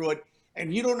look through it.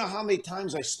 And you don't know how many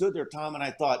times I stood there, Tom, and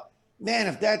I thought, man,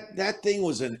 if that thing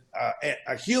was a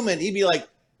human, he'd be like,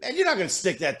 man, you're not going to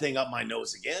stick that thing up my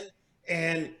nose again.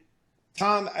 And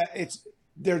Tom,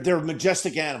 they're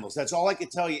majestic animals. That's all I can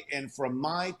tell you. And from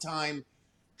my time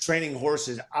training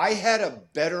horses, I had a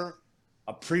better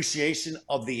appreciation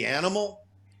of the animal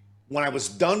when I was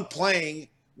done playing,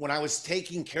 when I was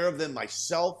taking care of them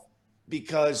myself,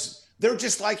 because they're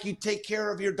just like you take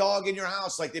care of your dog in your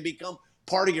house, like they become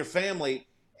part of your family.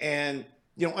 And,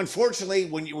 you know, unfortunately,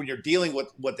 when you're dealing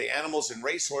with the animals and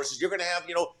racehorses, you're going to have,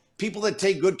 you know, people that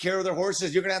take good care of their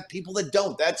horses. You're going to have people that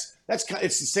don't. That's kind of,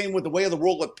 it's the same with the way of the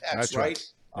world with pets, That's right?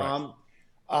 right.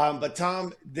 But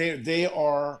Tom, they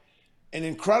are an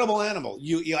incredible animal.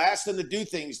 You ask them to do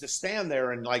things, to stand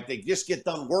there and like they just get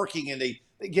done working and they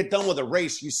get done with a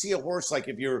race. You see a horse, like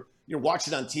if you're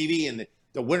watching on TV and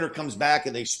the winter comes back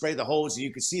and they spray the hose and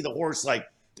you can see the horse like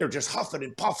they're just huffing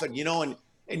and puffing, you know, and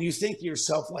you think to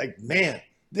yourself like, man,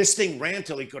 this thing ran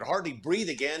till he could hardly breathe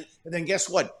again. And then guess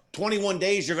what? 21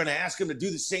 days, you're going to ask him to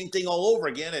do the same thing all over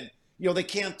again. And, you know, they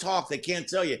can't talk. They can't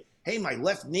tell you, hey, my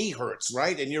left knee hurts,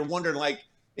 right? And you're wondering, like,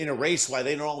 in a race, why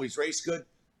they don't always race good.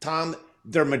 Tom,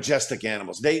 they're majestic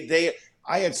animals.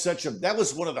 I had that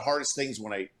was one of the hardest things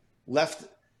when I left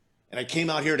and I came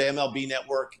out here to MLB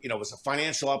Network. You know, it was a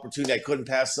financial opportunity I couldn't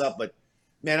pass up. But,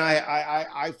 man,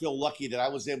 I feel lucky that I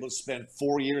was able to spend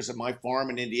 4 years at my farm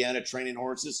in Indiana training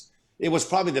horses. It was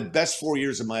probably the best 4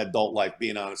 years of my adult life,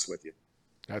 being honest with you.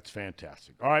 That's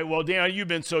fantastic. All right, well, Dan, you've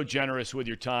been so generous with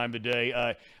your time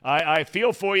today. I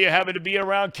feel for you having to be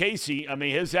around Casey. I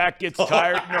mean, his act gets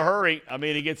tired in a hurry. I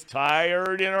mean, he gets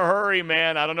tired in a hurry,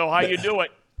 man. I don't know how you do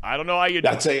it.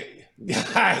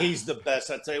 He's the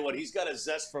best. I tell you what, he's got a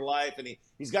zest for life, and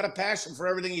he's got a passion for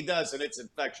everything he does, and it's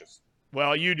infectious.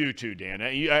 Well, you do too, Dan.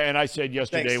 And I said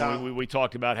yesterday Thanks, when we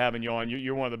talked about having you on,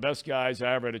 you're one of the best guys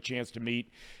I ever had a chance to meet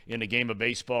in the game of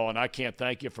baseball, and I can't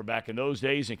thank you for back in those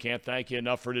days and can't thank you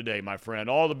enough for today, my friend.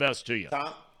 All the best to you.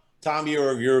 Tom,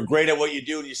 you're great at what you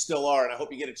do, and you still are, and I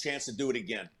hope you get a chance to do it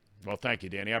again. Well, thank you,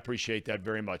 Danny. I appreciate that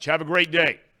very much. Have a great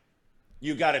day.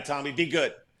 You got it, Tommy. Be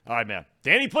good. All right, man.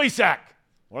 Danny Plesac,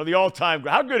 one of the all-time –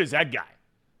 how good is that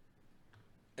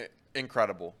guy?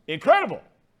 Incredible. Incredible.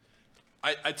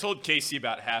 I told Casey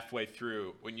about halfway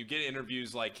through, when you get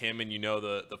interviews like him and you know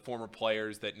the former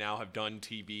players that now have done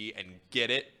TV and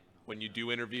get it, when you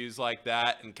do interviews like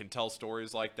that and can tell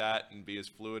stories like that and be as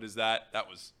fluid as that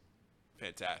was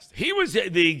fantastic. He was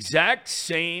the exact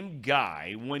same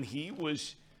guy when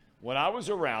I was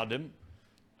around him,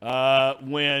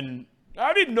 when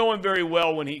I didn't know him very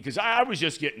well because I was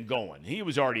just getting going. He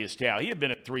was already established. He had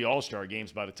been at 3 All-Star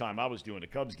games by the time I was doing the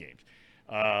Cubs games.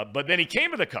 But then he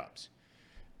came to the Cubs.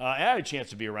 I had a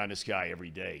chance to be around this guy every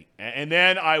day. And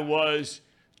then I was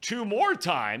 2 more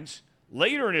times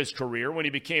later in his career when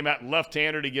he became that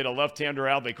left-hander to get a left-hander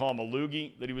out. They call him a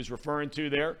loogie that he was referring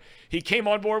to there. He came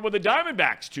on board with the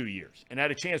Diamondbacks 2 years and had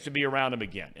a chance to be around him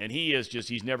again. And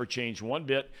he's never changed one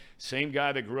bit. Same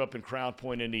guy that grew up in Crown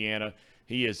Point, Indiana.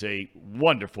 He is a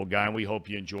wonderful guy, and we hope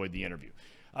you enjoyed the interview.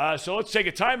 So let's take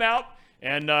a timeout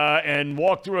and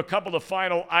walk through a couple of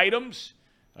final items.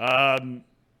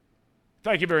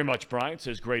 Thank you very much, Brian. It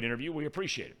says great interview. We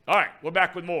appreciate it. All right, we're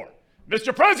back with more.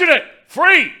 Mr. President,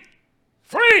 free!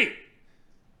 Free!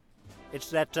 It's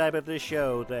that time of the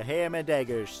show, the Ham and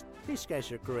Eggers. These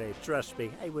guys are great, trust me,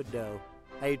 I would know.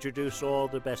 I introduce all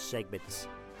the best segments.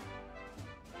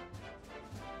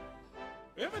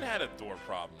 We haven't had a door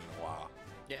problem in a while.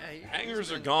 Yeah,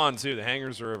 Hangers are gone, too. The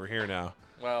hangers are over here now.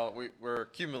 Well, we're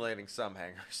accumulating some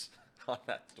hangers on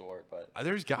that door, but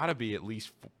There's got to be at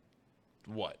least,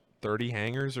 30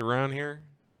 hangers around here?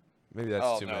 Maybe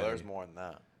that's too many. Oh, no, there's more than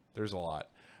that. There's a lot.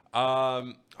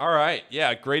 All right.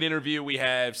 Yeah, great interview. We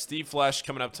have Steve Flesch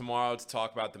coming up tomorrow to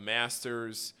talk about the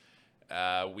Masters.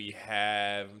 I'm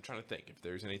trying to think if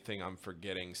there's anything I'm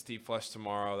forgetting. Steve Flesch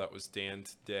tomorrow. That was Dan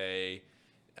today.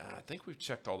 I think we've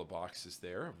checked all the boxes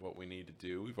there of what we need to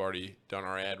do. We've already done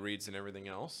our ad reads and everything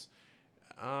else.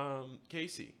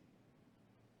 Casey,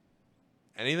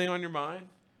 anything on your mind?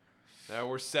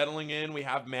 We're settling in. We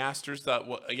have Masters.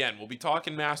 Again, we'll be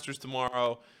talking Masters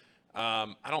tomorrow.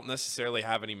 I don't necessarily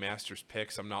have any Masters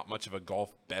picks. I'm not much of a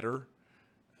golf bettor.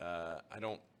 I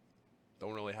don't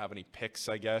really have any picks,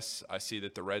 I guess. I see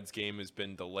that the Reds game has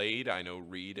been delayed. I know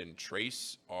Reed and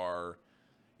Trace are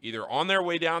either on their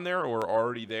way down there or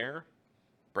already there.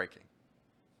 Breaking.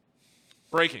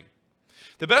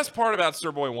 The best part about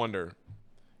Sir Boy Wonder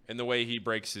and the way he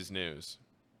breaks his news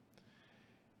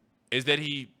is that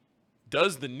he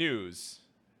does the news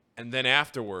and then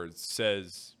afterwards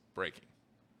says breaking.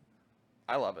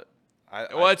 I love it.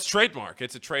 It's trademark.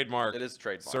 It's a trademark. It is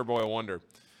trademark. Sir Boy Wonder.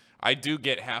 I do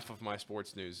get half of my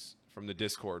sports news from the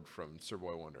Discord from Sir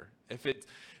Boy Wonder.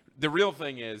 The real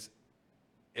thing is,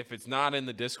 if it's not in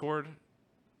the Discord,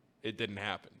 it didn't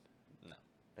happen. No,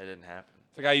 it didn't happen.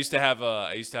 It's like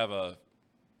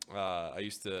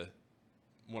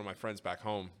one of my friends back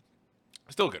home,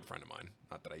 still a good friend of mine.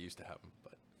 Not that I used to have him,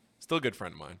 but still a good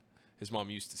friend of mine. His mom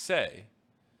used to say,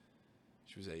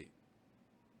 she was a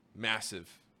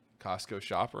massive Costco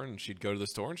shopper, and she'd go to the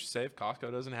store and she'd say, if Costco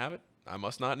doesn't have it, I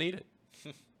must not need it.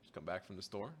 Just come back from the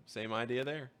store. Same idea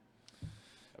there.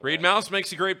 Reed Mouse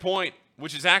makes a great point,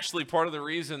 which is actually part of the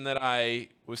reason that I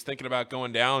was thinking about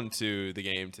going down to the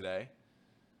game today.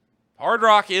 Hard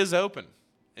Rock is open.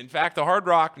 In fact, the Hard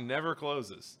Rock never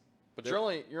closes. But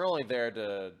you're only there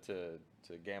to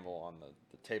gamble on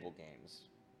the table games.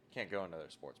 You can't go into their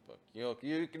sports book.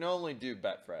 You can only do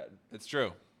Betfred. It's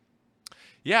true.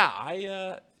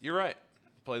 Yeah, you're right.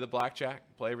 Play the blackjack,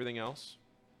 play everything else.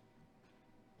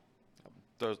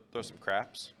 Throw some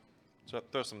craps.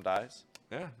 Throw some dice.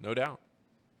 Yeah, no doubt.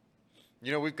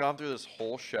 We've gone through this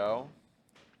whole show,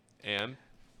 and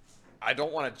I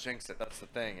don't want to jinx it. That's the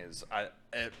thing is,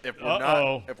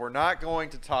 if we're not going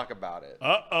to talk about it,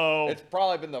 it's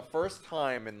probably been the first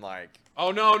time in oh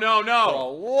no for a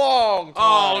long time.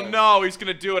 Oh no, he's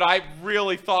gonna do it. I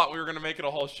really thought we were gonna make it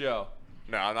a whole show.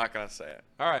 No, I'm not gonna say it.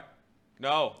 All right.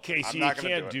 No, Casey, you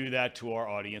can't do that to our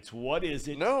audience. What is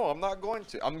it? No, I'm not going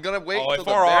to. I'm gonna wait till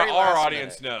the our very last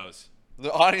audience minute. knows.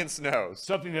 The audience knows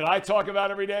Something that I talk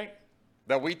about every day?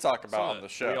 that we talk about on the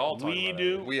show. We all talk We about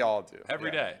do? We all do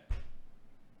every day.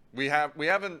 We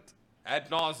haven't. Ad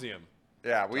nauseum.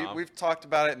 Yeah, Tom. we've talked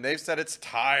about it, and they've said it's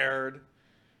tired.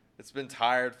 It's been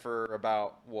tired for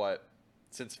about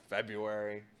since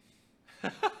February. You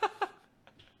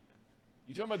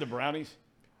talking about the Brownies?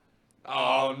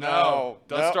 Oh no!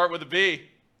 Does start with a B.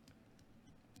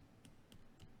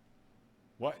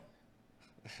 What?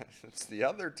 It's the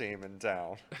other team in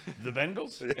town. The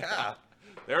Bengals? Yeah.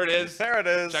 There it is. There it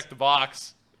is. Check the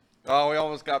box. Oh, we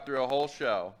almost got through a whole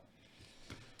show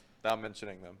without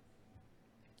mentioning them.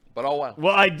 But oh well.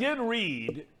 Well, I did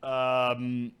read, I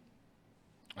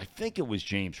think it was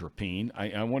James Rapine.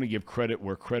 I want to give credit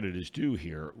where credit is due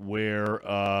here, where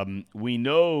we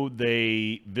know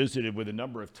they visited with a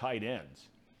number of tight ends.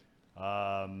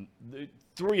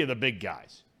 Three of the big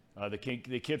guys. The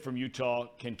kid from Utah,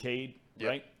 Kincaid,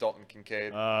 right? Dalton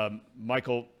Kincaid.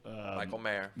 Michael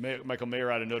Mayer. Michael Mayer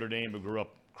out of Notre Dame, who grew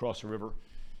up across the river,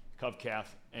 Cub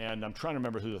Calf. And I'm trying to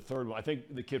remember who the third one. I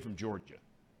think the kid from Georgia.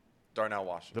 Darnell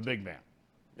Washington. The big man.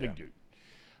 Big dude.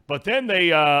 But then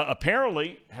they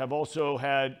apparently have also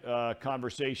had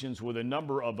conversations with a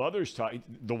number of others,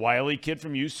 the Wiley kid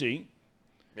from UC,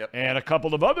 and a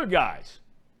couple of other guys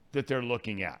that they're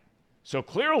looking at. So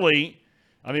clearly,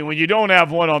 I mean, when you don't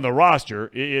have one on the roster,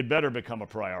 it better become a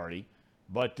priority.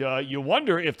 But you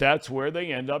wonder if that's where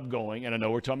they end up going. And I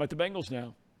know we're talking about the Bengals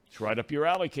now. It's right up your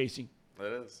alley, Casey. It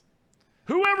is.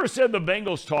 Whoever said the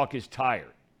Bengals talk is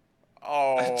tired?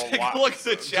 Oh, Take wow. a look at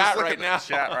the chat right now.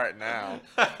 Chat right now.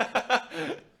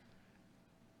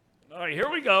 All right, here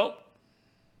we go.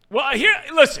 Well,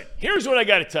 here's what I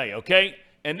got to tell you, okay?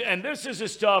 And this is the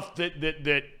stuff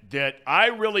that I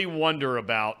really wonder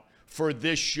about for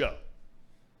this show.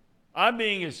 I'm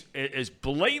being as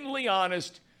blatantly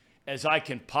honest as I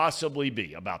can possibly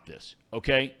be about this,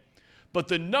 okay? But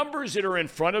the numbers that are in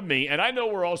front of me, and I know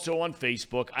we're also on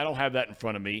Facebook. I don't have that in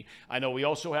front of me. I know we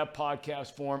also have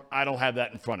podcast form. I don't have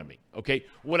that in front of me, okay?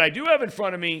 What I do have in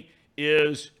front of me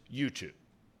is YouTube,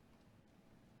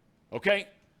 okay?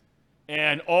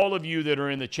 And all of you that are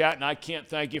in the chat, and I can't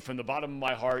thank you from the bottom of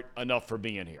my heart enough for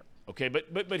being here, okay?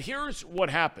 But here's what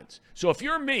happens. So if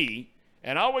you're me,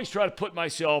 and I always try to put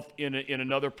myself in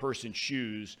another person's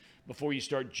shoes before you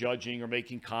start judging or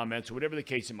making comments or whatever the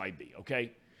case it might be,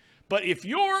 okay? But if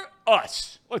you're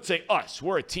us, let's say us,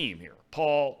 we're a team here.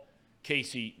 Paul,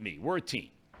 Casey, me, we're a team.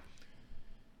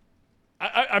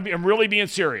 I'm really being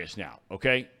serious now,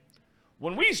 okay?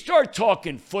 When we start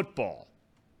talking football,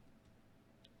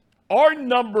 our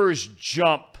numbers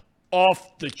jump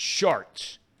off the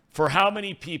charts for how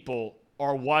many people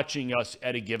are watching us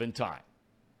at a given time.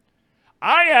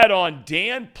 I had on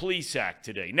Dan Plesac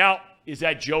today. Now, is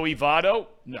that Joey Votto?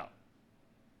 No.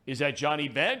 Is that Johnny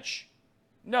Bench?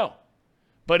 No.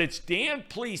 But it's Dan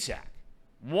Plesac,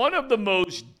 one of the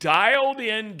most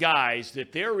dialed-in guys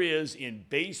that there is in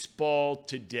baseball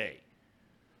today.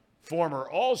 Former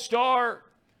All-Star,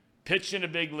 pitched in the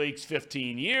big leagues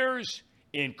 15 years,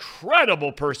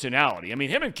 incredible personality. I mean,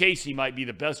 him and Casey might be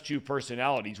the best two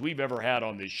personalities we've ever had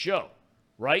on this show,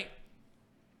 right?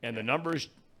 And the numbers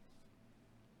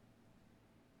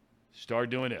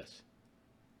start doing this.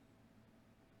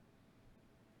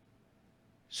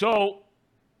 So,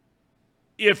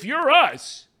 if you're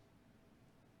us,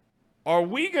 are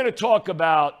we going to talk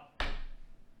about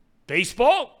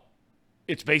baseball?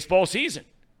 It's baseball season.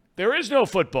 There is no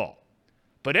football.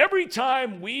 But every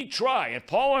time we try, and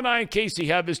Paul and I and Casey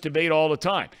have this debate all the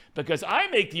time, because I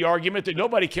make the argument that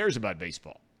nobody cares about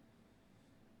baseball.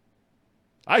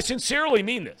 I sincerely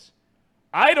mean this.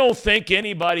 I don't think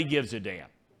anybody gives a damn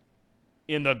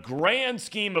in the grand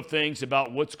scheme of things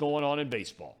about what's going on in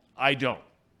baseball. I don't.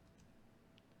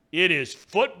 It is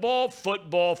football,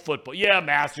 football, football. Yeah,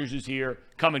 Masters is here,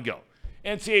 come and go.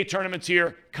 NCAA tournament's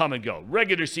here, come and go.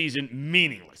 Regular season,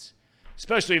 meaningless.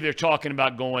 Especially if they're talking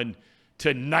about going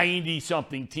to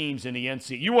 90-something teams in the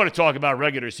NCAA. You want to talk about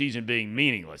regular season being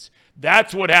meaningless.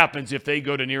 That's what happens if they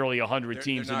go to nearly 100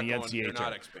 teams in the NCAA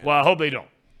tournament. Well, I hope they don't.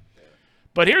 Yeah.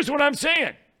 But here's what I'm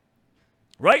saying,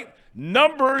 right?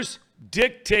 Numbers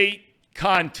dictate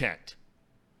content,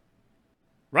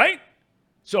 right?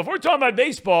 So if we're talking about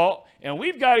baseball and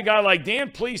we've got a guy like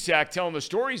Dan Plesac telling the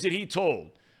stories that he told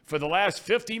for the last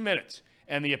 50 minutes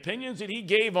and the opinions that he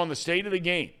gave on the state of the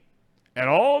game and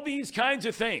all these kinds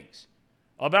of things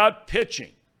about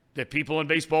pitching that people in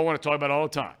baseball want to talk about all the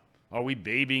time. Are we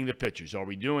babying the pitchers? Are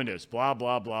we doing this? Blah,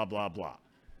 blah, blah, blah, blah.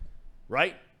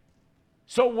 Right?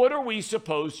 So what are we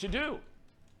supposed to do?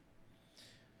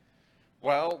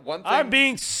 Well, one thing... I'm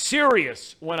being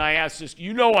serious when I ask this.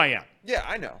 You know I am. Yeah,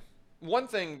 I know. One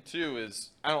thing, too, is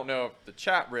I don't know if the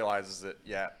chat realizes it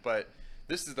yet, but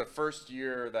this is the first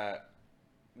year that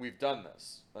we've done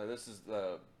this. This is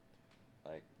the,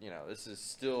 this is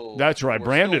still. That's right,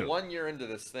 brand new. 1 year into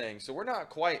this thing, so we're not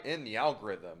quite in the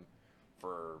algorithm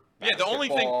for the only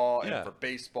thing and for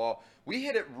baseball. We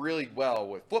hit it really well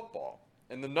with football,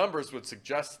 and the numbers would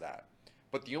suggest that.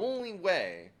 But the only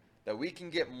way that we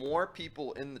can get more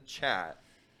people in the chat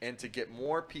and to get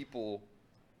more people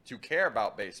to care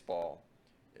about baseball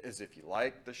is if you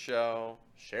like the show,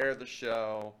 share the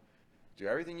show, do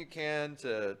everything you can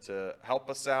to help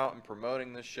us out in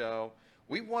promoting the show.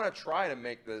 We want to try to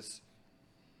make this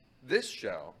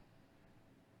show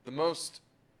the most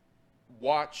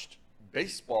watched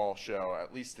baseball show,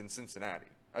 at least in Cincinnati.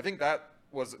 I think that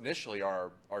was initially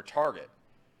our target.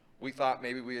 We thought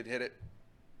maybe we had hit it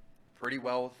pretty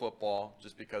well with football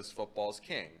just because football's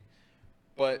king.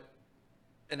 But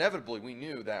inevitably, we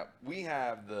knew that we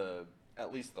have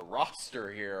at least the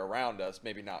roster here around us,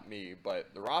 maybe not me,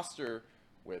 but the roster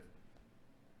with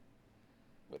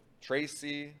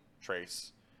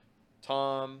Trace,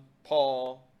 Tom,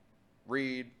 Paul,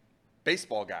 Reed,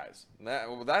 baseball guys. And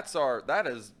that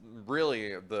is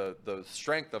really the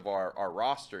strength of our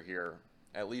roster here,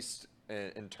 at least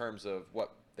in terms of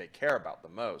what they care about the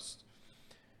most.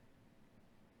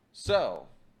 So,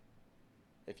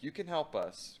 if you can help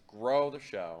us grow the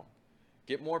show,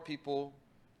 get more people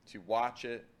to watch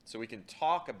it so we can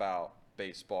talk about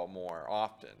baseball more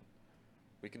often.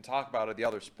 We can talk about the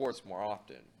other sports more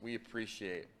often. We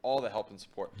appreciate all the help and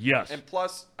support. Yes. And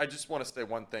plus, I just want to say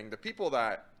one thing. The people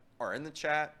that are in the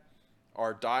chat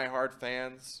are diehard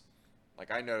fans.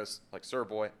 Like I noticed, like Sir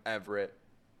Boy, Everett,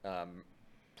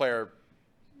 player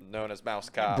known as Mouse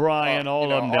Cop. Brian,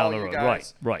 all of them down the road.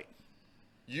 Guys, Right.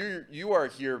 You are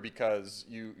here because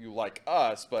you like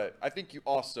us, but I think you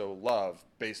also love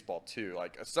baseball too.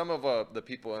 Like some of the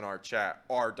people in our chat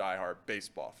are diehard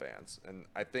baseball fans, and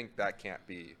I think that can't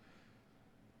be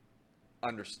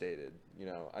understated.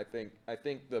 I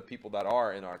think the people that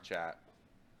are in our chat,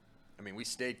 I mean, we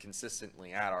stayed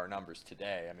consistently at our numbers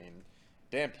today. I mean,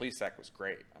 Dan Plesac was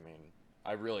great. I mean,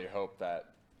 I really hope that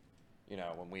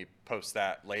when we post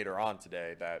that later on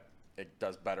today, that it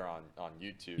does better on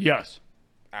YouTube. Yes.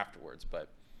 Afterwards, but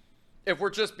if we're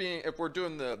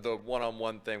doing the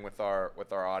one-on-one thing with our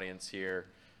audience here,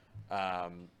 the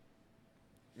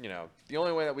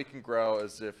only way that we can grow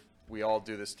is if we all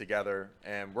do this together,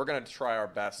 and we're going to try our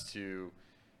best to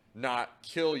not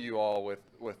kill you all with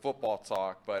football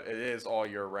talk, but it is all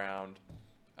year round.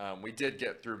 We did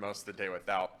get through most of the day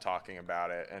without talking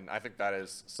about it, and I think that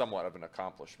is somewhat of an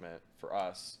accomplishment for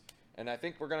us. And I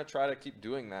think we're going to try to keep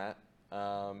doing that,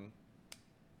 as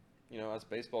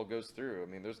baseball goes through. I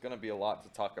mean, there's going to be a lot to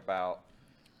talk about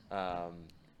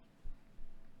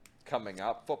coming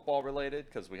up football related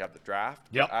because we have the draft.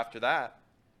 Yep. But after that,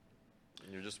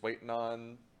 you're just waiting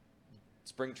on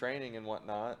spring training and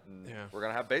whatnot, and we're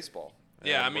going to have baseball.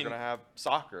 Yeah, we're going to have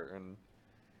soccer.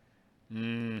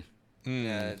 And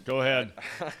Go ahead.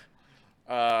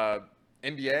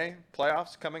 NBA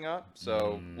playoffs coming up,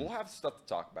 so we'll have stuff to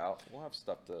talk about. We'll have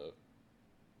stuff to.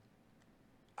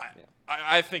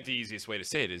 I think the easiest way to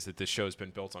say it is that this show's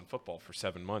been built on football for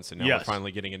 7 months, and now we're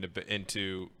finally getting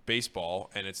into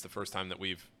baseball, and it's the first time that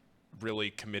we've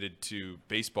really committed to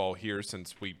baseball here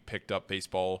since we picked up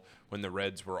baseball when the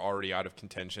Reds were already out of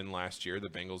contention last year. The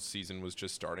Bengals season was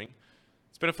just starting.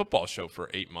 It's been a football show for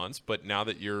 8 months, but now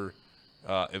that you're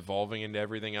evolving into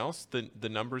everything else, the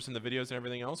numbers and the videos and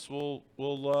everything else will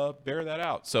bear that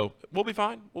out. So we'll be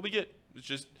fine. We'll be good. It's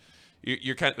just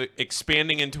you're kind of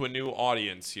expanding into a new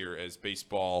audience here as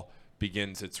baseball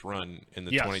begins its run in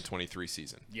the 2023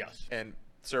 season. Yes. And,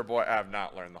 Sir Boy, I have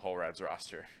not learned the whole Reds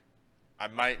roster. I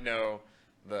might know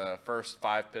the first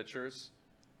 5 pitchers.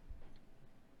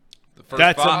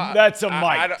 That's a might. That's a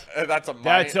might. That's a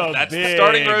That's big the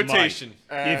starting might. rotation.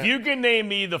 If you can name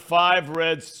me the 5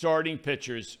 Reds starting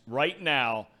pitchers right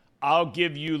now, I'll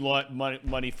give you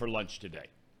money for lunch today.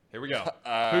 Here we go.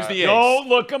 Who's the ace? Don't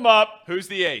look them up. Who's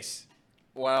the ace?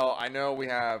 Well, I know we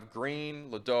have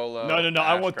Green, Lodolo. No.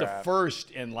 I want the Ashcraft.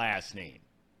 first and last name.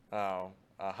 Oh,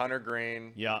 Hunter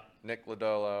Green. Yeah. Nick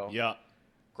Lodolo. Yeah.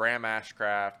 Graham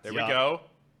Ashcraft. There we go.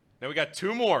 Now we got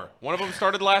 2 more. One of them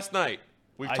started last night.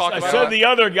 We've talked I about said the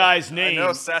other guy's I name. know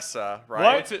Sessa,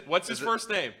 right? What? What's his first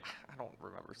name? I don't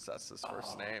remember Sessa's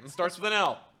first name. Starts with an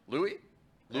L. Louis?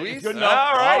 Louis? Good enough.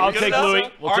 All right, I'll good take enough.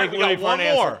 Louis. We'll All take right, we Louis got for an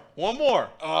answer. One more.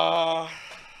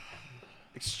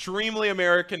 Extremely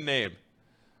American name.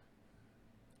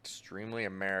 Extremely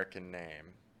American name.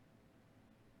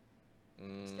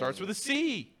 Starts with a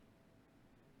C.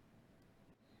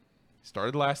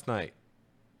 Started last night.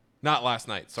 Not last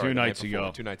night. Sorry. 2 the night nights before,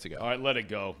 ago. 2 nights ago. All right, let it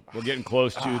go. We're getting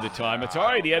close to the time. It's all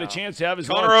right. He had a chance to have his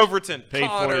Connor lunch Overton. paid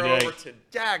Connor for today. Overton.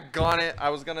 Daggone it. I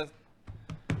was going to.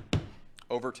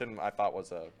 Overton, I thought,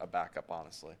 was a backup,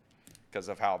 honestly, because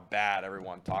of how bad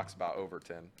everyone talks about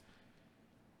Overton.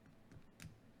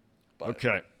 But,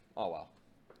 Okay. Oh, well.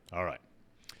 All right.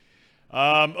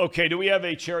 Okay, do we have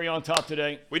a cherry on top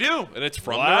today? We do, and it's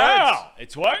from the Reds. Wow.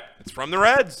 It's what? It's from the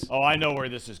Reds. Oh, I know where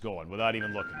this is going without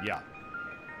even looking. Yeah.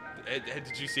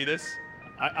 Did you see this?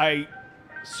 I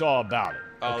saw about it.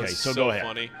 Oh, Okay, this is so go ahead.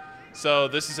 funny. So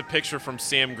this is a picture from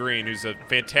Sam Green, who's a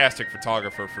fantastic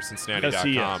photographer for Cincinnati.com. Yes,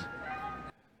 he is.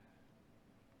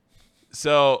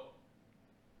 So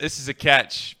this is a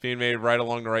catch being made right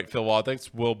along the right field wall. I think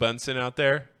it's Will Benson out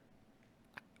there.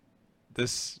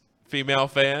 This female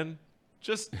fan,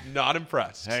 just not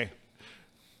impressed. Hey,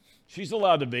 she's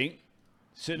allowed to be.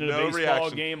 Sitting in a No baseball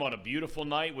reaction. game on a beautiful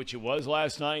night, which it was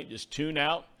last night, just tune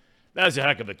out. That's a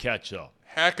heck of a catch, though.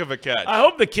 Heck of a catch. I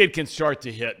hope the kid can start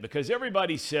to hit because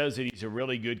everybody says that he's a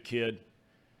really good kid.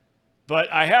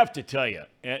 But I have to tell you,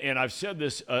 and I've said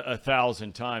this a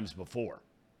 1,000 times before,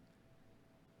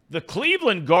 the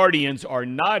Cleveland Guardians are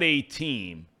not a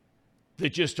team that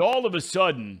just all of a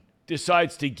sudden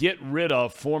decides to get rid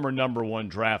of former number 1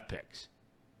 draft picks.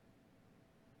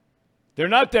 They're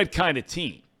not that kind of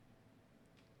team.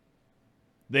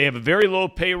 They have a very low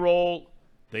payroll.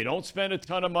 They don't spend a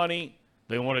ton of money.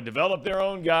 They want to develop their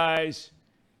own guys.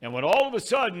 And when all of a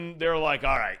sudden they're like,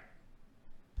 all right,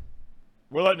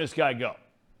 we're letting this guy go.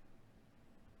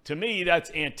 To me,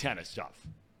 that's antenna stuff.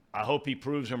 I hope he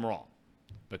proves them wrong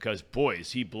because, boy,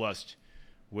 is he blessed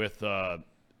with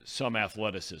some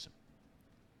athleticism.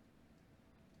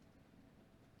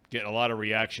 Getting a lot of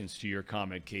reactions to your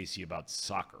comment, Casey, about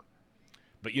soccer.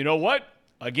 But you know what?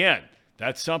 Again,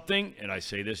 that's something, and I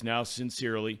say this now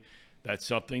sincerely, that's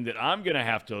something that I'm going to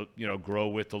have to, grow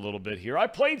with a little bit here. I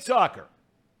played soccer.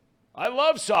 I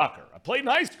love soccer. I played in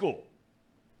high school.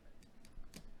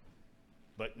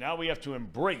 But now we have to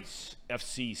embrace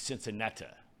FC Cincinnati.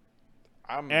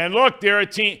 And look, they're a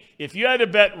team. If you had to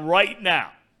bet right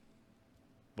now,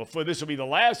 before this will be the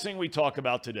last thing we talk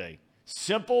about today,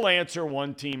 simple answer,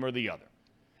 one team or the other.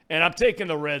 And I'm taking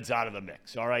the Reds out of the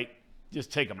mix, all right?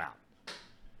 Just take them out.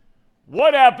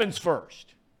 What happens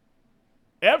first?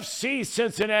 FC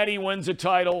Cincinnati wins a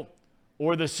title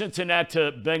or the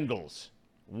Cincinnati Bengals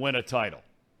win a title?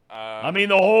 I mean,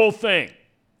 the whole thing.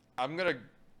 I'm going to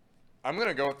I'm going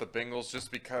to go with the Bengals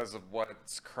just because of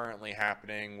what's currently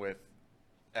happening with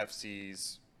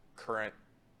FC's current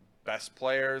best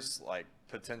players, like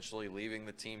potentially leaving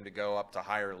the team to go up to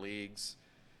higher leagues.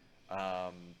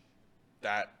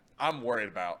 That I'm worried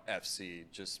about FC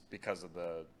just because of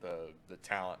the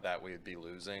talent that we would be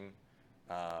losing.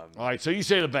 All right, so you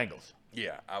say the Bengals.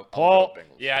 Yeah, I'll Paul? go with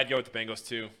Bengals. Yeah, I'd go with the Bengals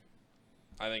too.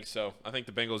 I think so. I think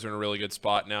the Bengals are in a really good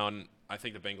spot now, and I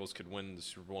think the Bengals could win the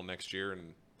Super Bowl next year,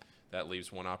 and that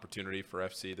leaves one opportunity for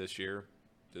FC this year.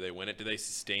 Do they win it? Do they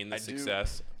sustain the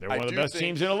success? They're one of the best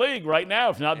teams in the league right now,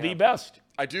 if not the best.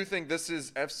 I do think this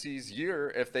is FC's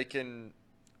year if they can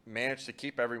manage to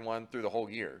keep everyone through the whole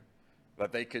year,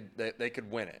 that they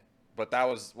could win it. But that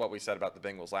was what we said about the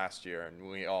Bengals last year, and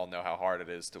we all know how hard it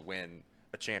is to win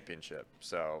a championship.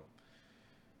 So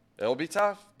it'll be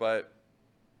tough, but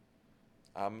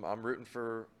I'm rooting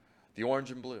for the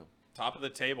orange and blue. Top of the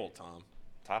table, Tom.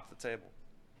 Top of the table.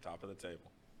 Top of the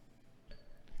table.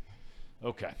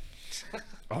 Okay.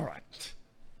 All right.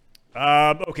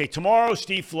 Okay, tomorrow,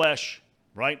 Steve Flesh,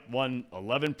 right, won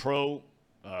 11 pro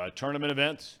tournament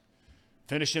events,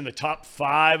 finished in the top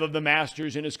 5 of the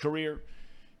Masters in his career.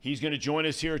 He's going to join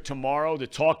us here tomorrow to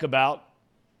talk about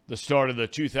the start of the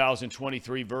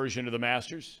 2023 version of the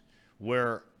Masters,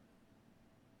 where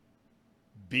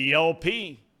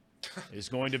BLP is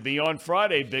going to be on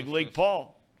Friday, Big League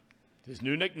Paul. His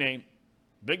new nickname,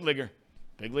 Big Leaguer,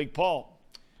 Big League Paul.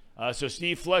 So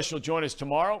Steve Flesh will join us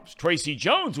tomorrow. Tracy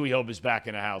Jones, we hope, is back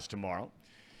in the house tomorrow.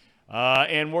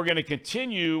 And we're going to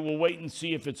continue. We'll wait and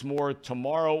see if it's more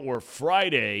tomorrow or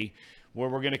Friday, where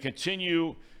we're going to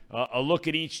continue a look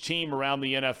at each team around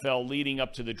the NFL leading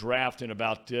up to the draft in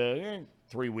about 3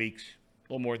 weeks,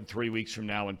 a little more than 3 weeks from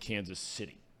now in Kansas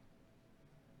City.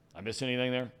 I miss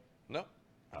anything there? No,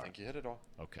 I think you hit it all.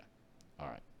 Okay. All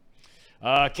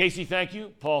right. Casey, thank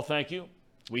you. Paul, thank you.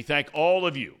 We thank all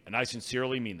of you, and I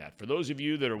sincerely mean that. For those of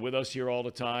you that are with us here all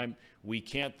the time, we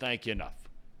can't thank you enough.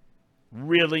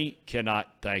 Really cannot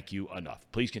thank you enough.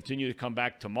 Please continue to come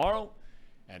back tomorrow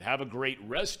and have a great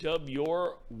rest of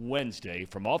your Wednesday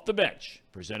from Off the Bench,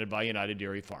 presented by United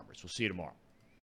Dairy Farmers. We'll see you tomorrow.